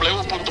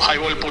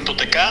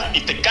 www.highball.tk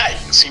y te cae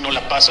si no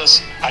la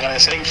pasas.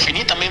 Agradecer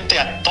infinitamente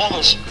a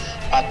todos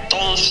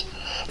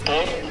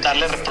por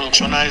darle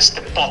reproducción a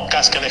este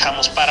podcast que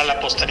dejamos para la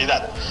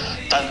posteridad,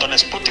 tanto en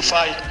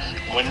Spotify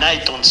como en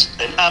iTunes,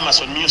 en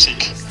Amazon Music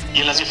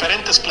y en las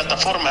diferentes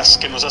plataformas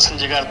que nos hacen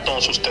llegar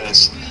todos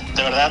ustedes.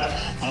 De verdad,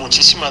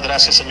 muchísimas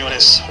gracias,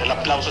 señores. El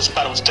aplauso es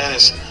para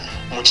ustedes.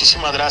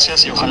 Muchísimas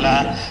gracias y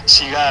ojalá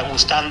siga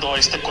gustando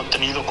este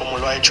contenido como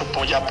lo ha hecho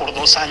ya por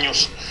 2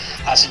 años.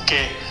 Así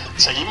que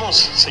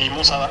seguimos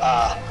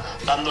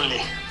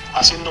dándole,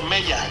 haciendo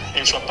mella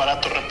en su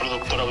aparato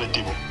reproductor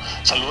auditivo.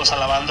 Saludos a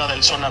la banda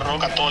del Sonar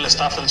Rock, a todo el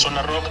staff del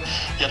Sonar Rock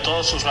y a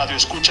todos sus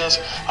radioescuchas,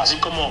 así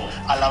como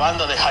a la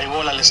banda de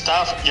Highball, al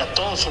staff y a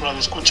todos sus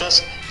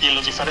radioescuchas y en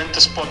los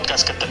diferentes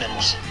podcasts que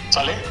tenemos.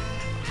 ¿Sale?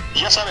 Y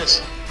ya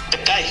sabes,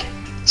 te cae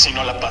si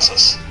no la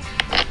pasas.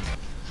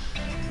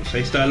 Pues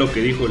ahí está lo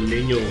que dijo el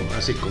Leño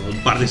hace como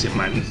un par de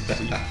semanas.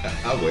 ¿Sí?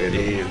 Bueno.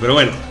 Pero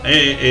bueno,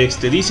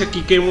 dice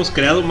aquí que hemos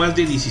creado más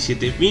de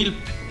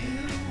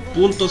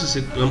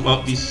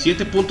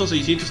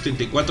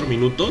 17.674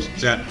 minutos, o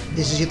sea,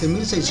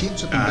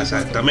 17.674.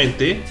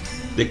 exactamente,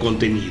 de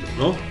contenido,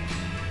 ¿no?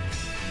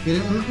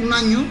 Miren, un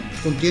año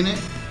contiene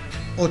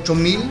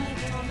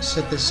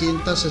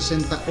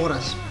 8.760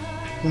 horas,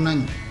 un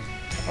año.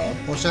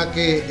 O sea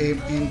que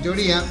en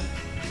teoría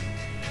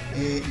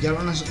ya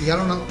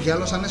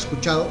los han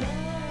escuchado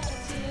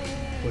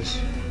pues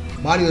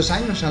varios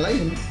años al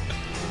aire, ¿no?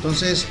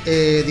 Entonces,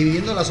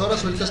 dividiendo las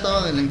horas, ahorita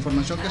estaba de la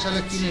información que sale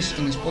aquí en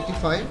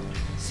Spotify,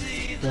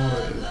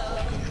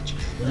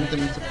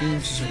 permíteme este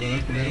pinche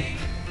celular culero.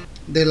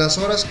 de las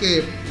horas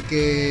que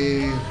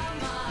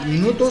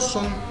minutos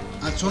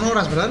son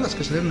horas, ¿verdad? Las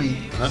que salieron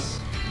ahí. Ajá.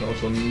 No,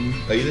 son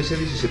ahí decía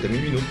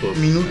 17,000 minutos.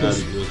 Minutos.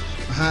 Dios.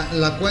 Ajá,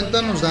 la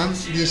cuenta nos dan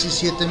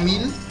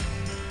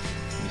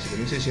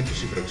 17,674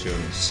 17,600 y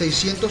fracciones.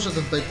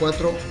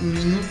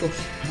 minutos.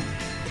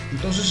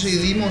 Entonces si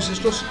dimos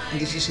estos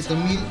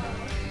 17,000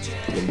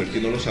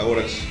 Convirtiéndolos a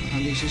horas. a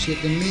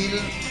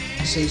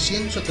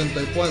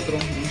 17,674,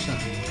 vamos a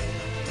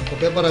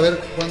copiar para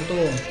ver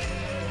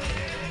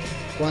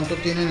cuánto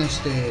tienen en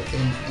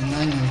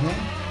años, ¿no?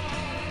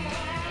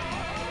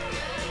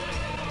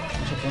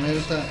 Vamos a poner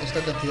esta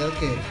cantidad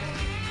que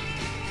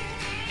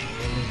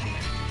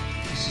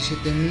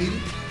 17,000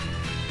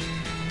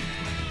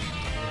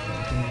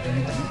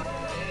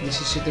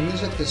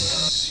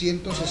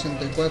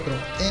 17,764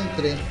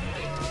 entre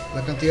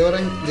la cantidad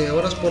de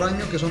horas por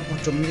año, que son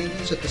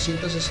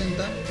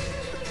 8,760.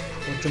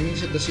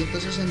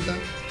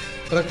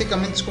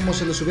 Prácticamente es como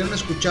si los hubieran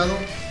escuchado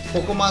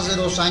poco más de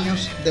 2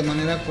 años de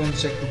manera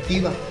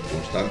consecutiva.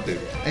 Constante.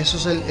 Eso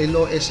es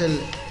el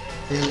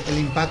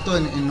impacto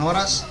en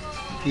horas.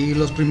 Y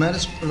los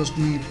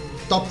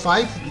top 5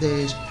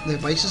 de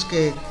países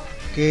que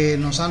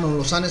los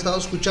han estado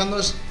escuchando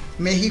es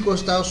México,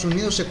 Estados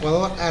Unidos,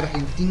 Ecuador,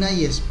 Argentina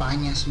y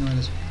España,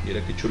 señores.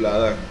 Mira qué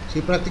chulada.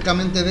 Sí,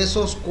 prácticamente de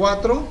esos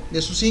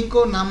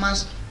 5, nada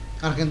más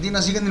Argentina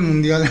sigue en el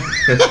mundial.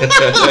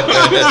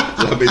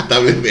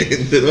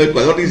 Lamentablemente, ¿no?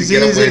 Ecuador ni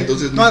siquiera fue,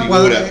 entonces no, ni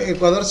figura.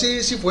 Ecuador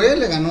sí fue,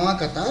 le ganó a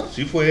Qatar.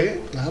 Sí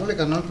fue. Claro, le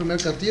ganó el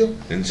primer partido.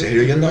 ¿En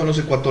serio? ¿Ya andaban los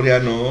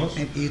ecuatorianos?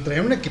 Y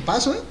traían un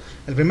equipazo, ¿eh?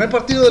 El primer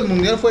partido del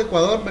mundial fue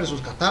Ecuador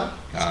versus Qatar.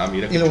 Ah,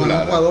 mira y qué lo ganó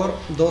chulada. Ecuador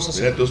 2-0.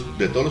 Mira, entonces,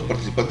 de todos los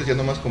participantes, ya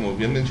nomás, como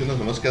bien mencionas,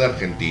 nomás queda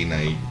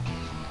Argentina y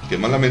que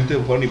malamente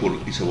fueron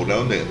y se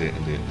burlaron de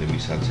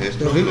mis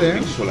ancestros, Terrible, los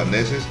pinches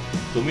holandeses.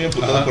 Estoy muy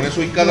emputado con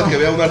eso y cada No. que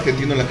vea a un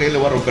argentino en la calle le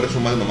voy a romper su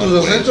madre nomás ¿Tus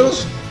por ancestros?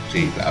 eso.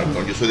 Sí, claro,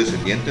 pero yo soy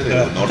descendiente de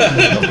los norte.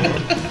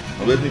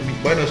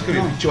 Bueno, es que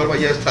mi pinche barba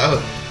ya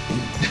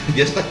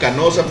está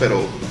canosa,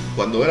 pero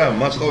cuando era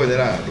más joven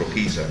era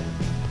rojiza.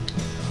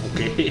 Ok.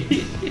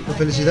 Pues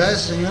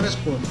felicidades, señores,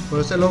 por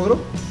este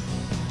logro.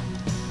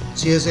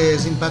 Sí, ese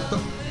impacto.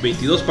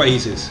 22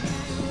 países.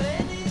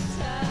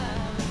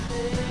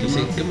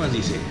 Dice, ¿qué más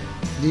dice?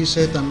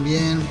 Dice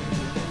también,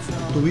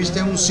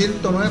 tuviste un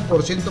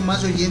 109%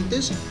 más de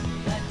oyentes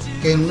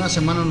que en una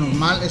semana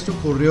normal. Esto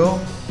ocurrió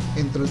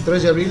entre el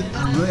 3 de abril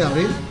al 9 de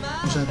abril.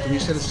 O sea,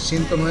 tuviste el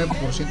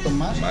 109%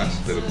 más. Más,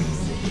 pero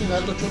Un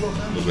gato chulo,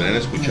 ¿no? nos verán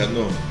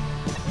escuchando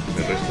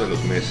el resto de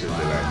los meses del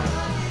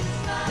año.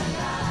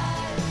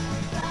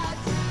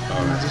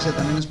 Además dice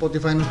también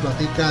Spotify, nos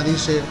platica,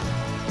 dice,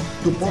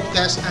 tu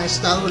podcast ha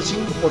estado en el 5%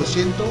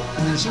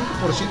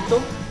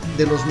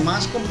 de los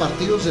más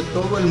compartidos de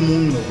todo el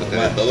mundo.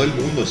 De todo el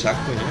mundo,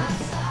 exacto, ¿no?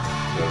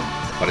 Pero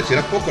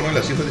pareciera poco, ¿no?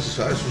 La cifra dices,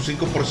 es un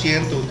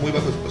 5%, muy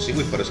bajo, pues sí,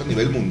 güey, pero es a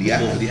nivel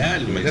mundial.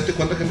 Imagínate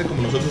cuánta gente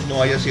como nosotros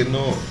no hay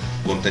haciendo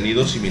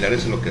contenidos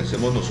similares a lo que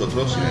hacemos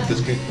nosotros, y la neta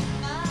es que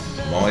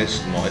no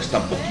es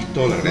tan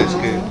poquito, la verdad es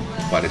que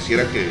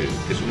pareciera que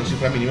es una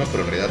cifra mínima,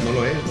 pero en realidad no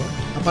lo es, ¿no?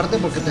 Aparte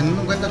porque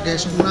teniendo en cuenta que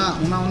es una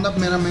onda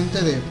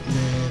meramente de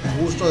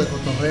gusto, de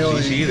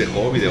cotorreo, Sí, de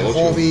hobby, de ocio.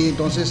 hobby,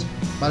 entonces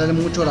vale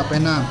mucho la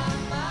pena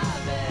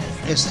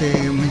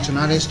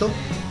mencionar esto.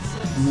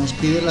 Nos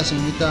pide la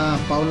señorita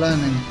Paula en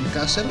el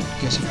Cácer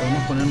que si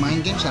podemos poner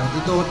Mind Games. A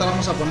ratito ahorita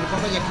vamos a poner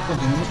ya que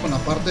continuamos con la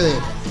parte de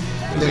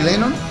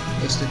Lennon.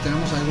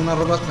 Tenemos algunas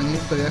rolas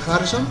pendientes todavía de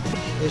Harrison.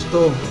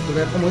 Esto,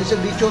 todavía, como dice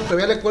el dicho,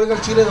 todavía le cuelga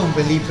el chile a Don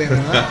Felipe,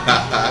 ¿verdad?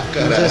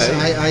 Entonces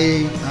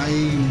hay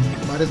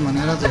varias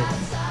maneras de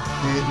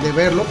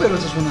verlo, pero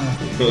esa es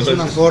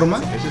una forma.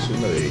 Esa es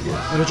una de ellas.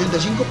 El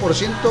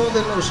 85%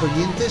 de los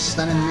oyentes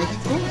están en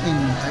México, en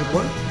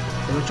iPod,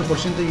 el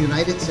 8% en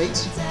United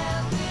States,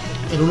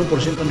 el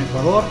 1% en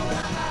Ecuador,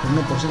 el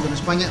 1% en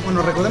España.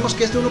 Bueno, recordemos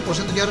que este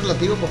 1% ya es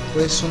relativo porque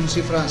pues son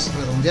cifras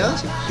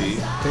redondeadas. Sí.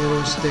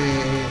 Pero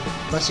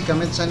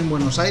básicamente están en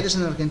Buenos Aires,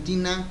 en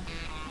Argentina,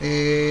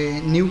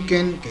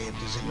 Neuquén, que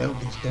desde luego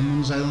que todo el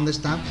mundo sabe dónde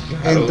está,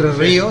 Claro, Entre sí.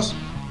 Ríos,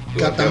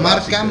 Claro, Catamarca,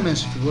 básica. me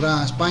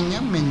figura España,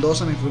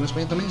 Mendoza me figura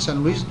España también,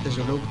 San Luis,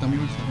 desde luego que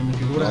también me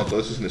figura No, todo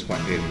eso es en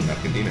España, en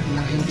Argentina. en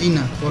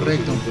Argentina,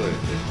 correcto. Todo eso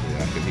es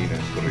de Argentina, es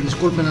correcto.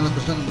 Disculpen a las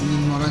personas, mi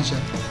ignorancia.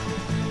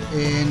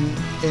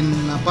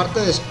 En la parte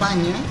de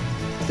España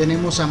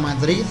tenemos a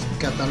Madrid,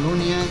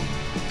 Cataluña,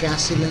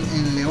 Castilla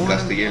en León,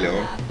 Castilla y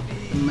León,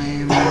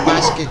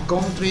 Basque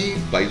Country.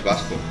 País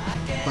Vasco.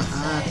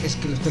 Es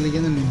que lo estoy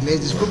leyendo en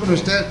inglés. Disculpen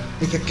usted,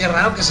 dije qué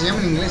raro que se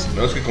llame en inglés.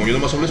 No, es que como yo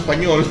nomás hablo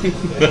español.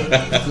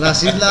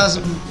 Las Islas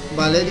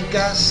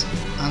Baléricas,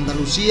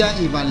 Andalucía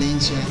y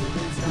Valencia.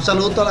 Un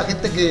saludo a toda la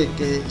gente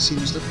que si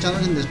nos está escuchando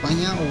alguien de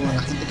España o a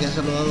la gente que ha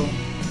saludado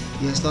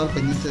y ha estado al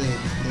pendiente de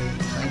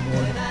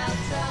Highball.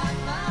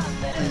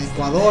 En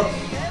Ecuador,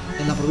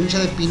 en la provincia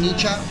de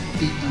Pichincha,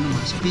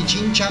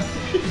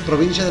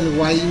 provincia del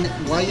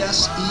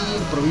Guayas y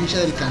provincia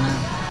del Canal.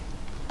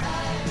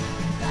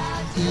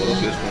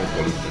 Conocidos como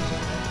politas.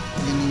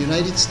 En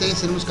United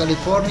States tenemos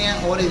California,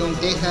 Oregon,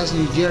 Texas,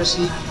 New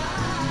Jersey,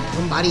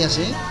 son varias,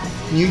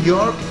 New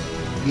York,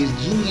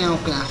 Virginia,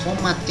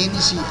 Oklahoma,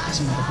 Tennessee,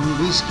 se me tocó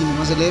un whisky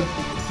nomás de leer,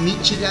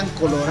 Michigan,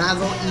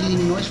 Colorado,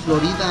 Illinois,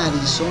 Florida,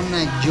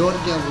 Arizona,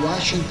 Georgia,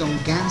 Washington,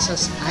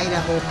 Kansas,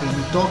 Idaho,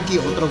 Kentucky,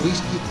 otro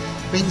whisky,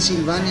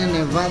 Pensilvania,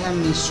 Nevada,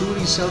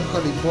 Missouri, South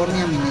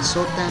California,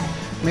 Minnesota,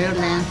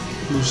 Maryland,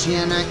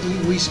 Louisiana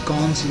y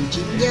Wisconsin.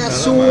 Chinga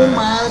su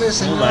madre,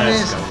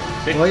 señores.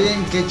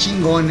 Oigan, qué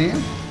chingón, ¿eh?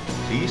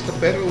 Sí, está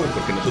perro, güey,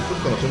 porque nosotros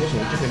conocemos a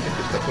mucha gente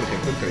que está, por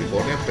ejemplo, en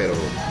California, pero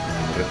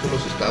en el resto de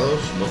los estados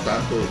no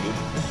tanto. Yo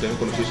tengo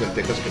conocidos en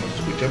Texas que nos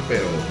escuchan,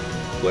 pero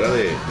fuera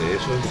de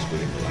eso,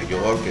 en Nueva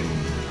York, en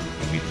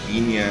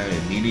Virginia,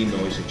 en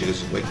Illinois, en Chile,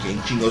 güey,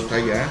 ¿quién chingado está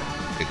allá?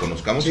 Que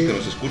conozcamos y que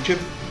nos escuche.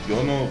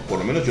 Yo no, por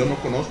lo menos yo no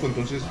conozco,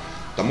 entonces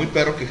está muy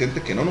perro que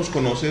gente que no nos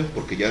conoce,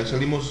 porque ya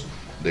salimos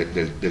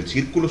del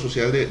círculo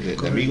social de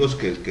amigos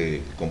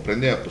que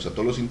comprende a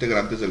todos los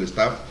integrantes del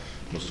staff.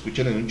 Nos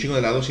escuchan en un chingo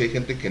de lados y hay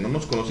gente que no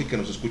nos conoce y que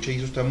nos escucha, y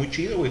eso está muy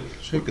chido, güey.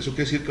 Sí. Porque eso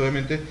quiere decir que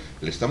obviamente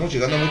le estamos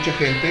llegando a mucha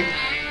gente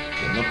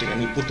que no tenga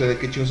ni puta de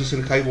qué chingos es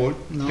el highball,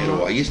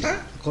 pero ahí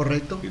está.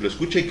 Correcto. Y lo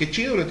escucha y qué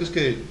chido, la neta es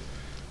que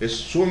es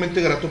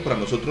sumamente grato para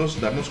nosotros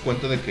darnos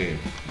cuenta de que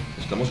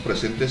estamos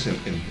presentes en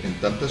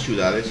tantas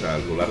ciudades a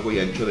lo largo y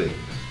ancho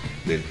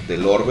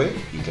del orbe,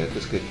 y la neta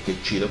es que qué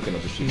chido que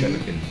nos escuchan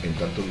en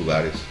tantos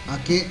lugares.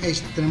 Aquí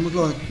tenemos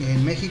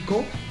en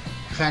México,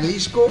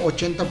 Jalisco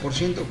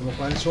 80%, lo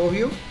cual es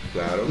obvio.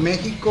 Claro.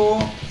 México,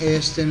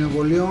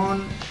 Nuevo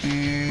León,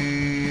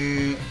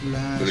 el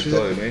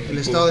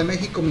Estado de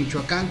México,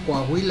 Michoacán,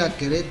 Coahuila,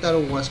 Querétaro,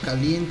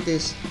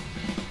 Aguascalientes.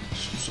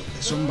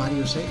 Son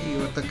varios, y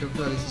ahorita creo que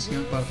la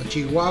decisión para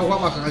Chihuahua,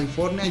 Baja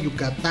California,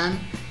 Yucatán,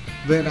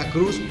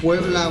 Veracruz,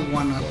 Puebla,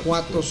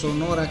 Guanajuato,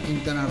 Sonora,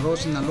 Quintana Roo,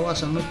 Sinaloa,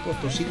 San Luis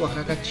Potosí,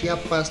 Oaxaca,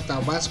 Chiapas,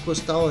 Tabasco,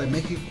 Estado de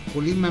México,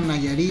 Colima,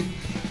 Nayarit,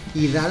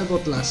 Hidalgo,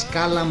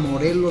 Tlaxcala,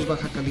 Morelos,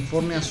 Baja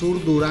California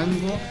Sur,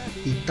 Durango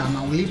y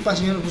Tamaulipas,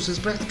 señores. Pues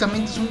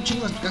prácticamente son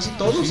chingos, casi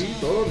todos. Sí,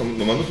 todos,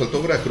 nomás nos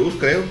faltó Veracruz,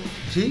 creo.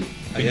 Sí.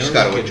 Allá no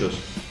cargochos.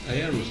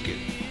 Allá no nos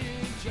quieren.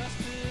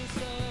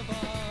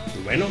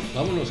 Pues bueno,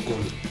 vámonos con...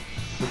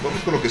 Pues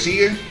vamos con lo que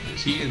sigue.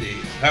 Sigue de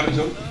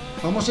Harrison.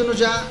 Vamos a irnos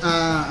ya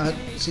a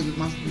si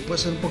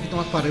puede ser un poquito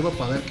más para arriba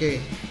para ver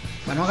que...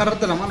 Para no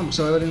agarrarte la mano, porque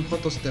se va a ver en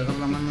fotos si te agarras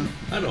la mano.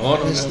 Ah, no,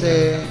 pues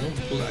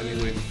dale,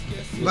 güey.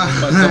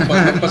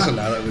 No pasa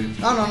nada, güey.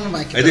 No,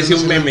 hay que... Ahí decía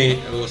un meme,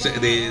 o sea,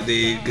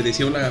 que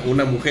decía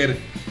una mujer,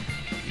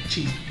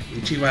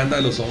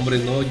 chivanda, los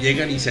hombres, ¿no?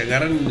 Llegan y se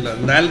agarran las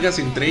nalgas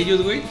entre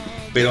ellos, güey.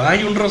 Pero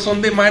hay un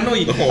rozón de mano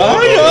y...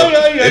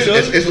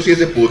 Eso sí es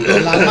de puto.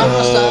 La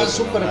mano está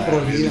súper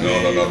prohibida.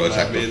 No,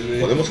 exacto.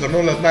 Podemos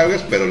agarrarnos las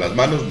nalgas, pero las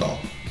manos no.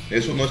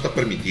 Eso no está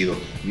permitido.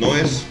 No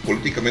es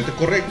políticamente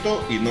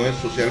correcto y no es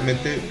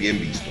socialmente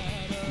bien visto.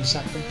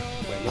 Exacto.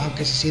 Bueno.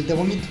 Aunque se siente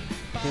bonito,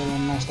 pero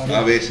no está bien.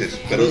 A veces,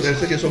 pero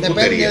esas ya son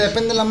puterías.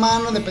 Depende de la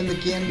mano, depende de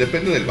quién.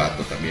 Depende del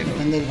vato también, ¿no?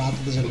 Depende del vato,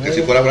 desde porque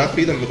si fuera Brad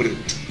Pitt, a lo mejor...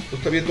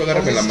 Está bien, tú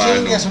agárrame la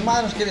mano. Sí, a su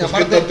madre, pues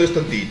aparte, ¿qué tanto es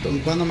tantito? ¿Y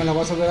cuándo me la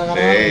vas a volver a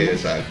agarrar?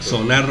 Exacto.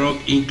 Sonar rock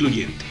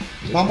incluyente.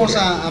 Vamos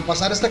a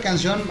pasar esta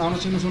canción,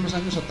 vamos a irnos unos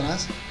años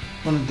atrás.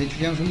 Bueno, de hecho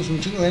ya nos fuimos un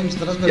chingo de años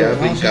atrás, pero ya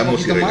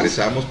brincamos y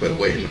regresamos, más. Pero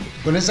bueno.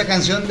 Con esta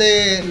canción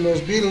de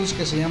los Beatles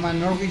que se llama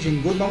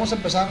Norwegian Wood, vamos a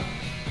empezar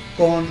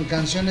con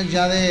canciones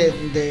ya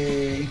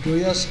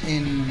incluidas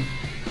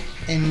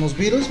en los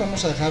Beatles.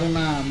 Vamos a dejar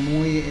una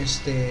muy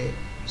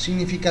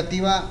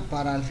significativa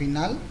para el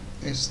final.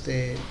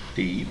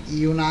 Sí.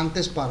 Y una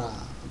antes para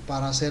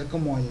hacer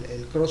como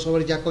el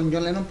crossover ya con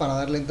John Lennon, para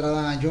darle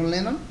entrada a John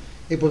Lennon.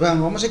 Y pues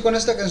bueno, vamos a ir con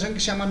esta canción que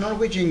se llama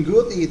Norwegian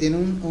Wood y tiene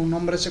un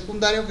nombre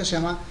secundario que se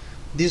llama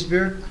This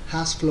Bird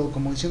Has Flown,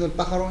 como diciendo el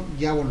pájaro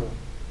ya voló.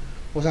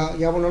 O sea,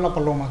 ya voló la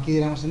paloma, aquí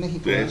diríamos en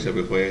México. Sí, se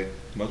me fue.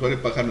 Más vale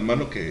pájaro en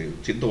mano que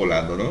siento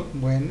volando, ¿no?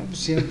 Bueno, pues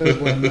siempre es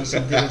bueno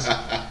sentir eso.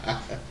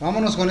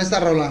 Vámonos con esta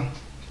rola.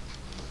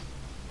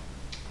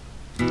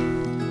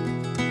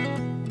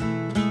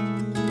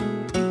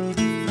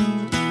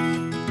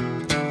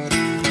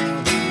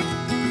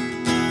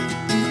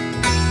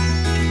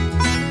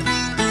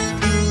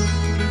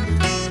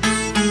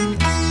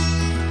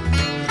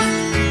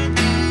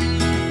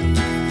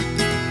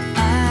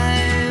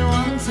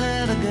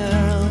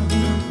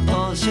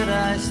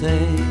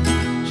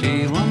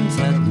 She once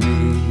had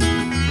me.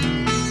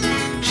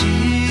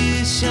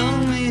 She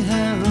showed me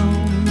her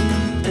room.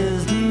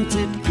 Isn't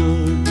it good?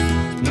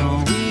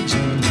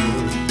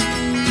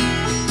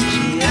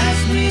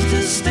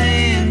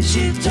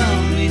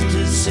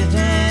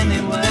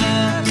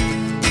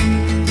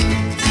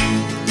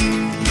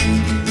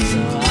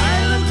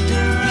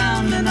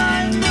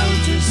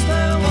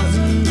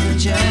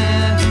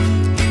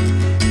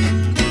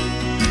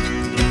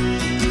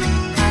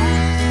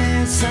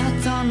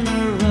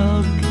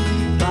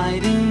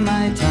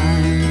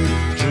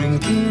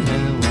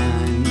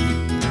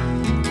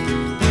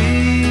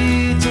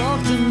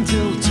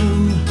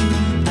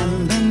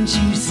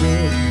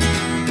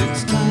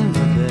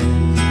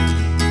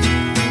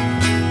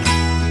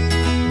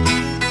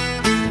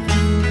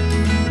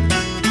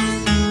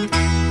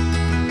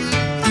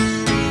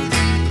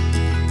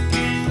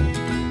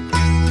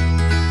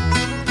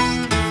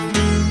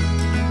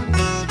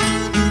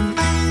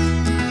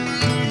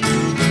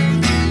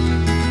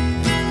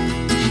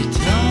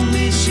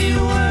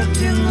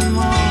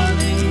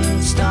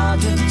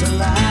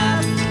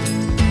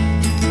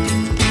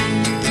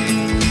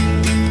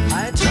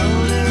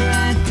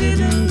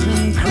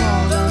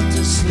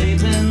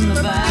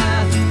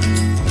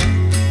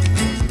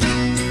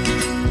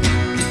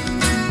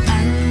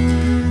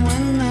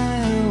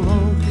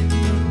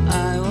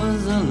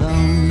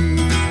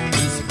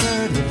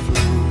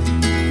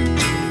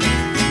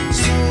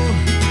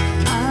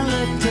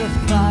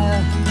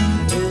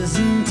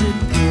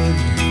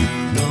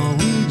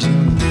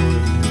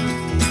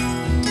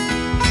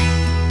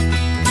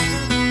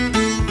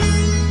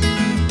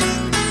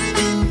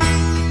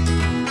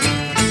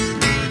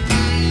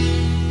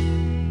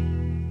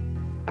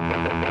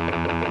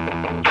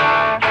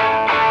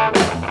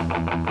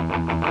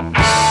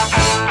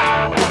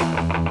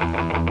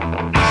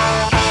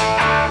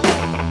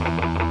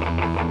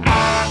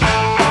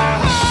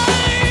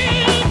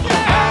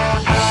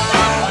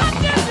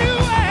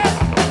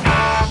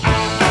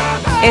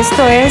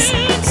 Esto es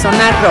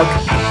Sonar Rock.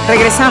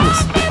 Regresamos.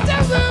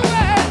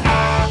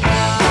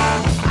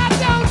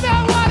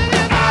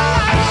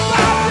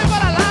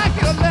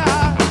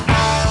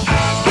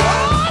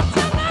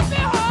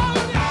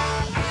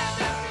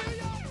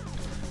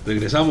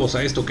 Regresamos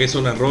a esto que es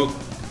Sonar Rock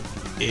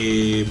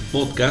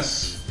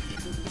podcast,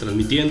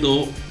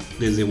 transmitiendo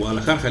desde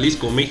Guadalajara,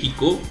 Jalisco,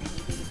 México.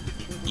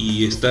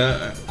 Y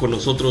está con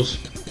nosotros,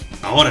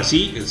 ahora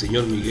sí, el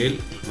señor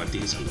Miguel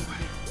Martínez Sandoval.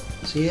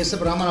 Sí, este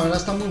programa la verdad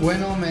está muy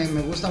bueno,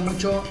 me gusta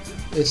mucho.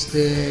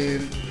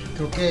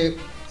 Creo que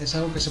es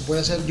algo que se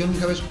puede hacer. Yo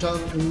nunca había escuchado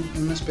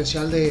un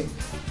especial de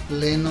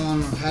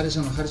Lennon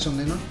Harrison o Harrison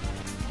Lennon.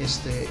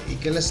 ¿Y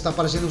qué les está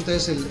pareciendo a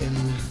ustedes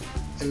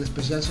el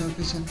especial, señor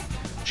Cristian?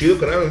 Chido,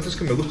 carnal, antes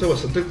que me gusta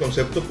bastante el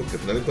concepto, porque al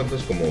final de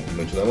cuentas, como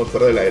mencionamos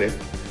fuera del aire,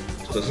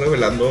 estás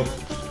revelando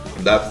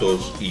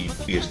datos y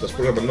estás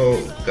programando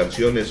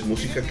canciones,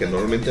 música que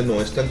normalmente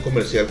no es tan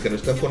comercial, que no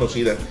es tan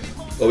conocida.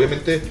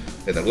 Obviamente,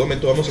 en algún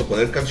momento vamos a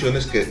poner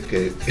canciones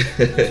que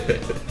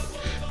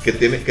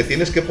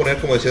tienes que poner,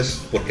 como decías,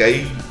 porque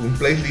hay un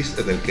playlist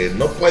en el que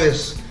no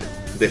puedes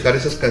dejar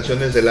esas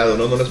canciones de lado,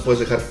 no las puedes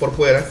dejar por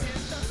fuera,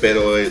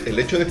 pero el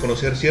hecho de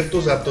conocer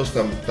ciertos datos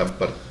tan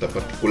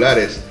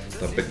particulares,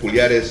 tan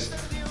peculiares,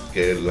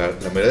 que la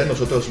mayoría de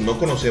nosotros no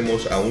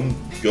conocemos, aún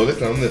yo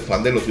declarándome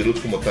fan de los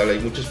Beatles como tal, hay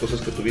muchas cosas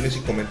que tú vienes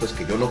y comentas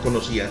que yo no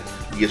conocía,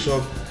 y eso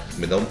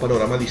me da un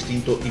panorama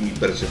distinto y mi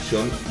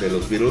percepción de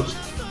los Beatles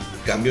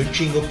cambia un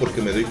chingo, porque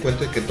me doy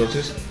cuenta de que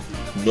entonces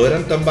no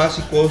eran tan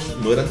básicos,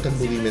 no eran tan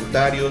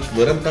rudimentarios,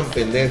 no eran tan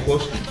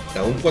pendejos,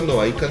 aun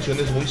cuando hay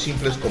canciones muy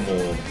simples como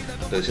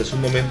te decía hace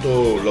un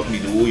momento, Love Me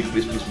Do y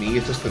Please Please Me,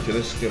 estas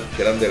canciones que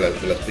eran de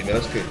las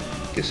primeras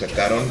que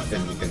sacaron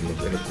en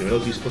los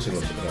primeros discos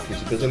a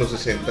principios de los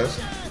 60s,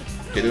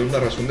 tienen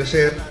una razón de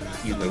ser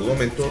y en algún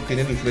momento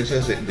tienen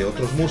influencias de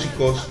otros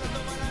músicos.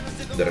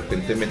 De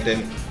repente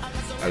meten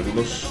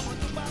algunos,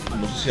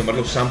 no sé si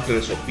llamarlos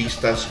samplers o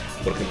pistas,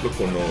 por ejemplo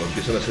cuando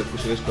empiezan a hacer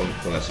cuestiones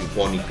con las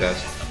sinfónicas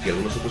y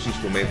algunos otros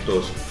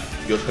instrumentos.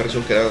 George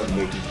Harrison, que era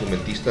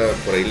multiinstrumentista,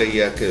 por ahí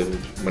leía que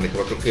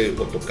manejaba, creo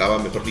que, o tocaba,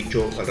 mejor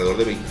dicho, alrededor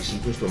de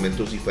 25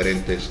 instrumentos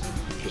diferentes.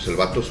 Pues el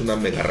vato es una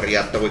mega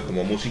riata, güey,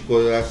 como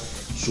músico era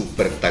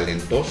súper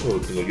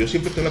talentoso. Yo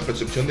siempre tengo la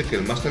percepción de que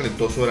el más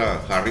talentoso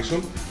era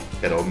Harrison,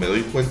 pero me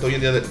doy cuenta hoy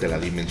en día de la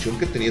dimensión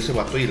que tenía ese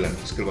vato, y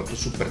es que el vato es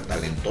súper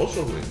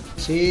talentoso, güey.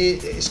 Sí,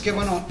 es que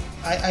bueno,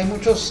 hay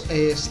muchos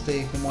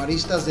como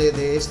aristas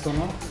de esto,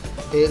 ¿no?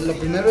 Lo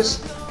primero es,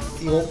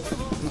 digo,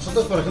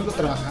 nosotros por ejemplo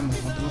trabajamos,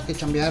 ¿no? Tenemos que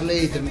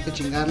chambearle y tenemos que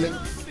chingarle.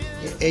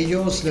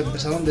 Ellos le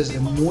empezaron desde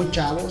muy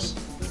chavos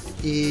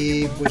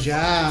y pues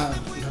ya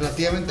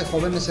relativamente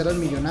jóvenes eran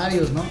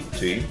millonarios, ¿no?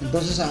 Sí.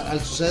 Entonces al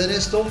suceder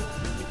esto,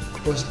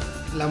 pues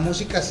la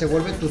música se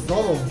vuelve tu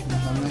todo,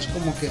 no es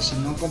como que si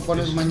no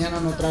compones mañana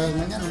no tragas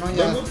mañana, ¿no?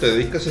 Ya... No, te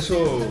dedicas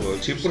eso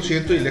al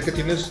 100% y el día que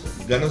tienes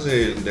ganas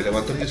de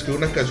levantar y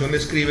escribir una canción, la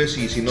escribes,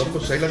 y si no,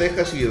 pues ahí la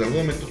dejas y en algún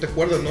momento te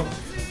acuerdas, ¿no?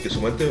 Que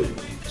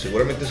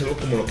seguramente es algo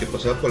como lo que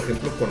pasaba, por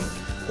ejemplo,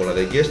 con la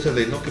de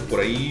Yesterday, ¿no? Que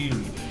por ahí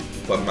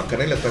Juan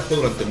McCartney la trajo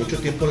durante mucho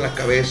tiempo en la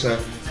cabeza.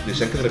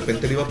 Decían que de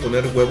repente le iba a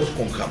poner huevos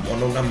con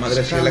jamón a una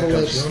madre así a la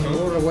canción,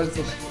 ¿no?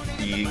 Revueltos.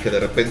 Y que de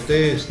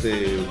repente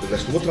la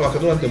estuvo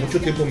trabajando durante mucho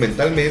tiempo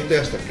mentalmente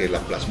hasta que la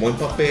plasmó en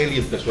papel y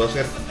empezó a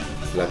hacer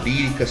las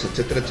líricas,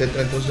 etcétera,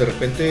 etcétera. Entonces de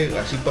repente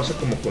así pasa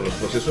como con los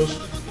procesos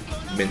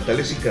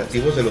mentales y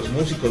creativos de los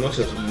músicos, ¿no? O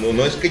sea,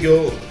 no es que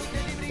yo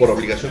por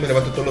obligación me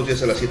levanto todos los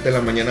días a las 7 de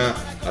la mañana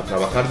a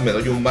trabajar, me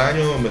doy un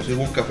baño, me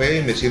sirvo un café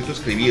y me siento a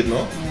escribir,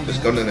 ¿no? Entonces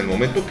claro, en el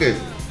momento que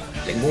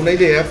tengo una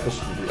idea, pues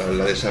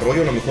la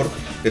desarrollo. A lo mejor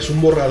es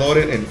un borrador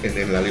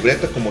en la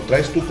libreta, como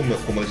traes tú,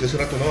 como decías hace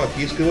rato, no,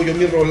 aquí escribo yo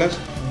mis rolas,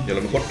 y a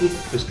lo mejor tú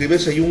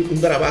escribes ahí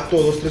un garabato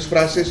o 2, 3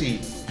 frases y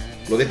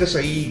lo dejas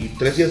ahí, y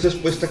 3 días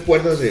después te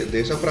acuerdas de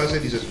esa frase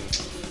y dices,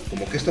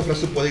 como que esta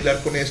frase puede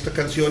hilar con esta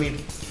canción,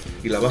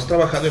 y la vas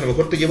trabajando, y a lo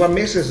mejor te lleva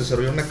meses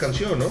desarrollar una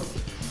canción, ¿no?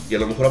 Y a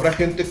lo mejor habrá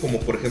gente,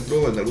 como por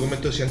ejemplo en algún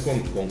momento decían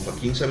con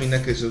Joaquín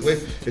Sabina, que dices, güey,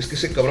 es que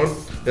ese cabrón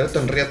era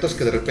tan riatas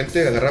que de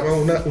repente agarraba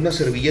una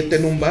servilleta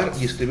en un bar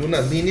y escribía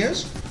unas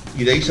líneas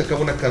y de ahí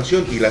sacaba una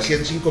canción y la hacía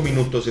en 5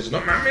 minutos. Es, no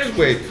mames,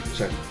 güey, o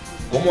sea,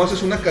 ¿cómo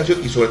haces una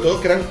canción? Y sobre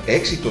todo que eran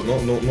éxitos, no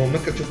una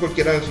canción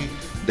cualquiera así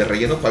de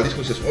relleno para el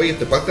disco. Dices, oye,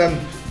 te faltan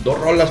 2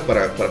 rolas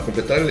para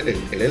completar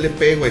el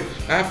LP, güey.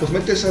 Ah, pues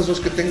mete esas 2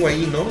 que tengo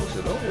ahí, ¿no?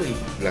 Dices, no, güey,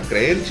 la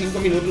creé en 5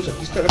 minutos,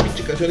 aquí está la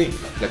pinche canción y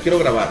la quiero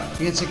grabar.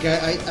 Fíjense que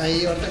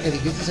hay ahorita que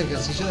dijiste ese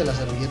ejercicio de la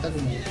servilleta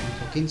como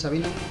Joaquín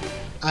Sabina,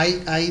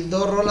 hay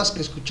 2 rolas que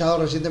he escuchado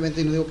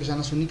recientemente, y no digo que sean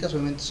las únicas,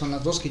 obviamente son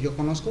las 2 que yo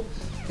conozco,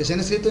 que se han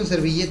escrito en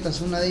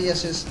servilletas. Una de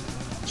ellas es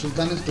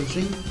Sultanes del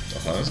Swing,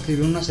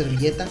 escribió una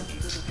servilleta,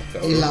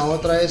 y la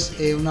otra es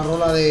una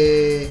rola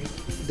de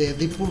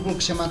Deep Purple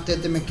que se llama Ted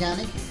the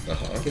Mechanic,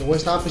 que güey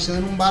estaba pisando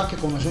en un bar, que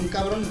conoció un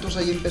cabrón,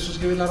 entonces ahí empezó a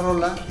escribir la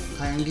rola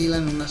a anguila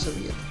en una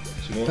servilleta.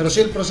 Pero sí,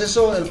 el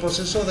proceso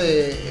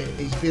de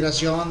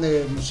inspiración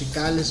de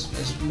musical es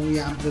muy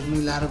amplio, es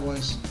muy largo,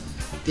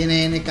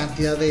 tiene N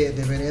cantidad de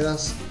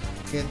veredas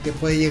que te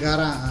puede llegar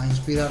a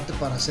inspirarte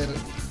para hacer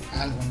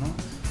algo, ¿no?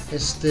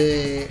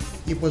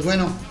 Y pues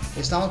bueno,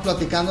 estamos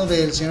platicando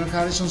del señor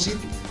Harrison Sid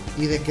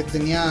y de que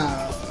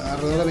tenía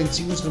alrededor de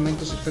 25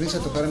 instrumentos, experiencia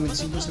de tocar en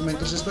 25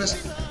 instrumentos. Esto es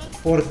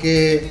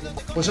porque,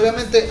 pues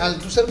obviamente, al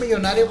tú ser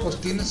millonario, pues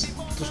tienes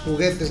tus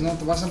juguetes, ¿no?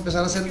 Te vas a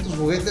empezar a hacer tus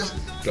juguetes.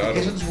 Claro.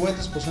 ¿Qué son tus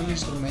juguetes? Pues son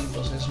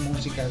instrumentos, es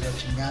música, es la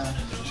chingada.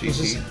 Sí,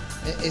 Entonces, sí.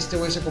 este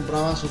güey se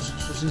compraba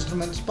sus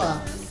instrumentos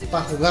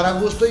para jugar a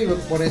gusto, y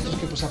por esto es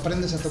que pues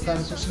aprendes a tocar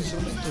esos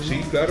instrumentos, ¿no?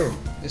 Sí, claro.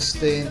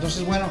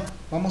 Entonces, bueno,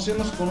 vamos a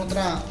irnos con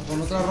otra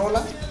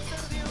rola.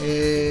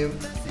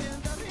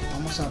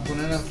 Vamos a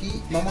poner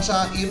aquí, vamos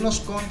a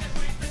irnos con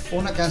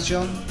una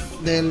canción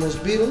de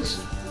los Beatles,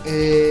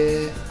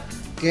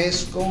 que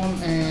es con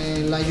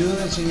la ayuda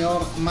del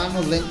señor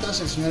Manos Lentas,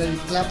 el señor Eric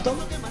Clapton,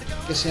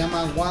 que se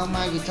llama While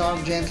My Guitar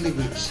Gently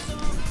Weeps.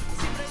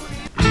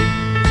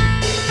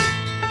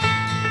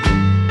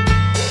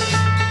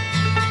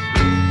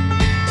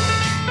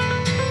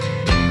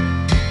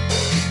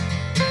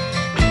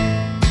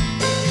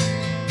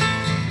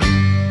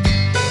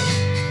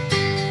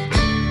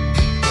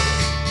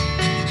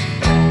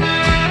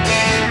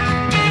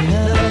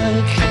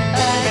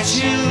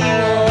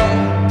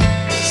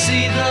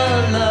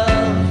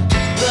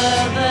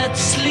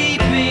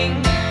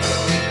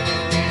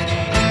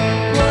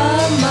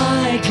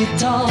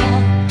 Guitar,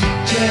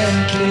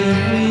 gently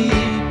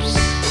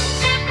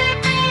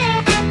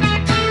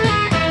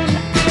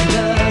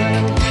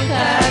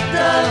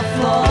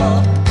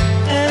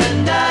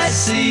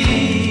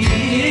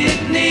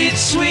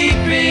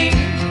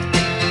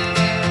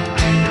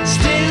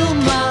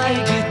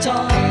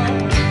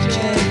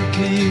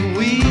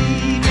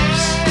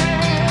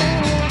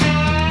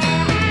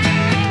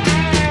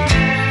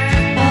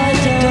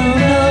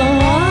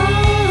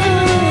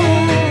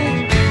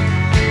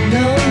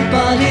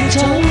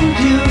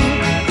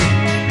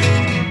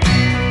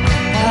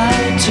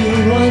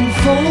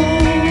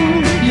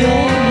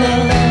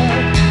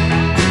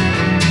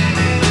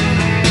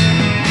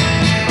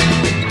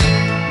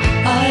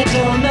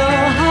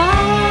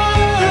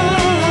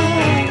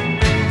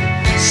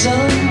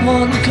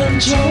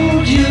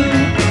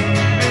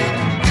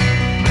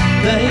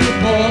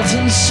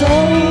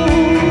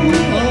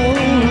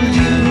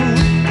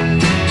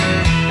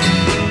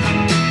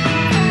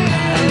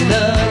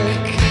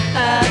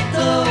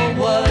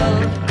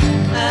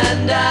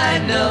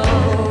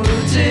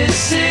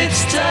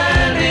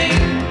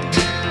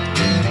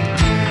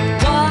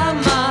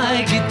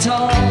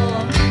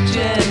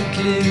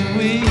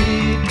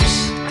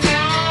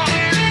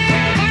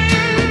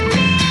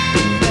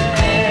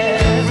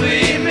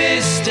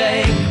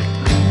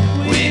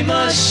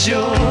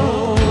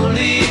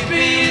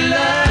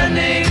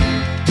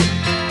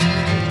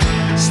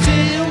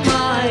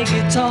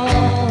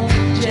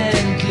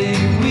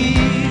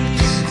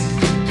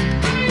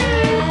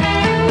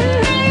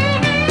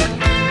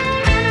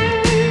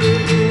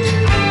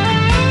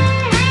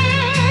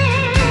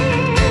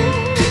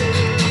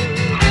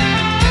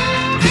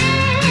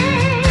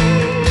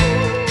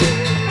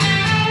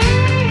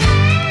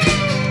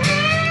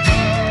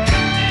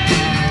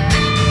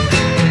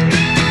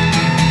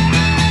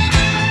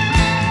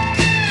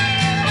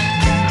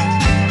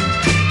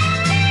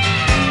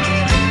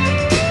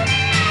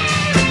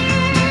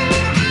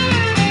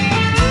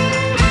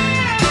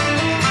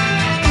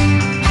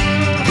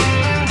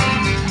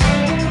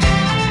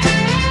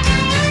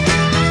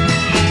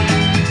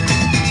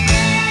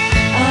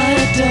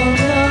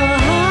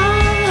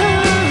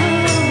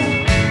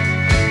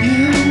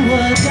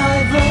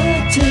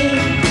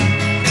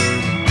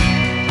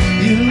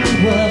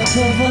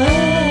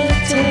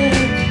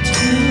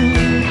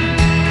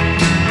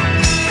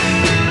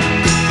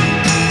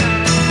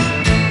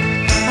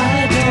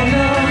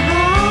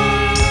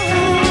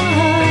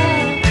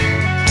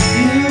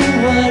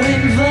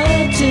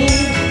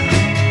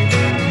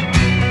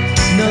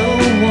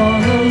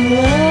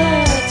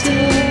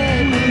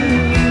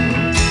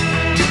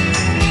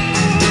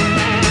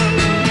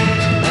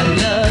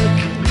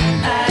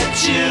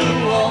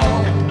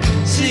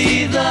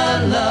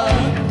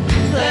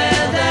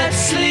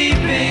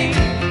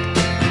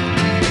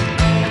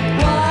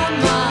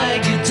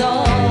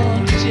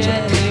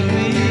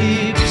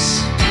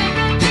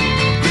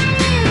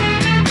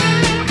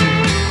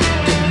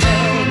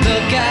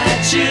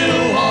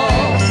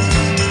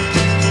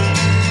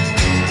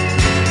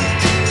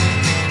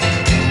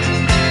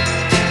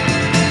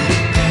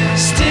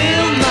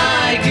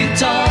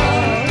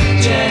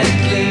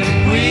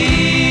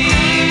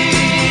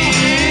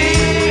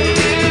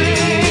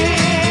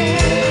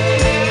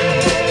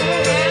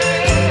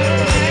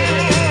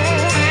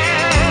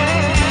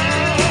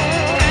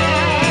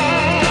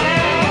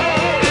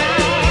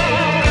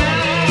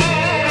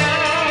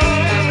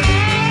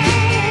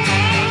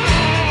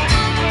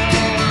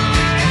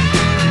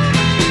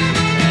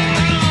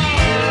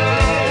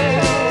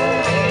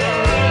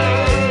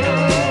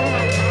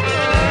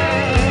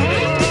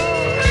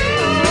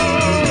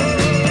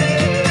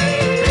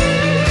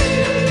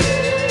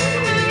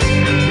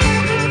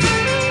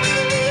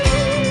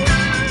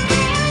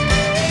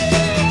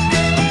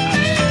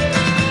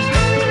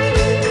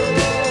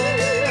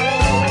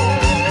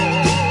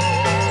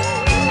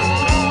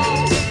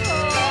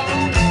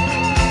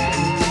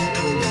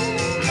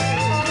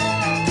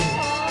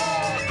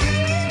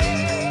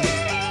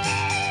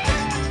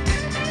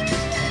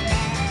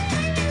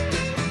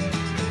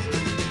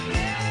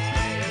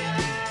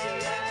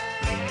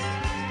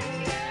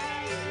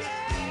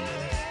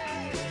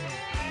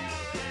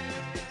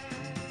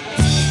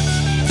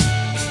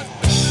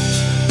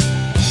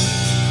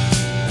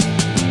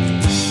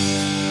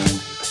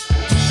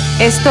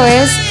Esto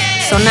es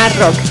Sonar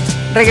Rock.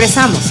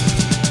 Regresamos.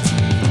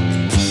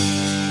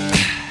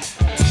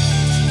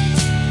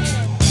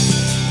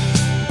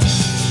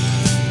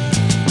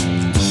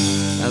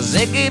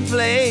 Ziggy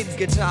played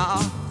guitar.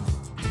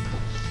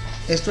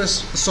 Esto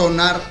es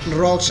Sonar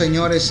Rock,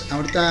 señores.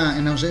 Ahorita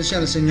en ausencia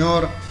del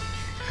señor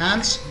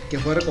Hans, que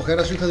fue a recoger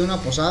a su hija de una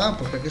posada,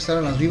 porque hay que estar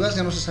a las vivas,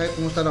 ya no se sabe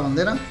cómo está la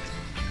bandera.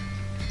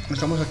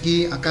 Estamos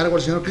aquí a cargo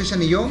el señor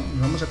Cristian y yo, nos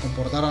vamos a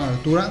comportar a la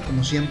altura,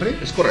 como siempre.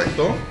 ¿Es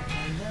correcto?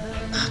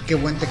 Ah, qué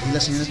buen tequila,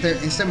 señor.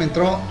 Este me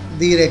entró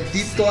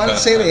directito al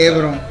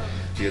cerebro.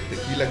 ¿Y el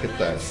tequila qué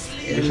tal?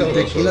 El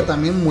tequila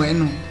también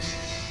bueno.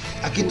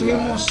 Aquí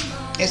tuvimos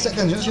esta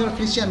canción, señor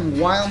Christian,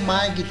 While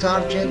My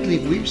Guitar Gently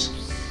Weeps,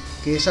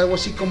 que es algo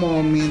así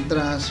como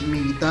mientras mi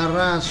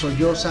guitarra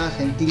solloza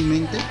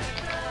gentilmente.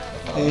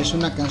 Es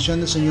una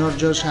canción del señor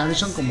George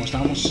Harrison, como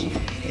estábamos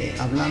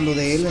hablando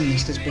de él en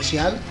este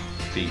especial.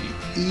 Sí.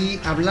 Y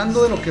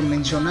hablando de lo que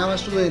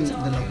mencionabas tú de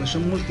la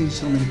cuestión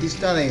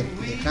multiinstrumentista de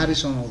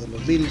Harrison o de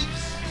los Beatles,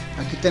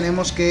 aquí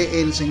tenemos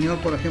que el señor,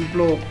 por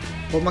ejemplo,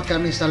 Paul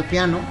McCartney está al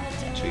piano,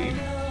 Sí.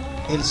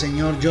 el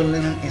señor John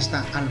Lennon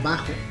está al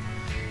bajo,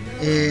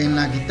 en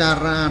la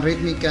guitarra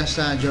rítmica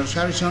está George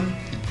Harrison,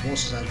 en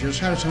voz está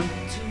George Harrison,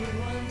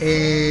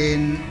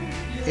 en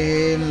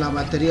la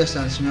batería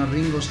está el señor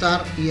Ringo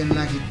Starr y en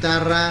la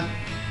guitarra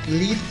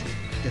lead,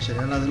 que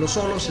sería la de los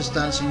solos,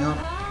 está el señor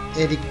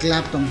Eric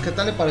Clapton. ¿Qué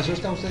tal le pareció a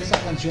usted esa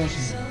canción,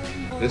 señor?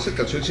 Esa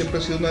canción siempre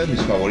ha sido una de mis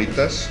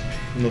favoritas,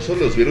 no solo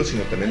de los Beatles,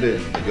 sino también de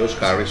George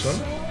Harrison.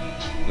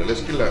 La verdad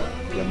es que la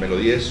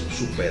melodía es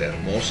súper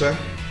hermosa,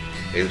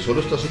 el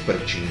solo está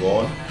súper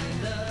chingón.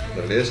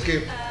 La realidad es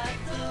que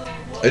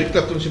Eric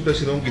Clapton siempre ha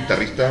sido un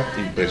guitarrista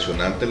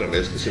impresionante, la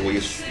verdad es que ese güey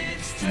es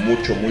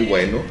muy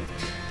bueno.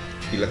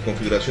 Y la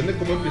configuración de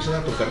cómo empiezan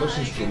a tocar los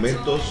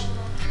instrumentos,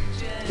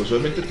 pues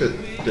obviamente te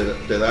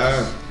da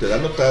a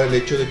notar el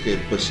hecho de que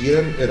pues sí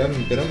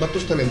eran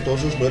vatos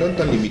talentosos, no eran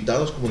tan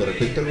limitados como de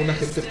repente alguna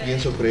gente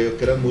piensa o cree,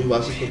 que eran muy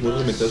básicos, muy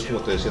limitados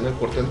como te decía en el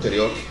corte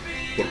anterior,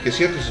 porque es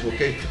cierto, dices,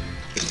 ok,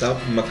 está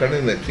McCartney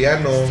en el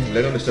piano,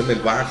 Lennon está en el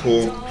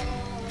bajo,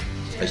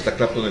 ahí está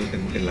Clapton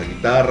en la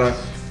guitarra,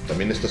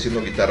 también está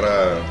haciendo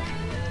guitarra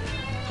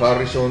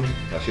Harrison,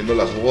 haciendo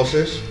las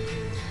voces.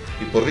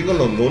 Y por Ringo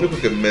lo único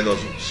que menos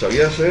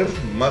sabía hacer,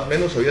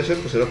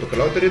 pues era tocar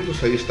la batería,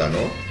 entonces ahí está, ¿no?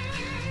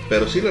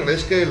 Pero sí, la verdad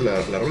es que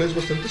la rola es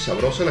bastante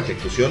sabrosa, la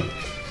ejecución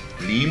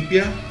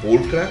limpia,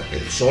 pulcra,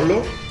 el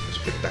solo,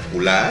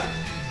 espectacular.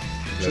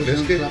 La verdad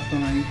es que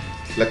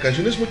la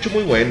canción es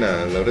muy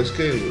buena, la verdad es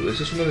que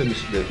esa es una de mis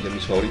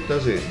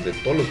favoritas de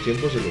todos los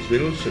tiempos de los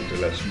Beatles, entre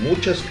las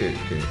muchas que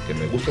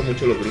me gustan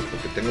mucho los Beatles,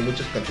 porque tengo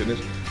muchas canciones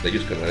de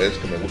ellos que la verdad es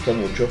que me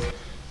gustan mucho.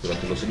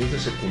 Durante los años de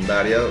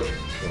secundaria,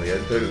 por allá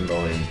entre el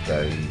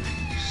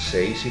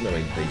 96 y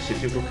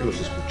 97, yo creo que los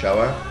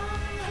escuchaba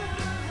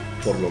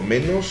por lo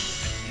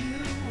menos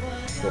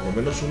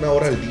una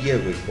hora al día,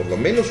 güey,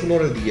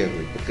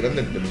 porque eran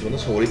de mis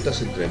bandas favoritas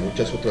entre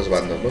muchas otras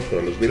bandas, ¿no?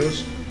 Pero los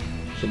Beatles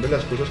son de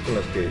las cosas con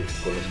las que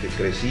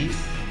crecí.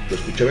 Lo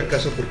escuchaba en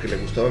casa porque le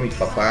gustaba a mi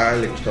papá,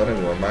 le gustaba a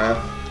mi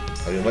mamá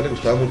le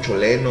gustaba mucho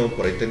Lennon,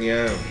 por ahí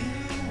tenía...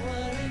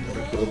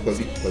 ¿Cuál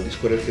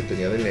disco era el que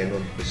tenía de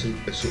Lennon?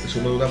 Es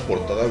uno de una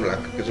portada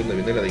blanca, que es donde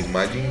viene la de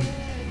Imagine.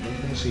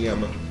 ¿Cómo se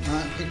llama?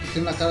 Ah, que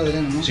tiene la cara de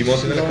Lennon, ¿no? Sí,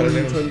 tiene la cara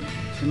de Lennon.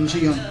 En un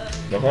sillón.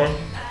 Ajá.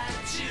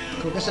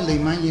 Creo que es el de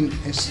Imagine.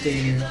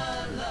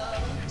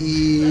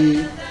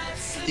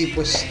 Y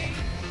pues,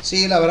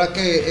 sí, la verdad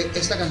que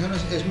esta canción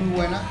es muy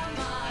buena.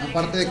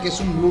 Aparte de que es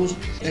un blues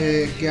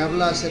que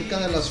habla acerca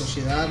de la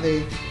sociedad,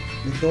 de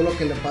todo lo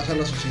que le pasa a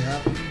la sociedad.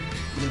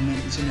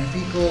 Si me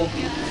fijo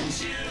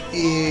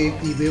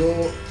y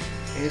veo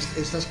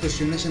estas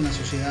cuestiones en la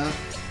sociedad,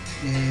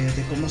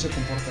 de cómo se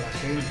comporta la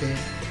gente,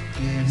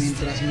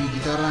 mientras mi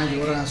guitarra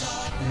llora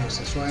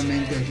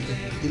suavemente,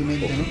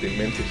 gentilmente, ¿no?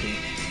 Gentilmente, sí.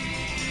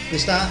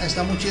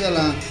 Está muy chida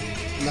la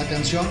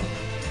canción.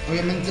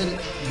 Obviamente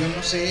yo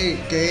no sé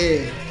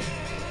qué,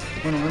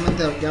 bueno,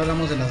 obviamente ya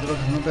hablamos de las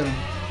drogas, ¿no? Pero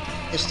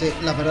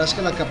la verdad es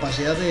que la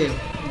capacidad de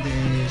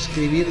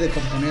escribir, de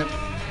componer,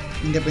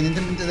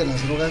 independientemente de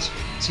las drogas,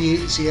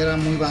 sí era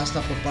muy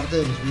vasta por parte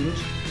de los Beatles.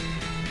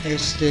 Y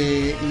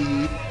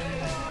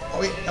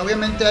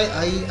obviamente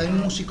hay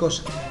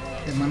músicos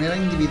de manera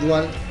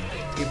individual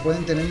que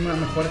pueden tener una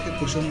mejor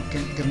ejecución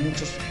que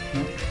muchos,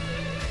 ¿no?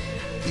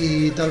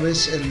 Y tal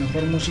vez el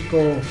mejor músico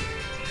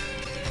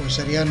pues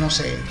sería, no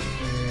sé,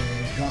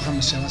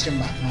 Johann Sebastian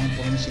Bach, ¿no?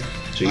 Por decir,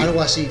 sí,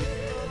 algo así.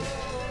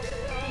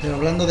 Pero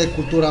hablando de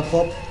cultura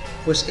pop,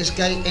 pues es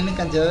que hay N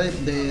cantidad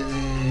de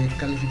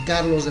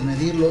calificarlos, de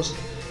medirlos.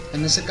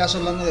 En este caso,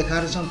 hablando de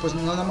Harrison, pues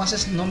no nada más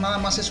es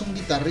un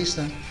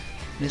guitarrista,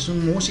 es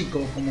un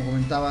músico, como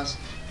comentabas.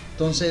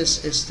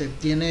 Entonces,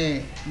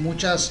 tiene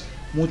muchas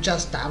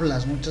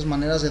tablas, muchas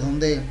maneras de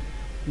dónde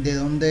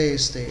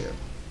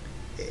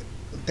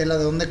tela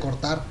de dónde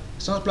cortar.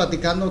 Estamos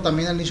platicando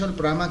también al inicio del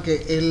programa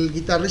que el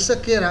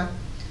guitarrista que era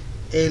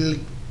el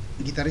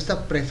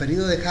guitarrista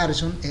preferido de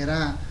Harrison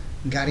era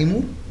Gary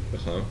Moore.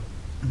 Ajá.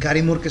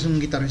 Gary Moore, que es un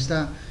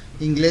guitarrista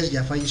inglés,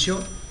 ya falleció.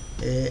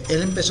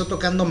 Él empezó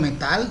tocando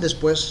metal,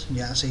 después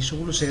ya se hizo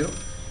bluesero,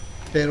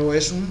 pero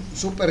es un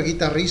super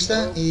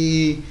guitarrista.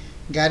 Y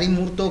Gary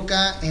Moore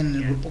toca en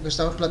el grupo que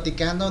estabas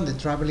platicando, The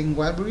Traveling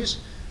Wilburys.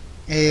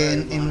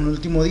 En un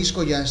último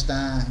disco ya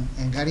está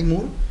en Gary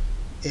Moore.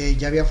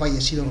 Ya había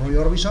fallecido Roy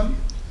Orbison,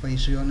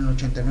 falleció en el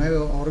 89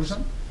 Orbison,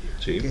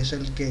 Sí, que es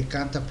el que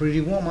canta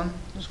Pretty Woman.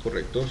 es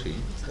correcto, sí.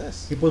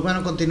 Y pues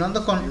bueno,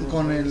 continuando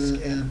con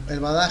el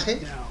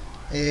badaje,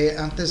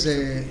 antes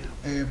de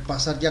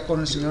pasar ya con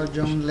el señor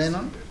John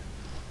Lennon,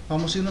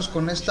 vamos a irnos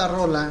con esta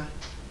rola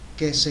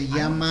que se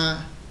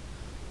llama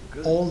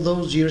All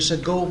Those Years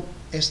Ago.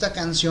 Esta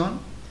canción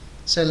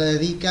se la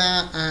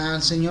dedica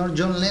al señor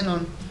John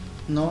Lennon,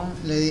 ¿no?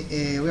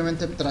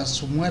 Obviamente tras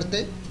su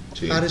muerte,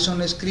 Sí. Harrison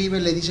le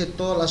escribe, le dice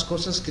todas las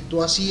cosas que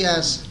tú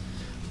hacías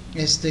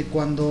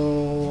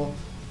cuando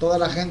toda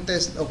la gente,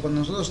 o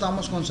cuando nosotros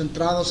estábamos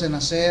concentrados en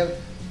hacer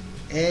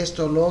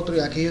esto, lo otro y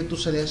aquello, tú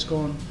salías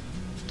con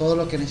todo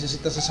lo que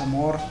necesitas es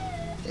amor.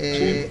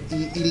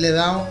 Y le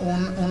da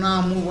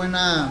una muy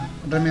buena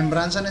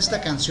remembranza en esta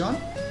canción.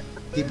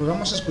 Y pues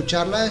vamos a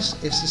escucharla. Es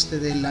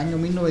del año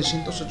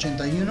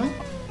 1981.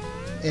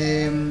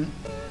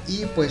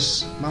 Y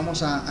pues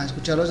vamos a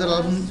escucharlo. Es del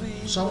álbum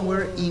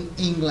Somewhere in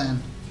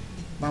England.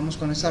 Vamos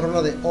con esta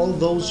rola de All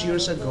Those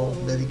Years Ago,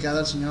 dedicada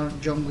al señor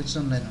John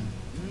Winston Lennon.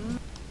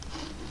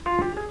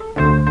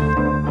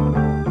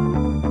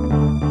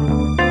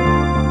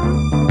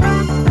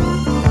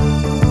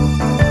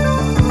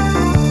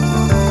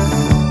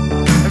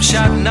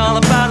 Shouting all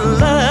about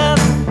love,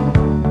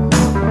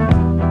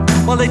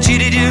 while they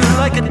cheated you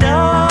like a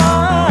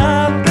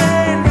dog.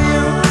 And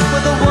you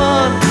were the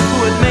one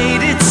who had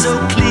made it so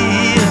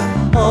clear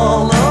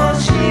all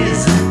those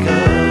years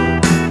ago.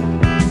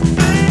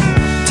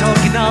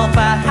 Talking all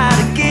about how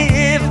to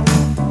give,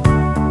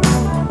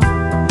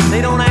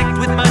 they don't act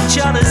with much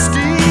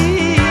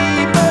honesty.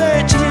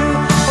 But you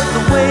went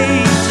the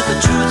way to the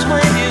truth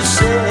when you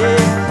say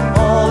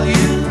all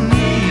you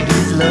need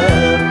is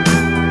love.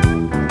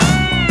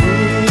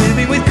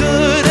 With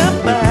good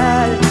or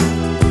bad,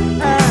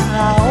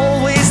 I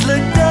always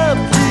looked up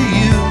to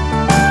you.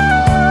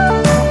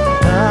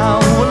 Now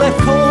we're left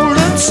cold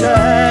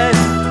inside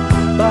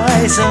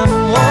by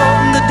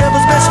someone, the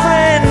devil's best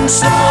friend,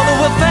 someone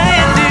who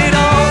offended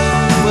all.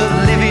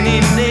 We're living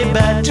in a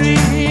bad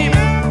dream.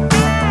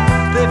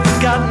 They've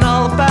forgotten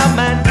all about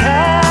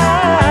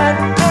mankind,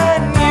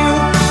 and you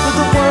were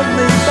the one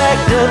they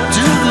backed up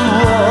to the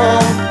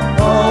wall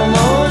all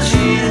those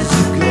years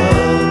ago.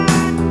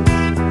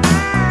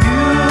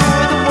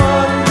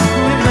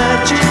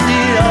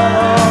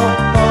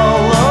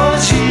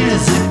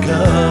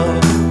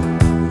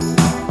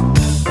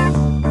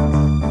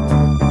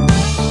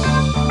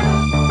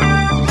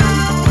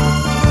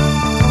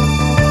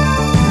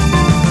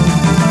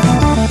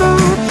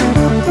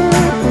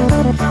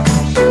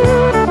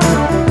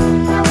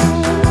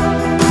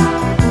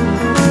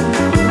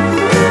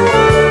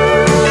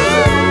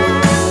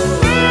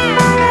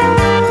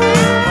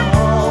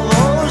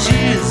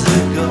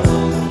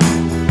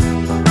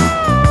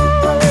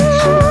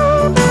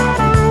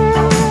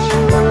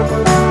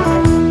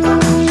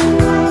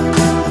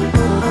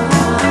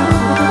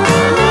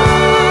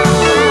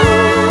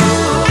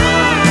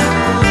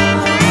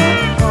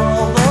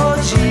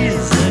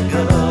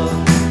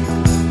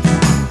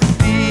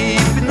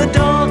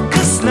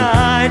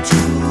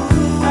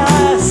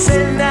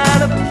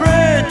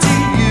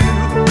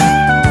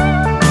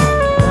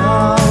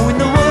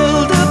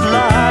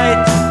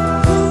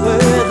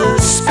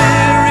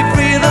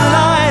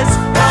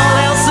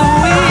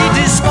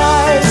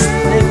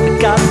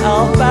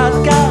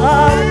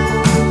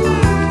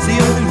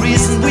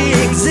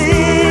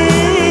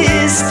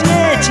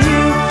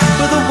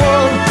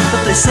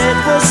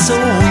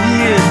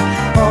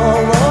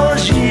 All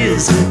those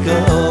years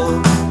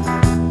ago.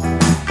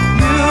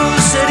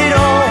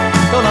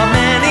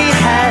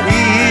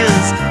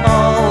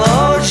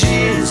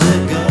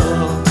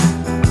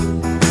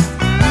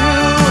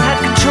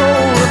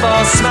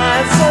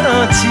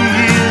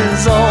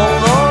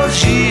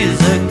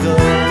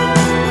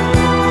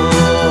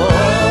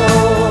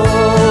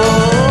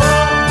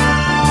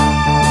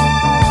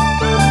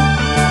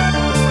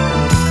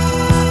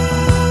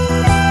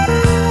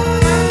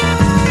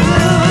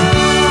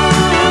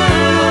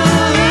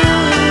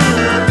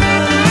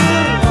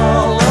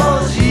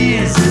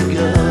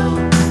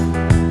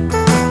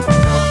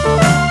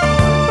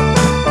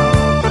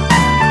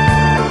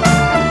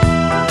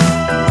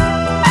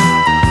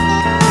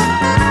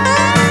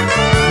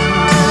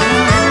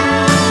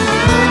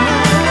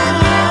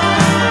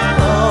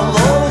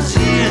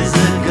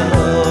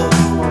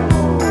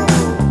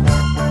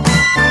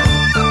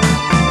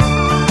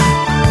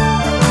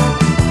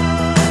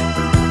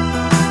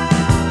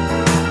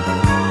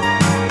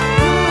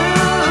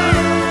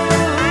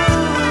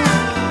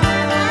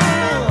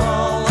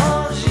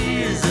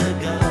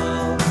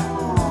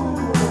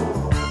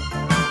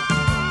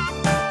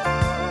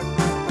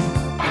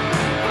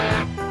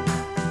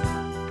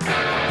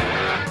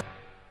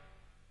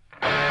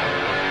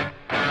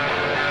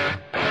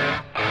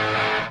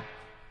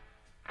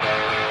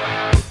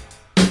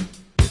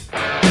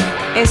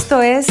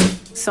 Esto es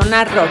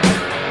Sonar Rock.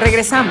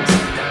 Regresamos.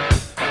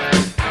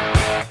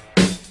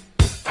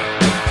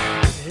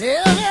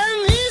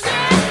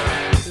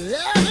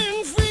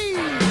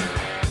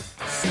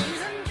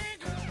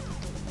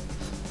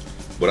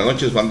 Buenas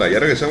noches, banda.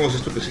 Ya regresamos a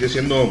esto que sigue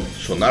siendo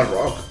Sonar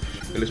Rock,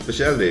 el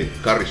especial de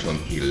Harrison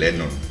y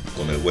Lennon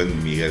con el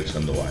buen Miguel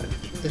Sandoval.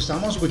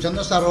 Estamos escuchando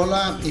esta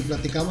rola y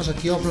platicamos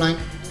aquí offline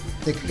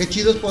de que qué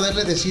chido es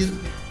poderle decir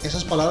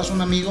esas palabras a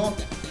un amigo,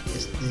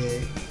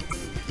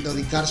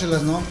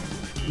 dedicárselas, ¿no?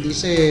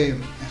 Dice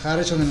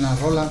Harrison en la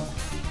rola,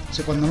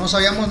 dice, cuando no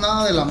sabíamos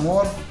nada del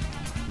amor,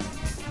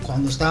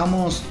 cuando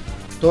estábamos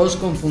todos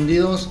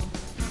confundidos,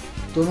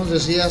 tú nos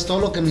decías, todo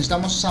lo que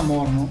necesitamos es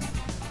amor, ¿no?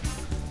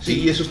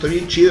 Sí, eso está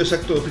bien chido,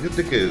 exacto.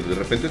 Fíjate que de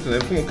repente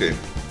tener como que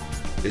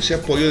ese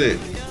apoyo de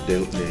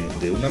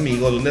un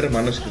amigo, de un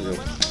hermano, es que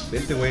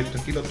vente, güey,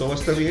 tranquilo, todo va a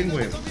estar bien,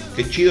 güey.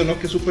 Qué chido, ¿no?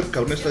 Qué súper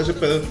cabrón está ese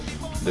pedo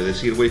de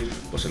decir, güey,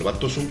 pues el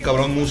vato es un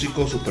cabrón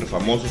músico, súper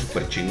famoso,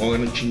 súper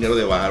chingón, un chinguero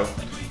de varo.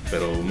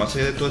 Pero más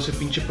allá de todo ese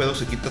pinche pedo,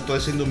 se quita toda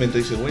esa indumenta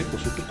y dice, güey,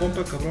 pues soy tu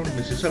compa, cabrón,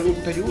 necesitas algo,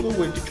 te ayudo,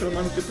 güey, te echo la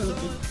mano, ¿qué pedo?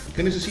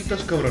 ¿Qué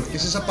necesitas, cabrón?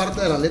 Es esa parte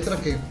de la letra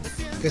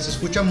que se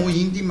escucha muy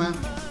íntima,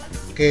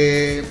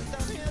 que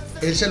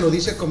él se lo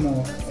dice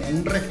como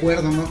un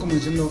recuerdo, ¿no? Como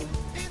diciendo,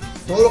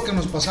 todo lo que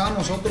nos pasaba a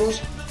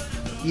nosotros,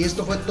 y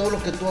esto fue todo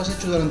lo que tú has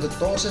hecho durante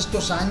todos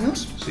estos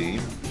años. Sí.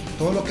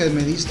 Todo lo que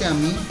me diste a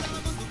mí,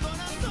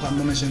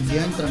 cuando me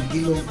sentía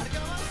intranquilo,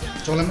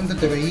 solamente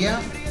te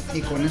veía y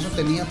con eso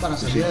tenía para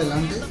salir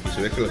adelante.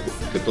 Se ve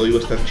que todo iba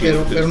a estar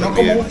chido. Pero no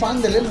como un fan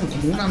de Lennon,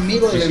 como un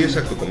amigo de Lennon. Sí,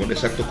 exacto,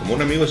 como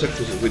un amigo,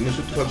 exacto. Güey, no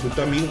soy tu fan, soy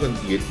tu amigo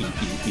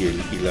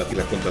y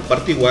la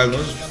contraparte igual, ¿no?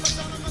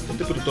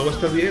 Gente, pero todo va a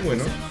estar bien, güey,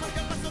 ¿no?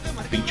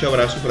 Pinche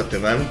abrazo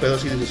fraternal, un pedo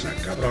así, y dices,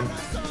 cabrón,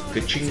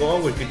 qué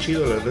chingón, güey, qué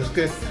chido. La verdad es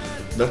que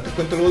darte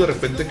cuenta luego de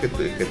repente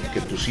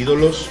que tus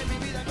ídolos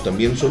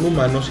también son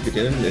humanos y que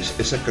tienen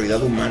esa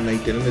calidad humana y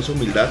tienen esa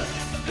humildad,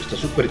 está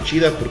súper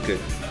chida, porque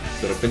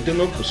de repente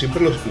uno pues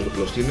siempre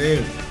los tiene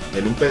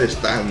en un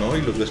pedestal, ¿no?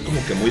 Y los ves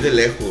como que muy de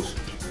lejos.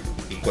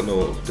 Y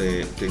cuando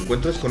te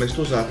encuentras con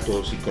estos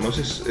datos y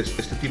conoces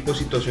este tipo de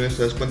situaciones,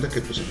 te das cuenta que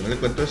pues al final de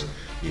cuentas,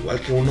 igual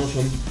que uno,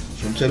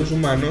 son seres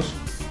humanos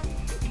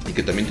y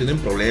que también tienen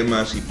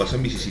problemas y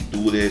pasan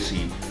vicisitudes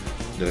y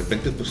de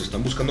repente pues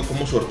están buscando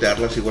cómo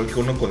sortearlas, igual que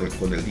uno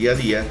con el día a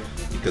día,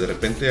 y que de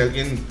repente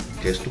alguien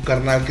que es tu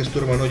carnal, que es tu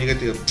hermano, llega y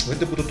te diga,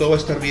 vente puto, todo va a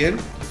estar bien.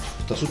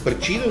 Está súper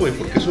chido, güey,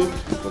 porque eso,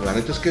 pues la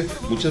neta es que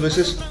muchas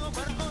veces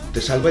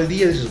te salva el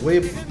día. Dices,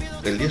 güey,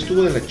 el día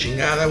estuvo de la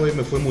chingada, güey,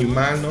 me fue muy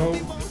mal, ¿no?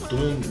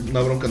 Tuve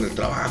una bronca en el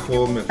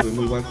trabajo, me fue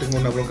muy mal, tengo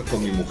una bronca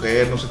con mi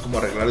mujer, no sé cómo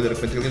arreglar, y de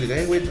repente alguien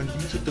diga, güey,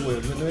 tranquilízate, güey,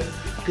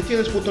 ¿qué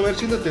tienes, puto? A ver,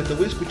 siéntate, te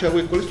voy a escuchar,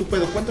 güey, ¿cuál es tu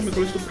pedo? Cuéntame,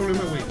 ¿cuál es tu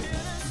problema, güey?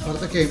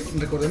 Aparte que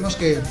recordemos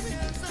que,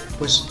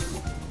 pues,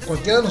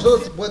 cualquiera de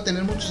nosotros puede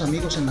tener muchos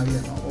amigos en la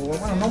vida, ¿no? O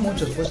bueno, no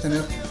muchos, puedes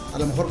tener a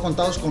lo mejor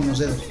contados con los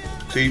dedos.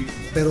 Sí.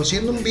 Pero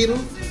siendo un virus,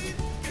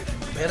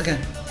 verga,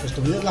 pues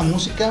tu vida es la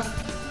música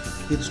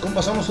y tus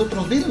compas son los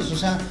otros virus, o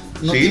sea,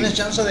 no tienes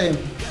chance de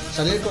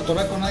salir a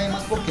cotorrear con nadie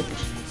más porque pues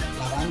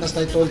la banda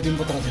está ahí todo el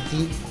tiempo tras de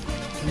ti,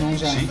 ¿no? O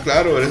sea, sí,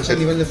 claro, ese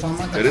nivel de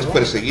fama. Eres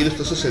perseguido,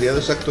 estás asediado,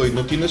 exacto, y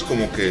no tienes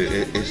como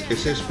que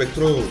ese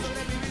espectro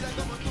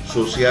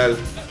social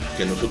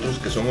que nosotros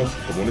que somos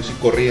comunes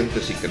y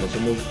corrientes y que no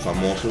somos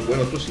famosos,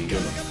 bueno, tú sí, yo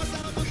no.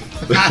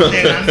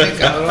 Grande,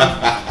 cabrón.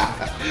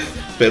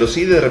 Pero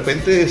sí, de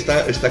repente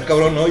está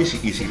cabrón, ¿no? Y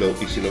si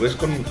lo ves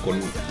con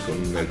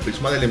el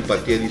prisma de la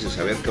empatía y dices,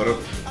 a ver, cabrón,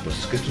 pues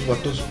es que estos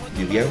vatos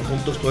vivían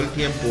juntos todo el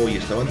tiempo y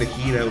estaban de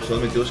gira o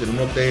estaban metidos en un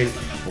hotel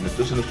o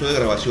metidos en un estudio de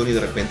grabación y de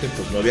repente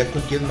pues no había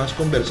con quién más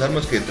conversar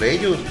más que entre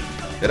ellos.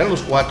 Eran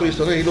los cuatro y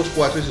estaban ahí los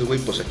cuatro y dices, güey,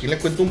 pues a quién le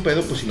cuento un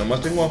pedo, pues si nomás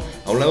tengo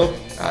a un lado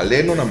a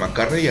Lennon, a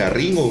McCartney y a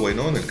Ringo, güey,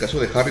 ¿no? En el caso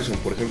de Harrison,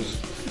 por ejemplo.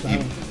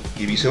 Claro.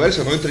 Y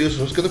viceversa, ¿no? Entre ellos,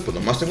 ¿sabes qué? Pues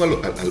nomás tengo a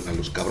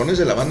los cabrones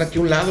de la banda aquí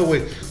a un lado,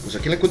 güey. Pues a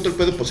quién le cuento el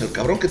pedo, pues al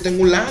cabrón que tengo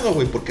a un lado,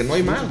 güey, porque no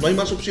hay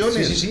más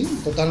opciones. Sí,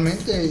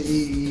 totalmente.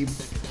 Y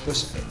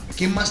pues,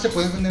 ¿quién más te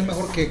puede entender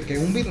mejor que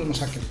un virus? O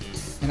sea, que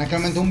en aquel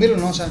momento un virus,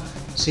 ¿no? O sea,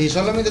 si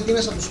solamente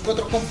tienes a tus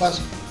cuatro compas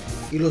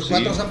y los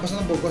cuatro están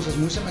pasando por cosas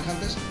muy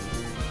semejantes,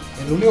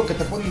 el único que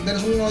te puede entender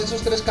es uno de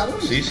esos tres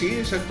cabrones. Sí,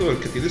 exacto, el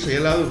que tienes ahí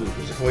al lado,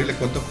 pues ese güey le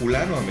cuenta a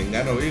fulano, a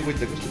mengano, oye, güey,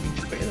 tengo este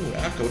pinche pedo, güey,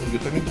 cabrón, yo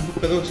también tengo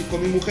un pedo así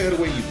con mi mujer,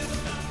 güey,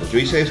 pues yo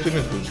hice esto y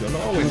me funcionó,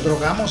 güey. Nos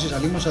drogamos y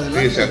salimos adelante.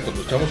 Sí, exacto,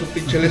 nos echamos un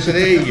pinche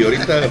LSD y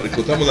ahorita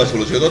encontramos la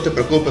solución, no te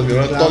preocupes, mi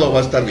hermano, claro. Todo va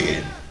a estar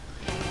bien.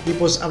 Y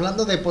pues,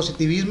 hablando de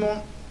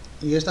positivismo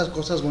y estas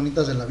cosas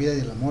bonitas de la vida y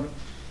del amor,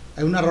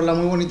 hay una rola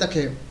muy bonita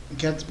que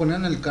antes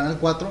ponían en el canal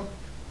 4,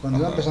 cuando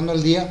iba empezando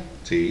el día,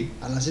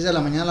 a las 6 de la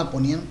mañana la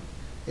ponían.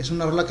 Es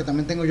una rola que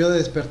también tengo yo de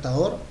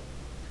despertador.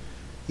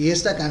 Y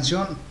esta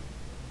canción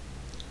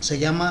se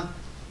llama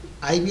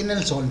Ahí viene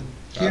el sol.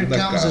 Here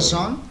comes the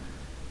sun.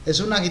 Es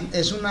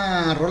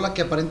una rola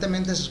que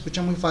aparentemente se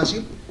escucha muy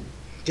fácil.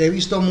 Que he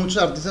visto a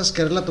muchos artistas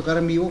quererla tocar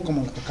en vivo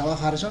como la tocaba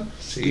Harrison.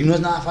 Y no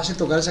es nada fácil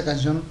tocar esa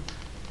canción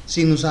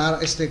sin usar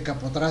este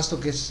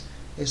capotrasto, que es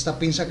esta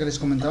pinza que les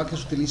comentaba que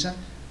se utiliza.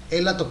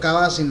 Él la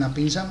tocaba sin la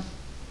pinza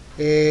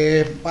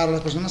Para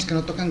las personas que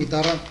no tocan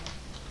guitarra,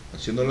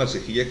 Haciendo la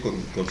cejilla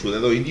con su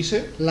dedo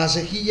índice. la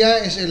cejilla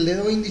es el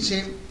dedo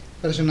índice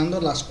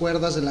presionando las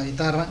cuerdas de la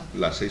guitarra,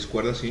 Las 6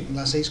 cuerdas, sí.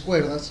 las 6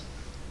 cuerdas.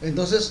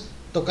 Entonces,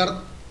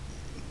 tocar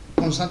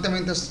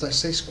constantemente hasta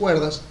 6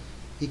 cuerdas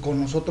y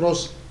con los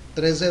otros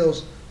 3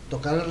 dedos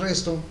tocar el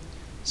resto,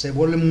 se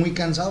vuelve muy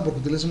cansado porque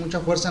utilizas mucha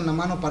fuerza en la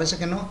mano, parece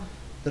que no,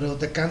 pero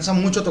te cansa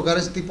mucho tocar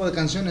ese tipo de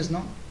canciones,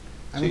 ¿no?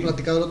 Habíamos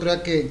platicado el otro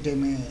día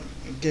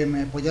que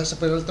me apoyaste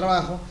para el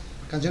trabajo,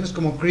 canciones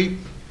como Creep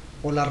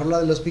o la rola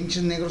de los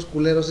pinches negros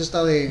culeros,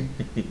 esta de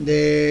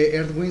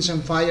Earth, Winds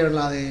and Fire,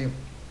 la de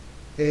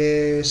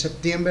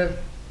September.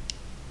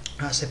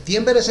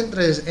 Septiembre es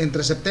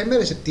entre septiembre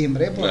y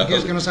septiembre, por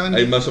aquellos que no saben,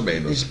 hay más o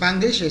menos.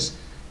 Spanglish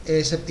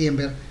es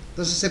septiembre.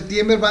 Entonces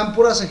septiembre va en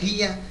pura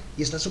cejilla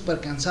y está súper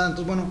cansada.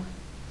 Entonces bueno,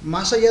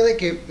 más allá de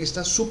que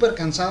está súper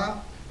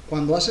cansada,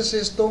 cuando haces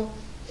esto,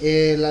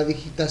 la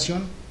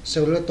digitación se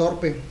vuelve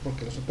torpe,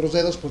 porque los otros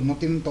dedos pues no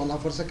tienen toda la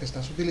fuerza que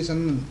estás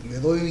utilizando en el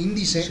dedo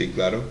índice. Sí,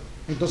 claro.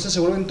 Entonces se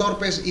vuelven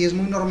torpes y es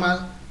muy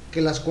normal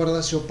que las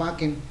cuerdas se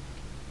opaquen.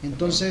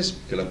 Entonces,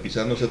 que la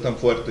pisada no sea tan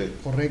fuerte.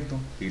 Correcto.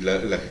 Y la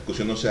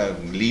ejecución no sea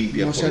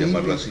limpia, no por sea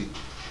llamarlo limpia. así.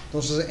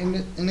 Entonces,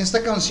 en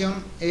esta canción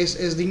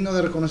es digno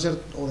de reconocer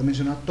o de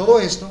mencionar todo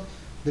esto,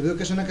 debido a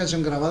que es una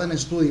canción grabada en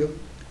estudio,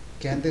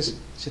 que antes,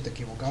 si te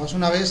equivocabas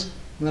una vez,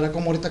 no era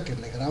como ahorita que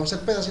le grabas el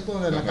pedacito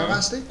donde la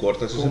cagaste,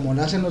 cortas como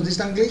lo hacen los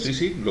distant glitch. Sí,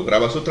 sí, lo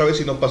grabas otra vez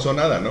y no pasó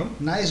nada, ¿no?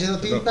 Nadie se dio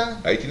tinta. No,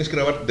 ahí tienes que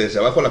grabar desde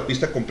abajo la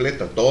pista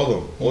completa,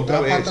 todo,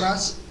 otra vez. Para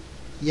atrás.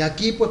 Y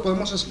aquí pues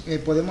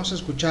podemos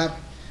escuchar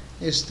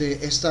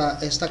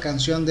esta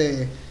canción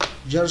de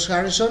George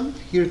Harrison,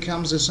 Here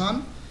Comes the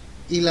Sun,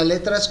 y la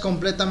letra es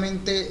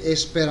completamente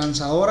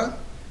esperanzadora,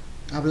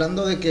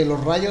 hablando de que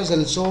los rayos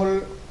del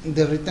sol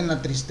derriten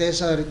la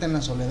tristeza, derriten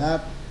la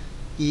soledad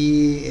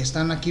y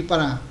están aquí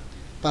para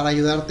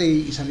ayudarte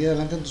y salir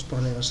adelante en tus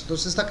problemas.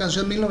 Entonces esta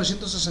canción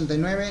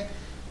 1969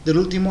 del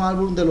último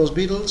álbum de los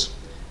Beatles,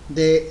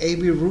 de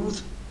Abbey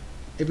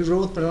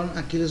Road, perdón,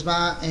 aquí les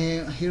va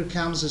Here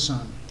Comes the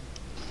Sun.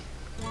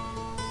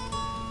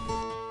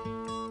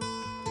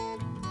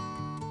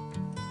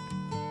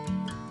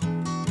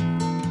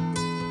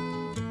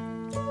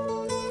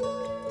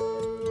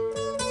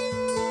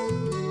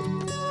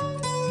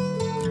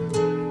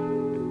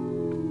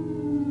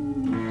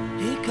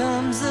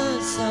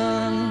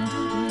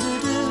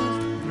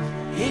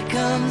 Here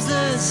comes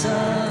the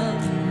sun,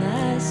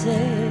 I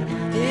say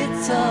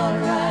it's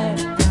alright.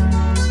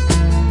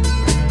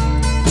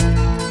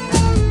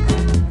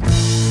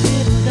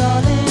 Little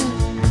darling,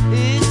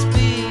 it's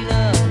been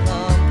a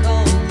long,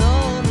 cold,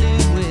 lonely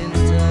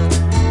winter.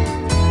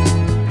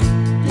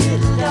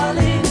 Little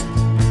darling,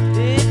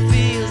 it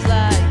feels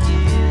like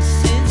years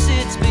since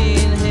it's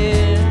been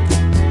here.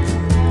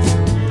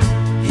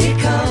 Here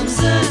comes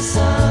the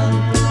sun.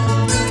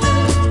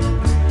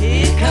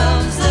 Here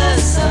comes the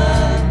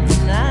sun,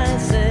 I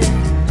say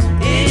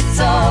it's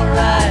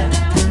alright.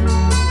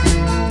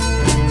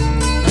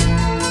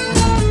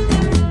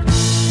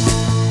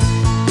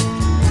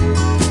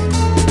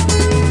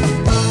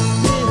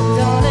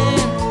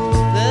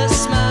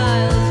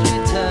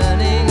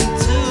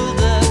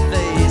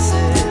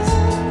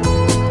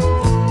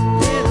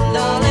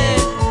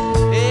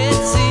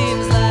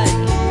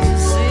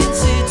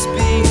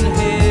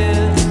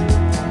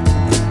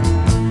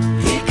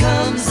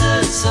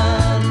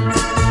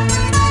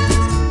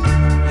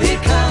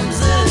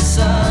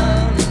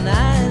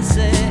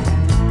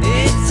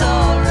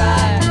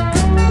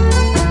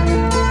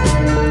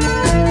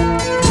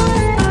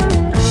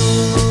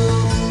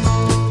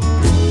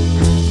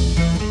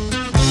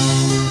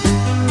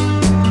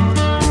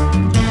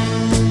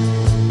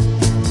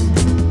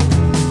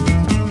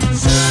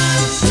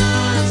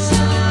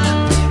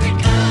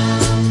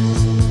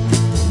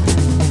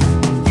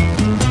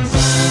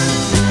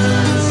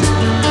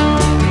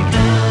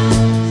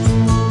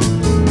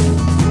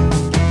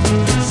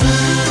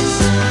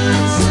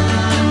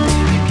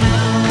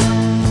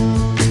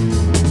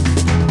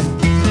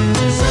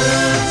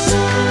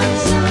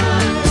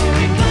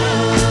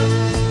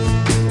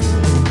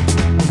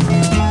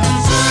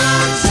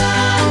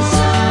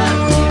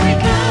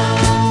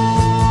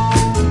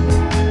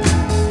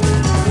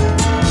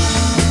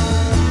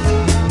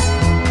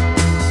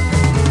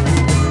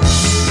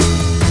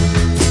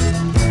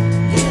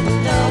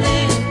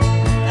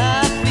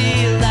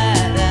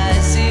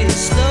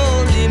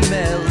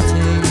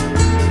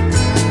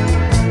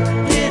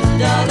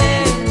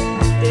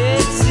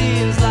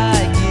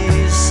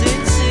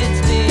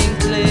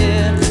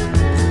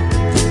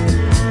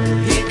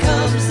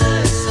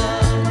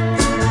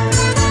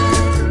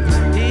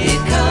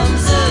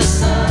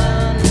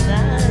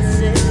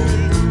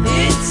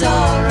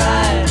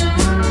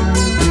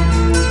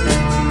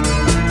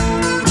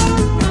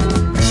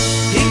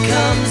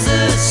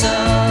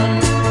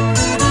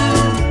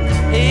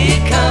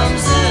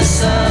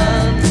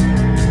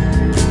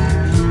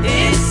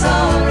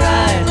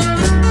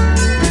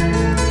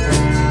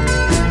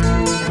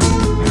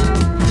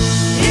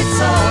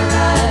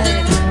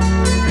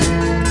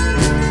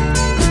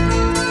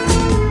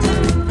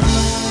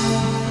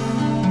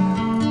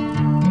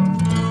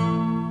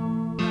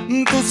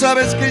 tú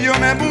sabes que yo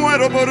me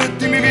muero por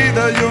ti, mi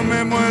vida, yo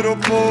me muero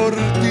por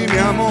ti, mi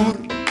amor.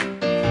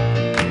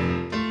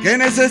 Que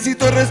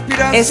necesito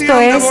respiración. Esto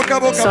de es boca a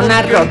boca,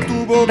 Sonar porque en Rock.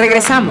 tu boca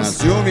Regresamos.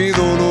 nació mi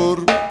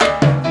dolor.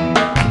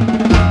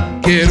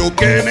 Quiero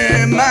que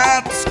me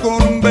mates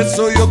con un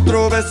beso y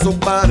otro beso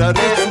para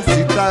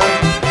resucitar.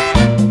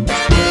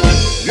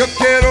 Yo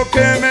quiero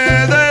que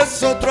me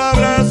des otro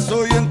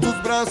abrazo y en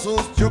tus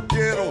brazos yo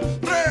quiero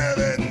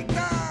reventar.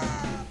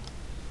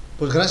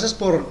 Pues gracias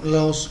por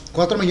los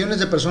 4 millones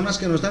de personas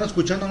que nos están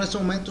escuchando en este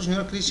momento,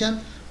 señor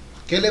Cristian.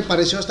 ¿Qué le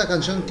pareció esta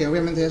canción que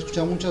obviamente ya he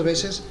escuchado muchas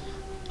veces?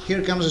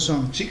 Here Comes the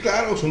Sun. Sí,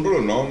 claro, es un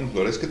rolonón. La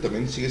verdad es que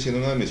también sigue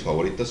siendo una de mis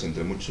favoritas,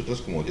 entre muchas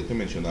otras, como ya te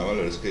mencionaba.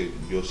 La verdad es que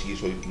yo sí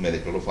me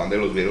declaro fan de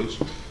los Beatles.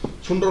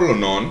 Es un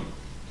rolonón,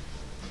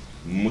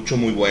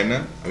 muy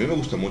buena. A mí me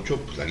gusta mucho,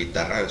 pues, la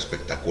guitarra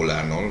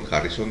espectacular, ¿no? El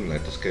Harrison, la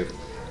neta es que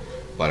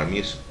para mí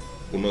es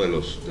uno de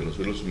los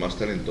Beatles más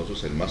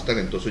talentosos, el más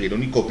talentoso y el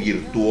único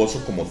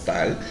virtuoso como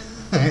tal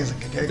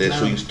de claro.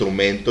 su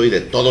instrumento y de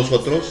todos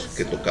otros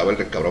que tocaba el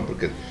recabrón,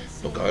 porque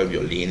tocaba el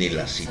violín y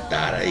la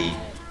citara y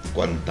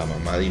cuanta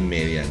mamada y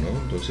media, ¿no?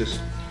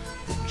 Entonces,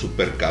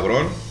 súper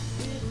cabrón.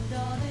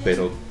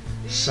 Pero,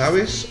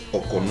 ¿sabes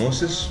o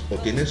conoces o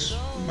tienes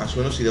más o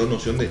menos idea o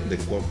noción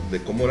de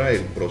cómo era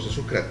el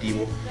proceso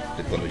creativo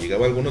de cuando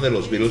llegaba alguno de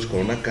los Beatles con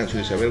una canción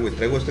y dice, a ver, güey,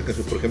 traigo esta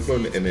canción, por ejemplo,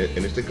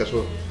 en este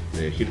caso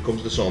de Here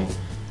Comes the Sun,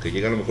 que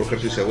llega a lo mejor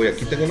Harrison y dice, güey,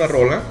 aquí tengo una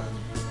rola,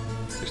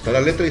 está la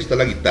letra y está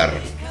la guitarra,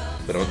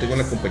 pero no tengo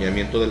el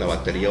acompañamiento de la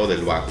batería o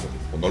del bajo,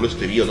 o no lo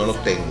escribí o no lo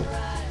tengo.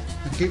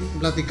 Aquí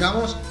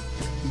platicamos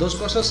dos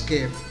cosas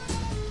que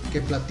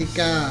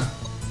platica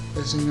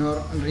el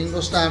señor Ringo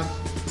Starr.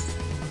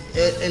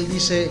 Él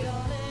dice,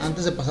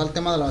 antes de pasar al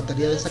tema de la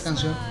batería de esta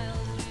canción,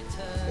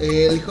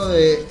 el hijo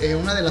de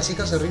una de las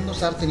hijas de Ringo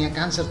Starr tenía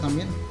cáncer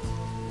también,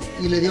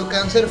 y le dio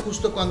cáncer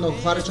justo cuando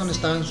Harrison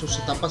estaba en sus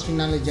etapas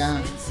finales,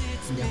 ya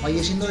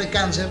falleciendo de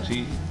cáncer.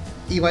 Sí.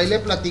 Y va y le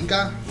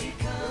platica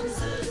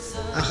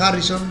a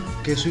Harrison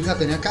que su hija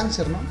tenía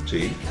cáncer, ¿no?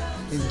 Sí.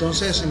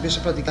 Entonces empieza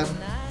a platicar,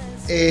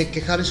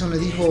 que Harrison le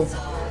dijo,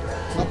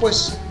 no,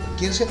 pues,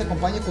 ¿quieres que te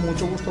acompañe? Con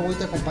mucho gusto voy y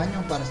te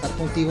acompaño para estar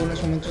contigo en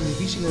esos momentos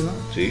difíciles, ¿no?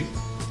 Sí.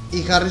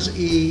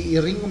 Y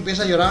Ringo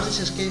empieza a llorar,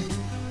 dice, es que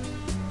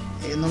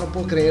no lo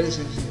puedo creer,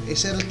 dice,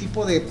 ese era el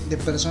tipo de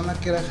persona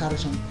que era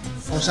Harrison.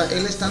 O sea,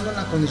 él estando en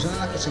la condición en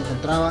la que se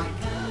encontraba,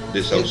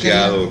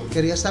 Desahuciado.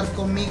 quería estar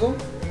conmigo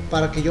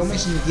para que yo me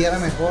sintiera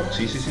mejor.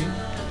 Sí.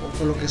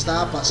 Por lo que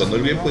estaba pasando. Cuando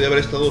él bien ¿no? podía haber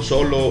estado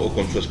solo o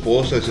con su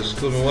esposa, dices,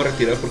 me voy a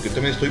retirar porque yo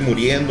también estoy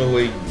muriendo,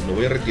 güey. Me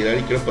voy a retirar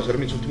y quiero pasar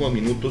mis últimos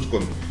minutos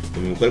con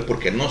mi mujer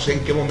porque no sé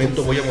en qué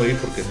momento voy a morir,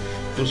 porque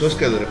tú sabes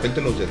que de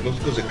repente los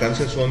diagnósticos de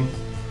cáncer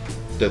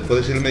te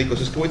puede decir el médico,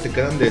 es que güey, te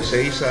quedan de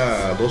 6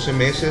 a 12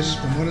 meses.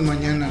 Te mueres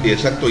mañana. Y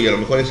exacto, y a lo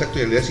mejor y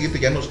al día siguiente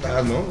ya no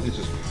estás, ¿no? Y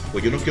dices,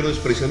 pues yo no quiero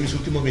desperdiciar mis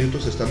últimos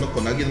minutos estando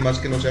con alguien más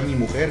que no sea mi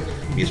mujer,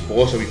 mi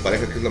esposa, mi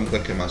pareja, que es la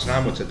mujer que más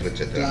amo, etcétera,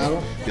 etcétera. Claro.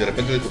 ¿No? Y de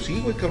repente digo,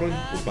 sí, güey, cabrón,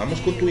 pues vamos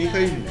con tu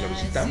hija y la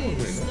visitamos,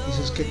 güey, ¿no?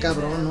 Dices, qué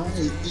cabrón, ¿no?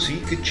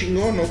 Sí, qué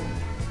chingón,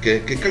 ¿no?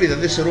 ¿Qué calidad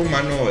de ser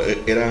humano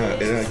era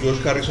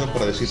George Harrison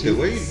para decirte,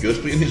 güey, yo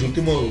estoy en mis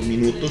últimos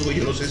minutos, güey,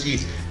 yo no sé si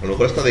a lo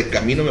mejor hasta de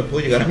camino me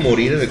puedo llegar a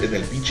morir en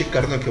el pinche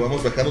carro en el que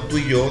vamos viajando tú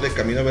y yo de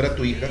camino a ver a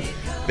tu hija,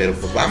 pero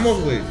pues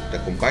vamos, güey, te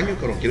acompaño,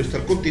 cabrón, quiero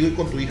estar contigo y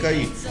con tu hija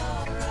y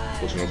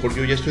pues a lo mejor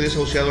yo ya estoy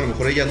desahuciado, a lo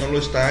mejor ella no lo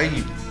está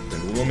y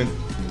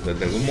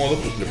de algún modo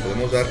pues le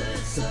podemos dar...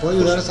 Te puedo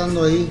ayudar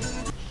estando ahí.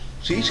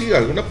 Sí,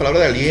 alguna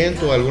palabra de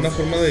aliento, alguna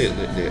forma de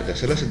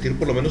hacerla sentir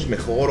por lo menos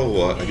mejor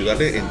o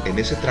ayudarle en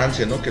ese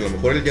trance, ¿no? Que a lo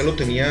mejor él ya lo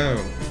tenía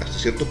hasta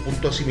cierto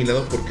punto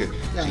asimilado porque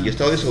si ya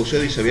estaba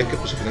desahuciado y sabía que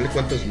pues al final de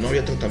cuentas no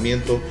había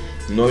tratamiento,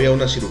 no había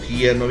una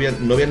cirugía, no había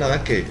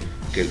nada que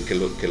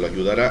lo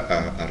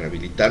ayudara a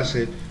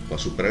rehabilitarse o a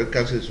superar el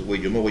cáncer,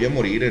 güey, yo me voy a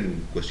morir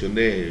en cuestión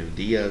de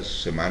días,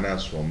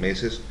 semanas o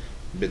meses,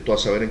 de tú a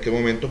saber en qué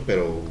momento,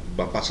 pero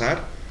va a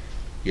pasar.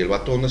 Y el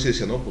vato aún así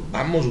decía, no, pues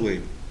vamos, güey,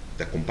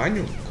 te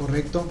acompaño.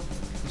 Correcto.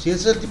 Sí,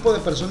 ese es el tipo de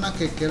persona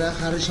que era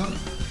Harrison.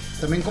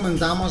 También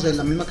comentábamos de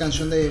la misma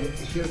canción de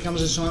Here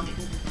Comes the Sun,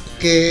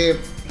 que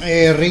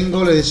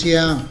Ringo le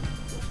decía,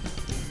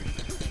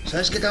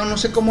 ¿sabes qué, cabrón? No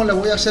sé cómo le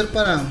voy a hacer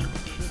para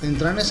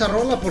entrar en esa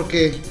rola,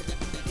 porque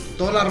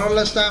toda la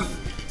rola está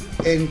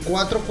en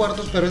 4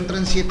 cuartos, pero entra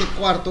en 7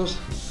 cuartos.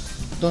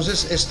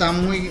 Entonces está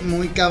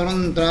muy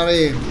cabrón entrar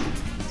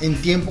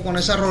en tiempo con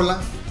esa rola.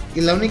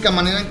 Y la única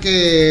manera en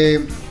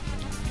que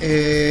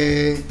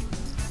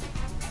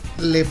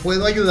le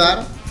puedo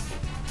ayudar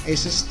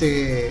es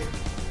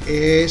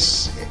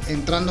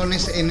entrando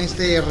en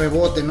este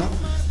rebote, ¿no?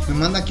 Me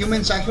manda aquí un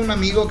mensaje un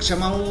amigo que se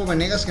llama Hugo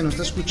Venegas, que nos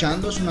está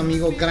escuchando. Es un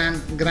amigo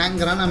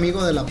gran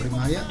amigo de la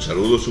primaria.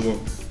 Saludos,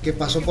 Hugo. Que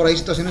pasó por ahí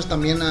situaciones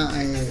también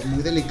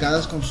muy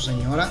delicadas con su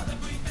señora.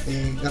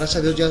 Gracias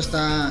a Dios ya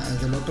está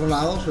del otro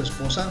lado, su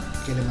esposa,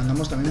 que le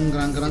mandamos también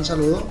un gran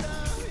saludo.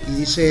 Y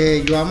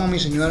dice, yo amo a mi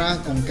señora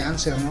con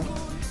cáncer, ¿no?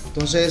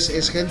 Entonces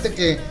es gente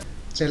que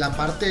se la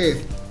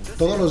parte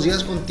todos los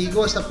días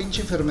contigo, esta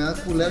pinche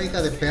enfermedad culera,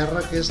 hija de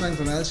perra, que es la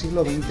enfermedad del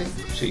siglo XX.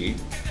 Sí.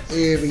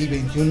 y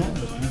 21,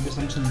 ya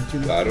estamos en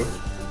 21. Claro.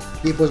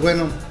 Y pues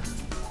bueno,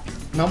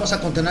 vamos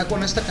a continuar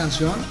con esta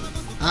canción.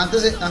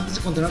 Antes de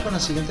continuar con la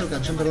siguiente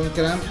canción, perdón,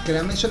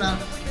 quería mencionar,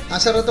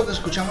 hace rato que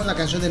escuchamos la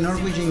canción de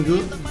Norwegian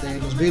Wood de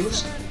los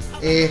Beatles.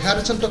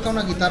 Harrison toca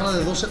una guitarra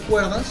de 12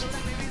 cuerdas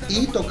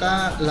y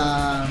toca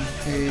la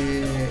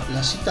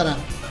cítara,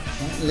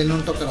 ¿no?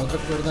 Lennon toca la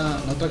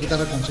otra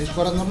guitarra con 6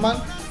 cuerdas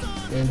normal,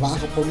 el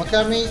bajo Paul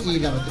McCartney y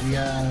la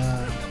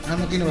batería.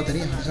 No tiene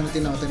batería, esa no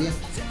tiene la batería.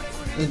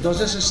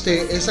 Entonces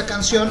esa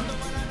canción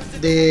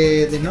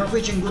de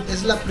Norwegian Wood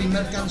es la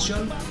primera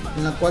canción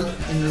en la cual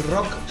en el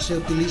rock se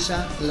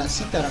utiliza la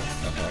cítara.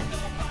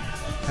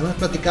 Hemos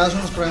platicado en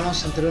unos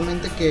programas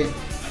anteriormente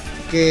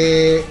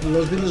que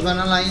los Beatles van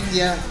a la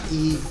India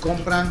y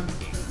compran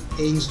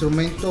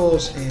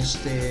instrumentos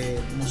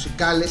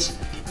musicales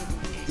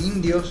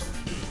indios,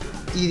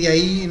 y de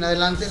ahí en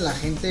adelante la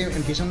gente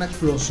empieza una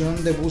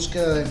explosión de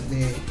búsqueda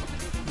de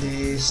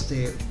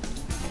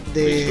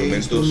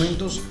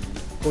instrumentos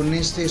con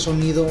este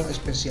sonido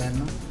especial,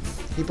 ¿no?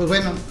 Y pues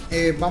bueno,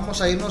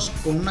 vamos a irnos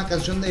con una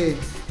canción del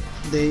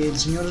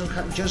señor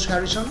George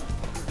Harrison.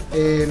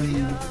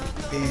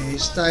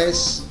 Esta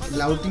es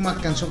la última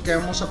canción que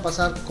vamos a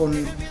pasar con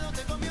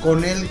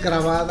él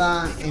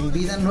grabada en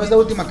vida. No es la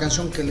última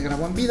canción que él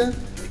grabó en vida,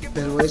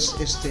 pero es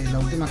la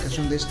última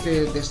canción de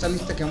esta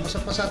lista que vamos a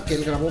pasar, que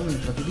él grabó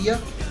mientras vivía.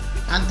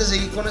 Antes de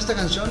ir con esta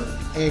canción,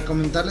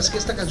 comentarles que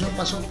esta canción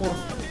pasó por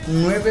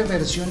 9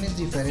 versiones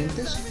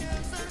diferentes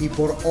y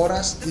por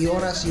horas y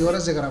horas y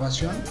horas de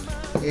grabación.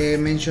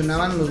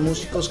 Mencionaban los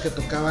músicos que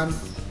tocaban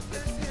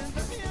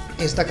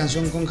esta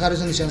canción con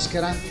Harrison, decían que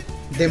era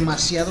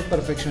demasiado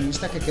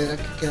perfeccionista, que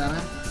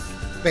quedara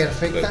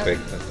perfecta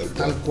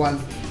tal cual.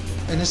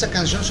 En esta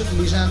canción se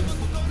utilizan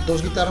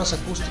 2 guitarras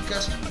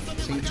acústicas,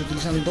 se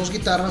utilizan 2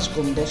 guitarras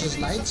con 2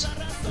 slides,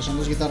 que son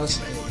 2 guitarras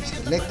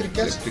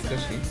eléctricas,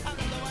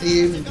 sí.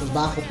 Y pues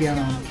bajo,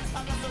 piano.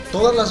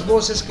 Todas las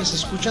voces que se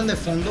escuchan de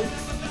fondo,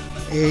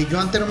 yo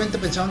anteriormente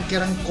pensaba que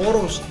eran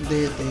coros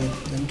de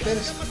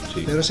mujeres,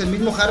 sí. Pero es el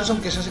mismo Harrison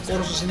que se hace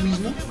coros, es el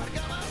mismo.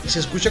 Y se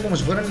escucha como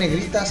si fueran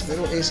negritas,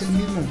 pero es el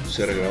mismo.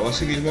 Se regrabó a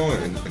sí mismo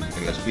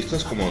en las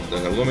pistas, como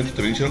en algún momento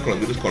también hicieron con los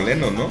Beatles con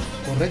Lennon, ¿no?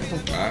 Correcto.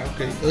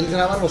 Ok. Él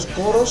graba los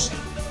coros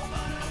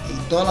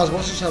y todas las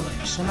voces, o sea,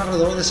 son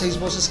alrededor de 6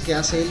 voces que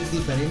hace él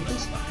diferentes.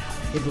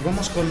 Y pues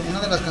vamos con una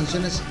de las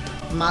canciones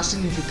más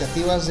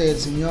significativas del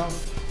señor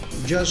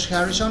George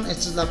Harrison.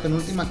 Esta es la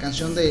penúltima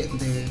canción de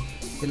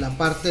la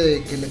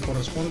parte que le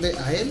corresponde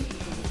a él.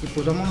 Y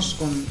pues vamos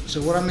con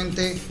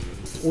seguramente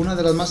una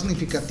de las más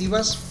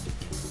significativas,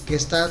 que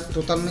está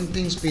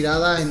totalmente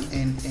inspirada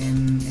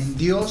en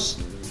Dios.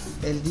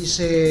 Él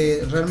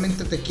dice: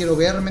 realmente te quiero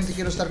ver, realmente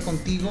quiero estar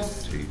contigo,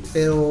 sí,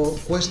 pero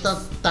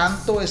cuesta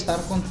tanto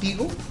estar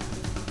contigo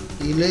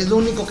y es lo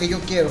único que yo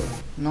quiero,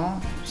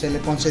 ¿no? Se le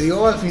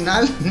concedió al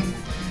final.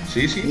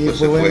 Sí, y pues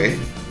se fue.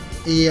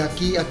 Y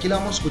aquí la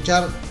vamos a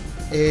escuchar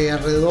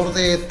alrededor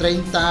de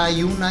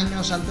 31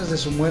 años antes de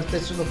su muerte.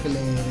 Eso es lo que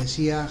le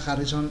decía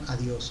Harrison a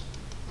Dios.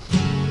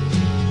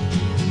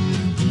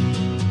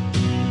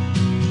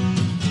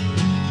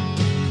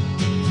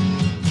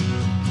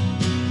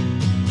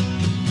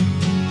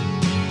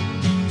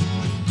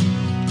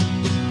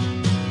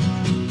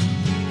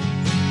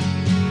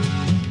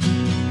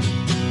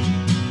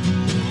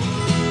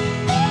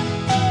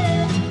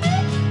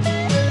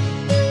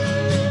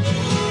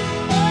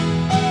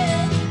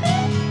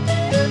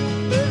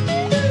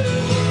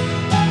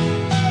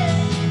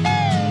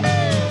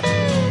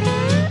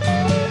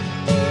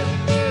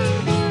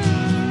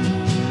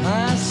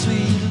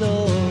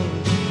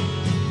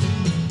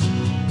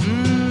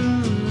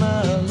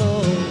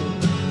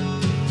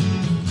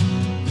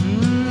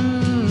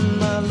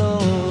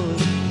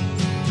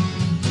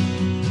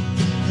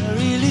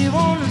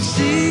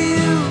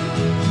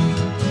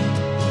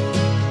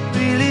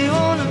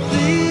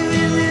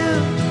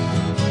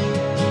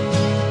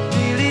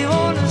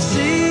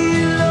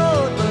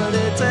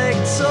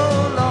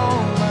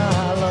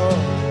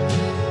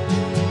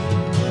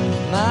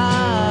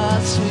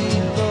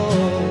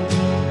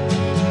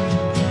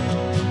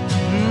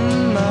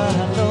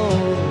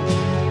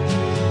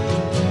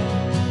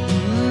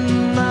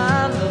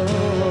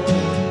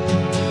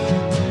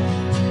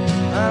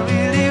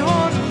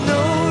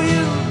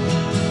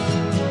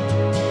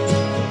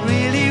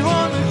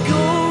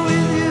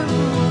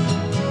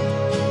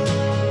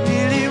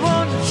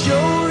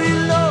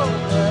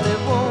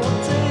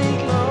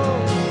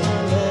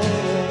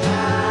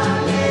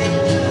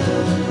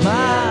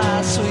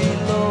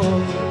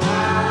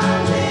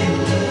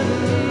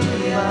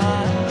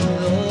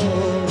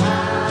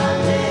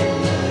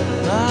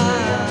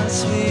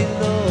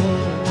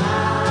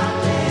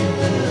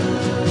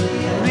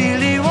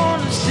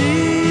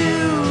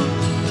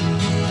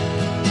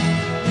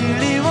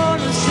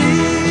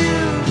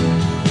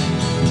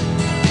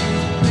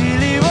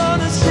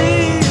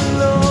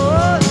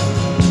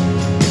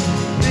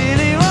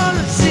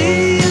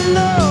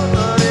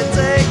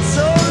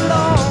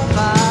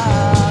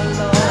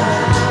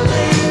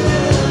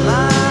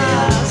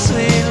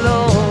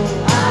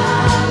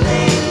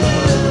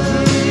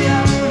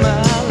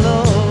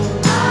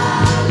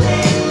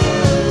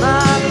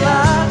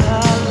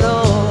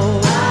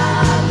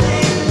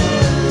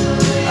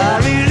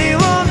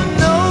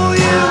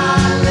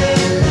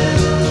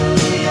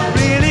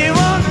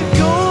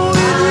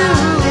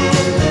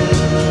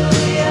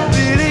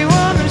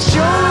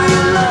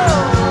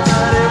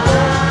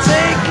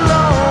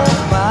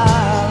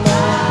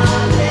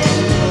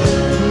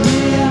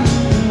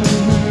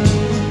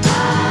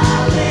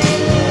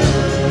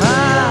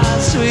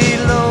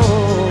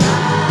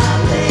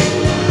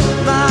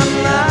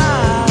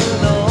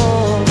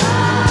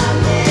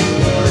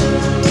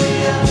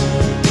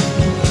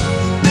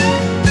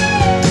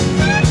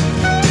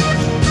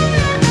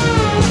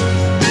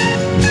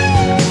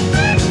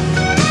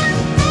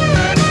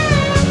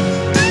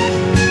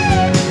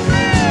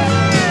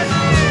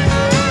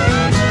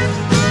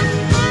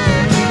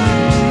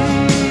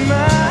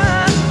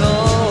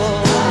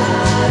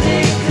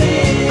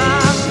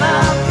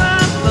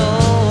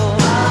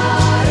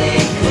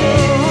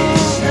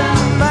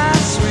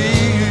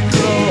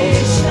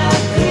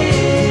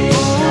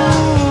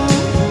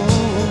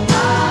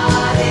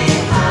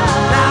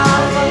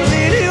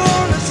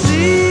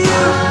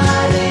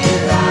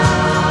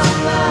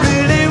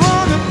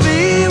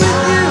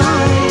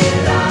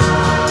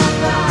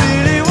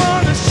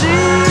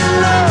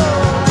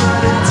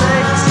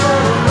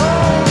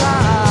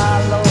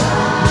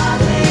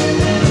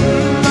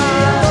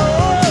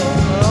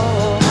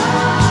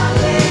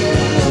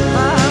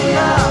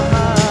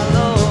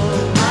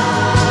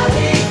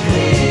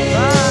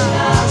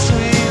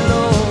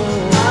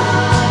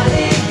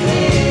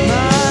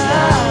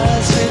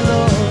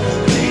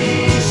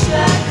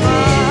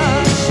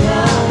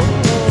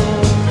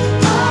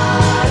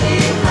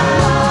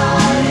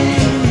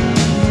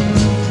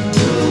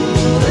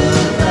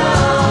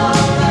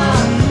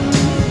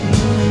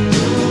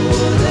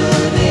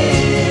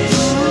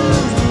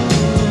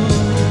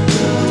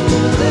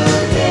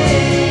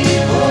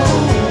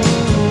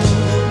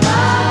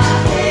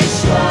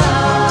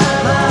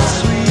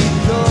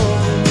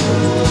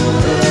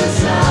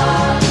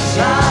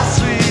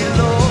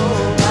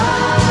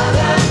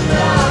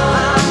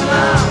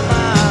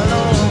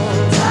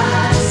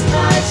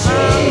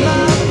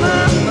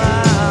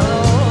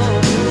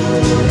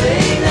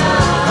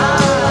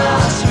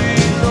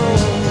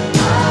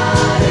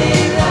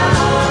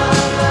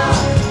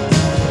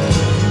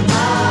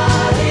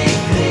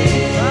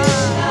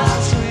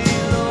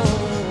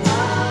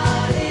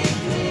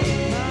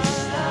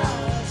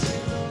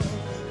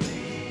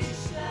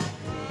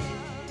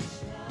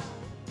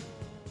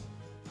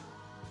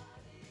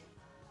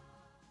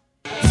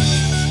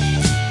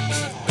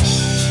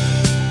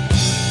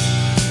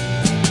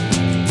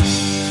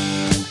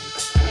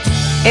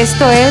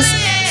 Esto es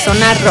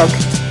Sonar Rock.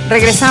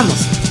 Regresamos.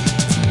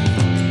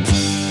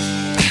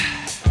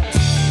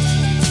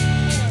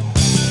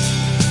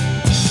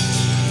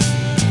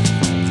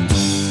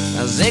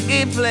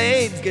 Ziggy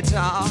played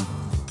guitar.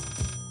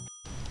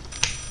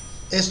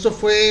 Esto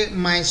fue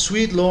My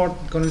Sweet Lord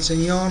con el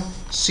señor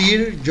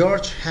Sir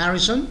George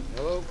Harrison.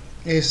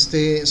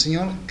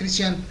 Señor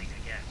Cristian,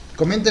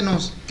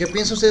 coméntenos, ¿qué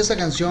piensa usted de esta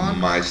canción?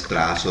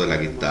 Maestrazo de la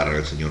guitarra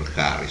el señor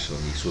Harrison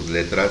y sus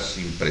letras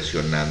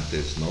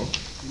impresionantes, ¿no?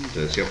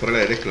 Te decía fuera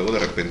del aire que luego de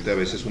repente a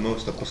veces uno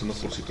está pasando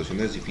por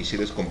situaciones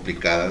difíciles,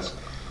 complicadas,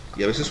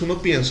 y a veces uno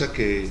piensa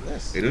que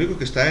el único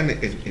que está en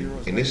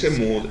ese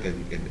mood,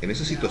 en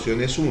esa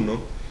situación es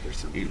uno,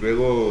 y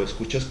luego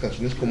escuchas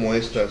canciones como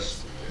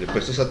estas, le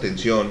prestas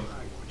atención,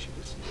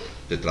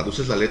 te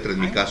traduces la letra. En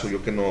mi caso,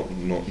 yo que no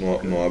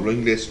hablo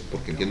inglés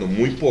porque entiendo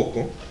muy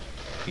poco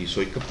y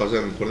soy capaz de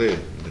a lo mejor de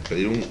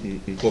pedir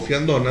un coffee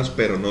and donuts,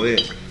 pero no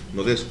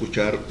de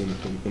escuchar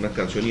una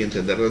canción y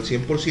entenderla al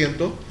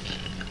 100%.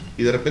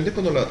 Y de repente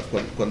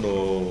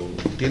cuando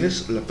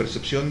tienes la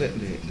percepción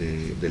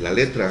de la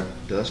letra,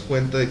 te das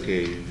cuenta de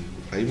que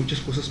hay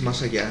muchas cosas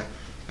más allá.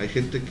 Hay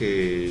gente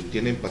que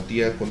tiene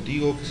empatía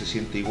contigo, que se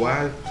siente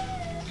igual,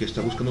 que está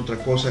buscando otra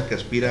cosa, que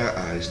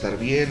aspira a estar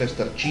bien, a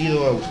estar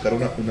chido, a buscar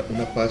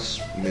una paz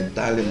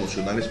mental,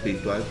 emocional,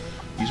 espiritual.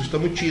 Y eso está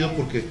muy chido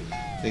porque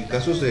en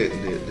casos de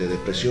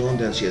depresión,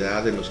 de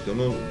ansiedad, en los que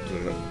uno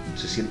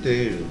se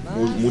siente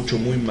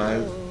muy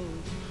mal,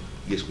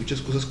 y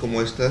escuchas cosas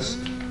como estas,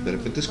 de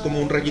repente es como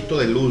un rayito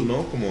de luz,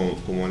 ¿no?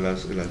 Como en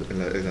las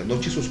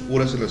noches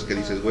oscuras en las que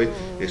dices, güey,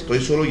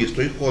 estoy solo y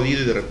estoy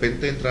jodido, y de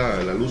repente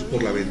entra la luz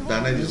por la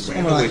ventana y dices,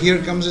 como la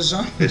Here Comes the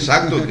Sun.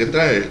 Exacto, que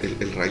entra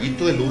el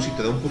rayito de luz y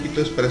te da un poquito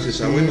de esperanza. Y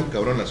dices, bueno,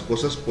 cabrón, las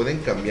cosas pueden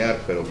cambiar,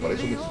 pero para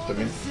eso necesito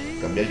también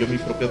cambiar yo mi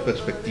propia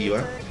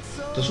perspectiva.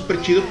 Está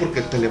súper chido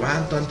porque te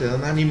levantan, te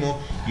dan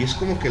ánimo, y es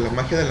como que la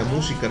magia de la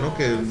música, ¿no?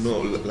 Que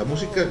no, la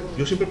música,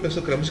 yo siempre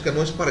pienso que la música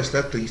no es para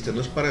estar triste,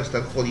 no es para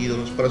estar jodido,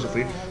 no es para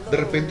sufrir. De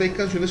repente hay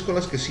canciones con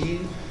las que sí,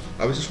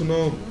 a veces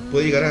uno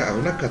puede llegar a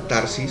una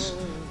catarsis,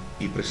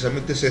 y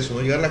precisamente es eso,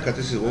 ¿no? Llegar a la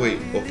catarsis, güey,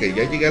 ok,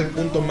 ya llegué al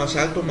punto más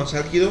alto, más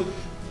álgido,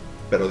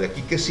 pero de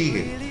aquí ¿qué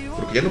sigue?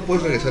 Porque ya no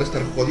puedes regresar a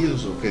estar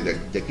jodidos, okay,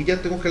 de aquí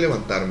ya tengo que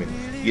levantarme,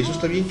 y eso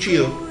está bien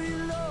chido,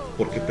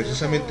 porque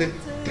precisamente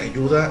te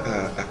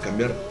ayuda a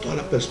cambiar toda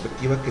la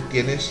perspectiva que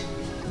tienes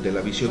de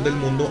la visión del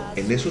mundo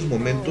en esos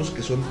momentos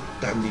que son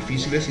tan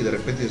difíciles, y de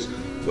repente dices,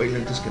 güey,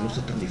 antes que no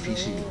está tan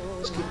difícil.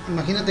 Es que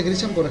imagínate,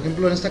 Cristian, por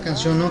ejemplo, en esta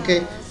canción, ¿no?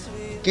 Que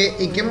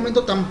en qué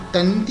momento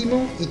tan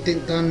íntimo y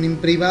tan en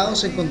privado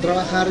se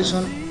encontraba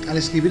Harrison al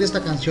escribir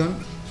esta canción,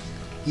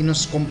 y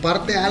nos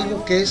comparte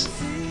algo que es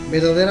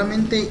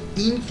verdaderamente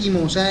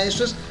íntimo. O sea,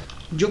 eso es,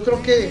 yo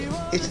creo que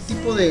este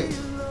tipo de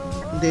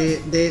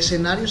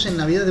escenarios en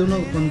la vida de uno,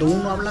 cuando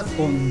uno habla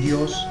con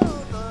Dios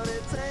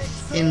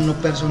en lo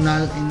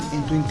personal,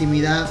 en tu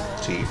intimidad,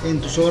 sí,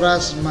 en tus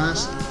horas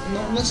más,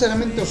 no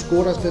necesariamente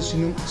oscuras, pero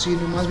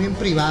sino más bien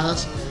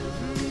privadas,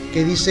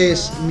 que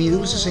dices, mi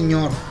dulce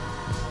Señor,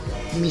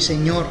 mi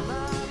Señor,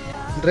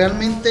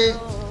 realmente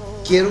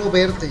quiero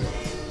verte,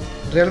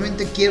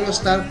 realmente quiero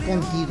estar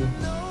contigo,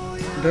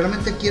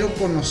 realmente quiero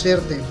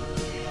conocerte,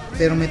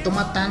 pero me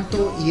toma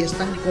tanto y es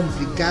tan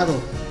complicado.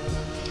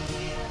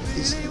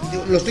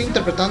 Lo estoy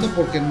interpretando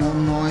porque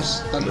no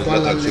es tal no cual.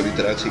 Es la traducción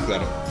literal, sí,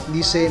 claro.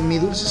 Dice, mi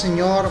dulce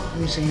Señor,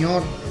 mi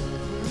Señor,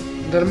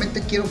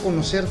 realmente quiero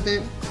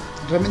conocerte,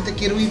 realmente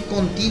quiero ir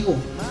contigo,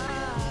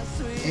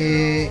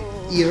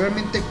 y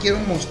realmente quiero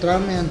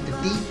mostrarme ante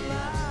ti,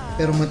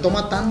 pero me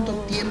toma tanto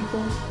tiempo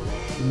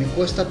y me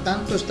cuesta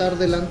tanto estar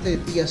delante de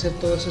ti y hacer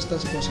todas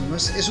estas cosas, ¿no?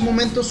 Es un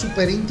momento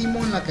súper íntimo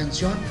en la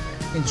canción,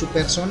 en su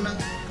persona,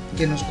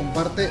 que nos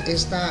comparte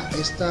esta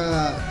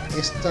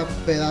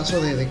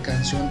pedazo de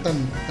canción tan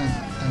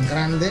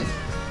grande,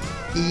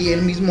 y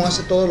él mismo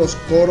hace todos los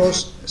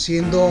coros,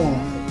 siendo,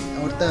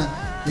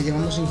 ahorita le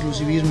llamamos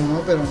inclusivismo,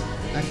 ¿no? Pero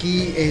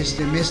aquí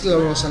mezcla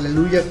los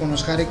aleluya con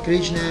los Hare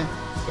Krishna,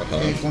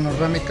 con los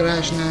Rame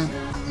Krishna,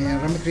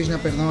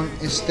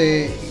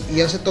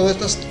 y hace todos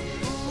estos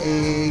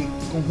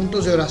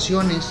conjuntos de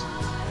oraciones,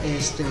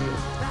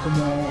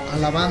 como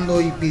alabando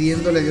y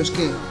pidiéndole a Dios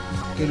que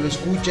lo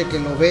escuche, que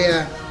lo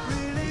vea.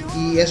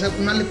 Y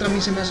una letra a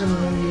mí se me hace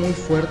muy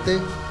fuerte,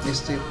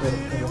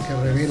 por lo que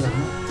revela,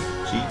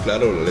 ¿no? Sí,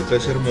 claro, la letra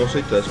es hermosa,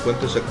 y te das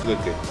cuenta exacto de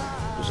que,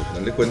 pues al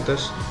final de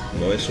cuentas,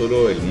 no es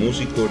solo el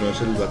músico, no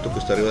es el vato que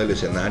está arriba del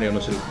escenario, no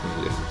es el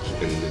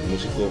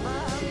músico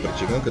super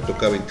chingón que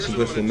toca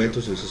 25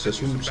 instrumentos,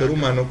 es un ser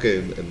humano que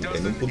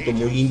en un punto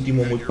muy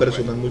íntimo, muy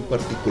personal, muy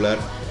particular,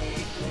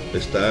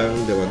 está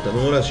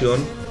levantando una oración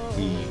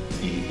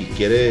y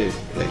quiere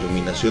la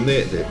iluminación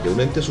de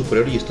un ente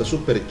superior, y está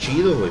súper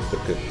chido, güey,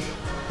 porque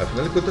al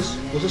final de cuentas,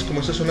 cosas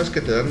como esas son las que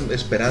te dan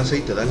esperanza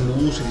y te dan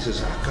luz, y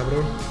dices,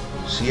 cabrón,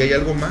 sí hay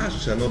algo más, o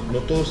sea, no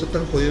todo está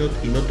tan jodido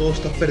y no todo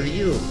está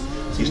perdido.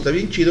 Y está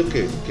bien chido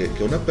que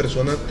una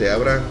persona te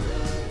abra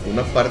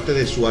una parte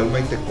de su alma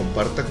y te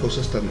comparta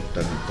cosas tan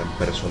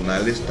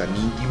personales, tan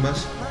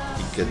íntimas,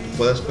 y que tú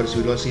puedas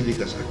percibirlo así y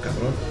digas,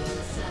 cabrón,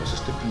 pues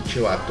este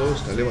pinche vato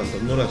está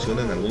levantando oración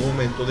en algún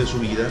momento de su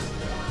vida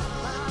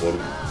por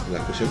la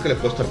cuestión que le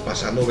puede estar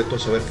pasando, Beto, a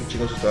saber qué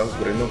chingos estaba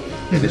ocurriendo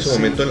en ese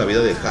momento en la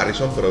vida de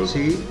Harrison, pero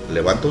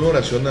levanta una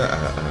oración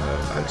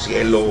al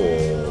cielo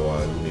o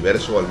al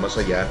universo, al más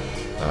allá,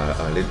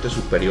 al ente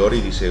superior,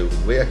 y dice,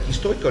 güey, aquí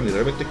estoy, y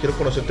realmente quiero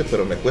conocerte,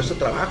 pero me cuesta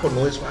trabajo,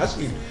 no es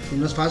fácil. Y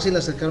no es fácil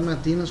acercarme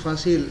a ti, no es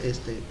fácil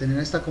tener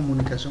esta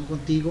comunicación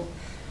contigo.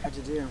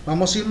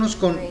 Vamos a irnos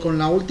con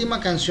la última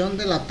canción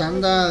de la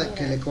tanda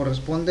que le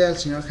corresponde al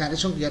señor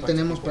Harrison, que ya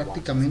tenemos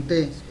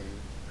prácticamente,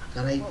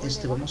 caray,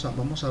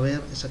 vamos a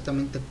ver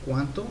exactamente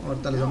cuánto,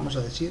 ahorita les vamos a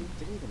decir.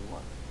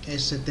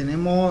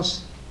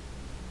 Tenemos,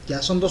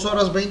 ya son 2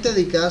 horas 20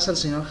 dedicadas al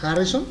señor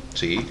Harrison.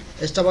 Sí.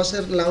 Esta va a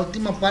ser la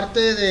última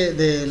parte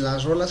de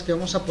las rolas que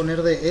vamos a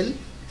poner de él.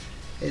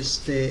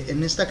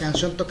 En esta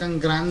canción tocan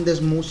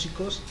grandes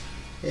músicos.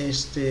 El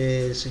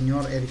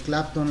señor Eric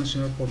Clapton, el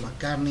señor Paul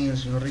McCartney, el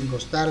señor Ringo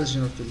Starr, el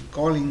señor Phil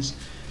Collins,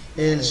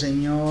 el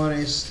señor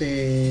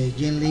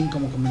Gene Lin,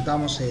 como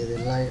comentábamos, de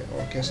la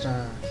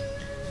orquesta,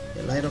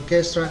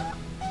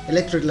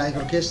 Electric Light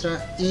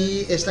Orchestra,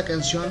 y esta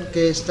canción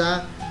que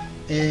está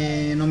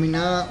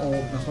nominada, o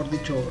mejor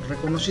dicho,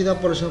 reconocida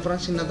por el señor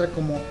Frank Sinatra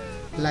como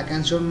la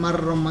canción más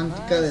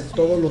romántica de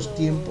todos los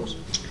tiempos.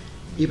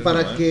 Y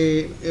para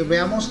que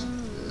veamos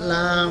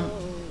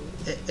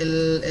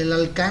el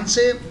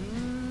alcance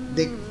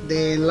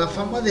de la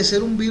fama de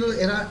ser un Beatle,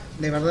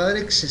 de verdad era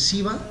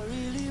excesiva.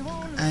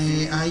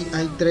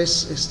 Hay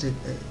 3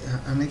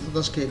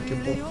 anécdotas que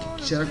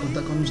quisiera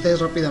contar con ustedes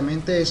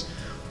rápidamente.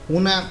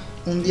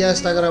 Un día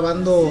está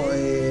grabando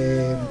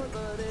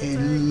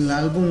el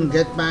álbum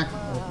Get Back,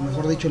 o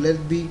mejor dicho Let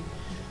It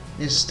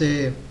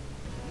Be,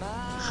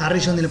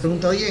 Harrison, y le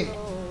pregunta, oye,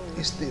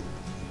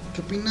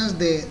 ¿qué opinas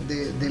de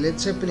Led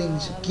Zeppelin?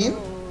 Dice, ¿quién?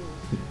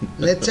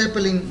 Led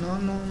Zeppelin.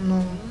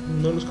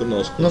 No los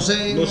conozco. No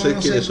sé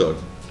quiénes son.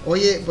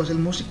 Oye, pues el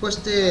músico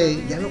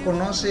ya lo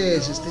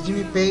conoces,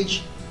 Jimmy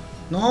Page.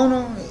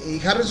 No,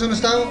 y Harrison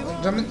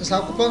realmente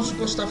estaba ocupado en su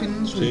cosa, está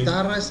afinando su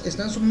guitarra,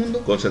 está en su mundo,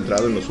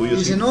 concentrado en lo suyo.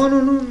 Dice,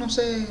 no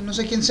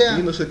sé quién sea.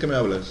 Sí, no sé de qué me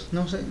hablas.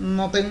 No sé.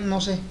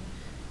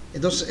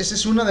 Entonces, esa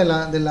es una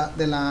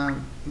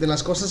de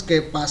las cosas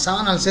que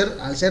pasaban al ser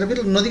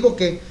Beatle. No digo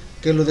que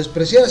lo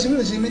despreciara,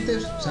 simplemente,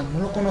 o sea, no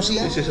lo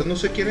conocía. Dice, no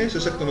sé quién es,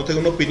 exacto, no tengo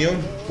una opinión.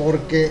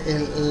 Porque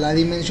la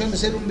dimensión de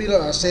ser un Beatle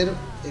a ser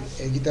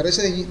el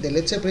guitarrista de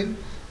Led Zeppelin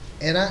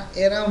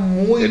era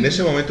muy... En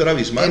ese momento era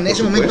abismal. En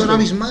ese momento era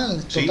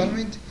abismal, sí.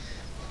 Totalmente.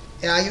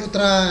 Hay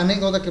otra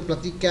anécdota que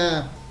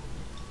platica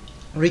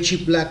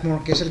Richie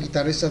Blackmore, que es el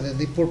guitarrista de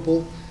Deep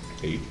Purple,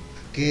 sí.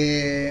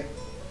 Que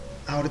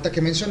ahorita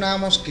que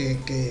mencionábamos que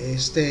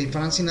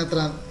Frank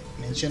Sinatra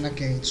menciona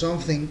que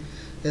Something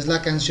es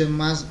la canción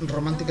más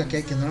romántica que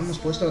hay, que no la hemos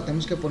puesto, la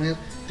tenemos que poner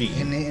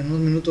en unos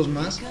minutos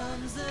más,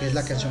 que es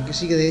la canción que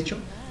sigue de hecho.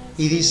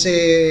 Y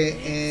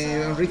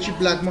dice Richie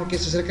Blackmore que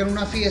se acerca en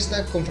una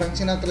fiesta con Frank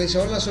Sinatra, le dice,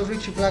 hola, soy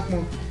Richie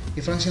Blackmore,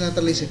 y Frank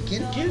Sinatra le dice,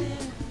 ¿quién?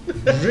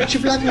 Richie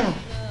Blackmore.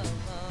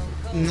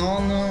 No,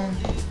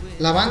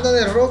 la banda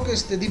de rock,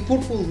 Deep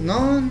Purple.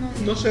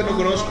 No sé, no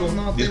conozco,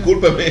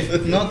 discúlpame.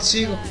 No te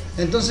sigo.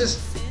 Entonces,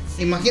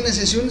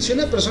 imagínense, si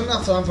una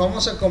persona tan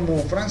famosa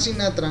como Frank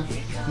Sinatra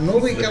no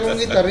ubicaba a un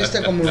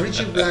guitarrista como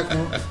Richie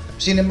Blackmore,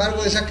 sin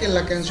embargo decía que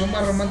la canción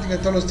más romántica de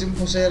todos los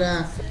tiempos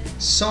era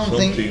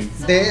Something.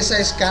 De esa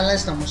escala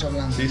estamos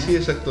hablando. Sí, sí,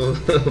 exacto.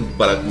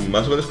 Para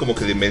más o menos como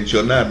que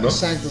dimensionar, ¿no?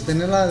 Exacto,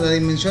 tener la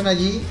dimensión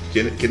allí.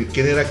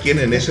 ¿Quién era quién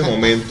en ese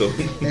momento?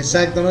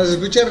 Exacto, no se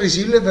escucha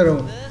risible,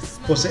 pero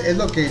pues es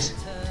lo que es.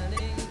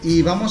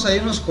 Y vamos a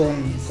irnos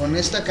con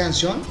esta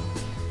canción.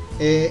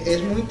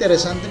 Es muy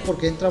interesante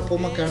porque entra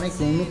Paul McCartney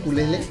con un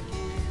ukulele.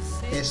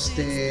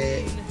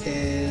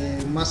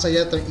 Más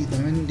allá, y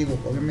también digo,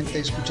 obviamente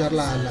escuchar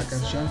la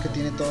canción que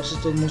tiene todos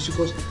estos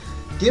músicos.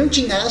 Tiene un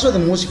chingadazo de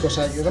músicos,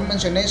 o sea, yo no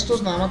mencioné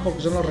estos nada más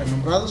porque son los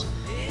renombrados,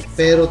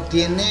 pero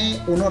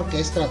tiene una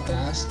orquesta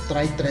atrás,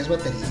 trae 3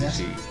 baterías.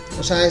 Sí.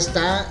 O sea,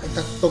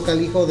 toca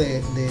el hijo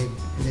de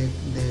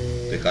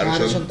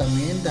Harrison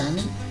también,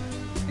 Danny.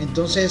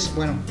 Entonces,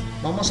 bueno,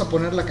 vamos a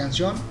poner la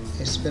canción,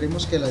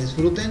 esperemos que la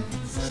disfruten.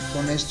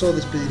 Con esto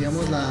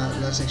despediríamos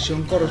la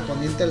sección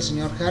correspondiente al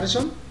señor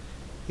Harrison,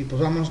 y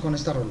pues vamos con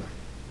esta rola.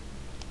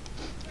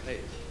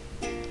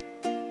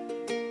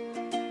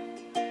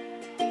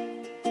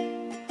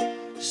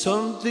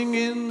 Something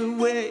in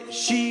the way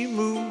she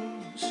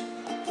moves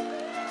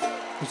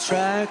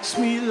attracts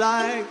me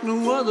like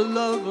no other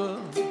lover.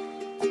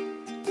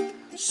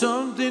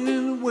 Something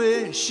in the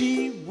way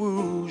she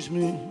woos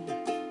me.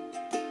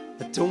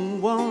 I don't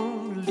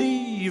want to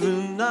leave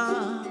her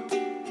now.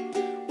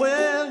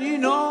 Well, you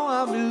know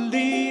I'll be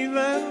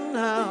leaving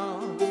now.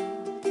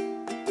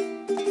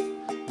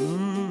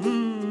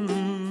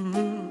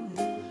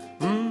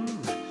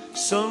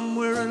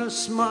 Somewhere in a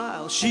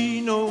smile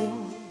she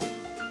knows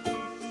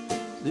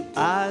that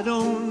I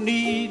don't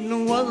need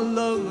no other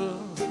lover.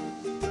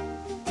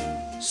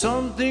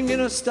 Something in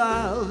her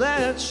style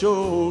that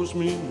shows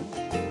me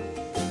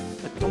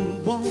I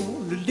don't want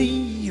to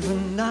leave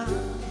her now.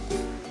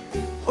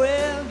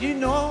 Well, you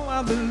know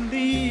I've been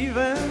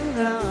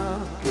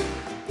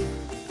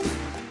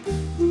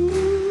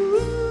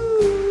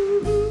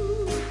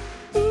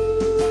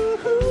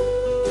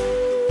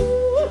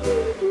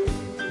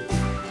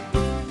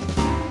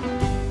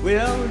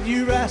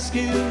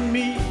asking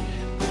me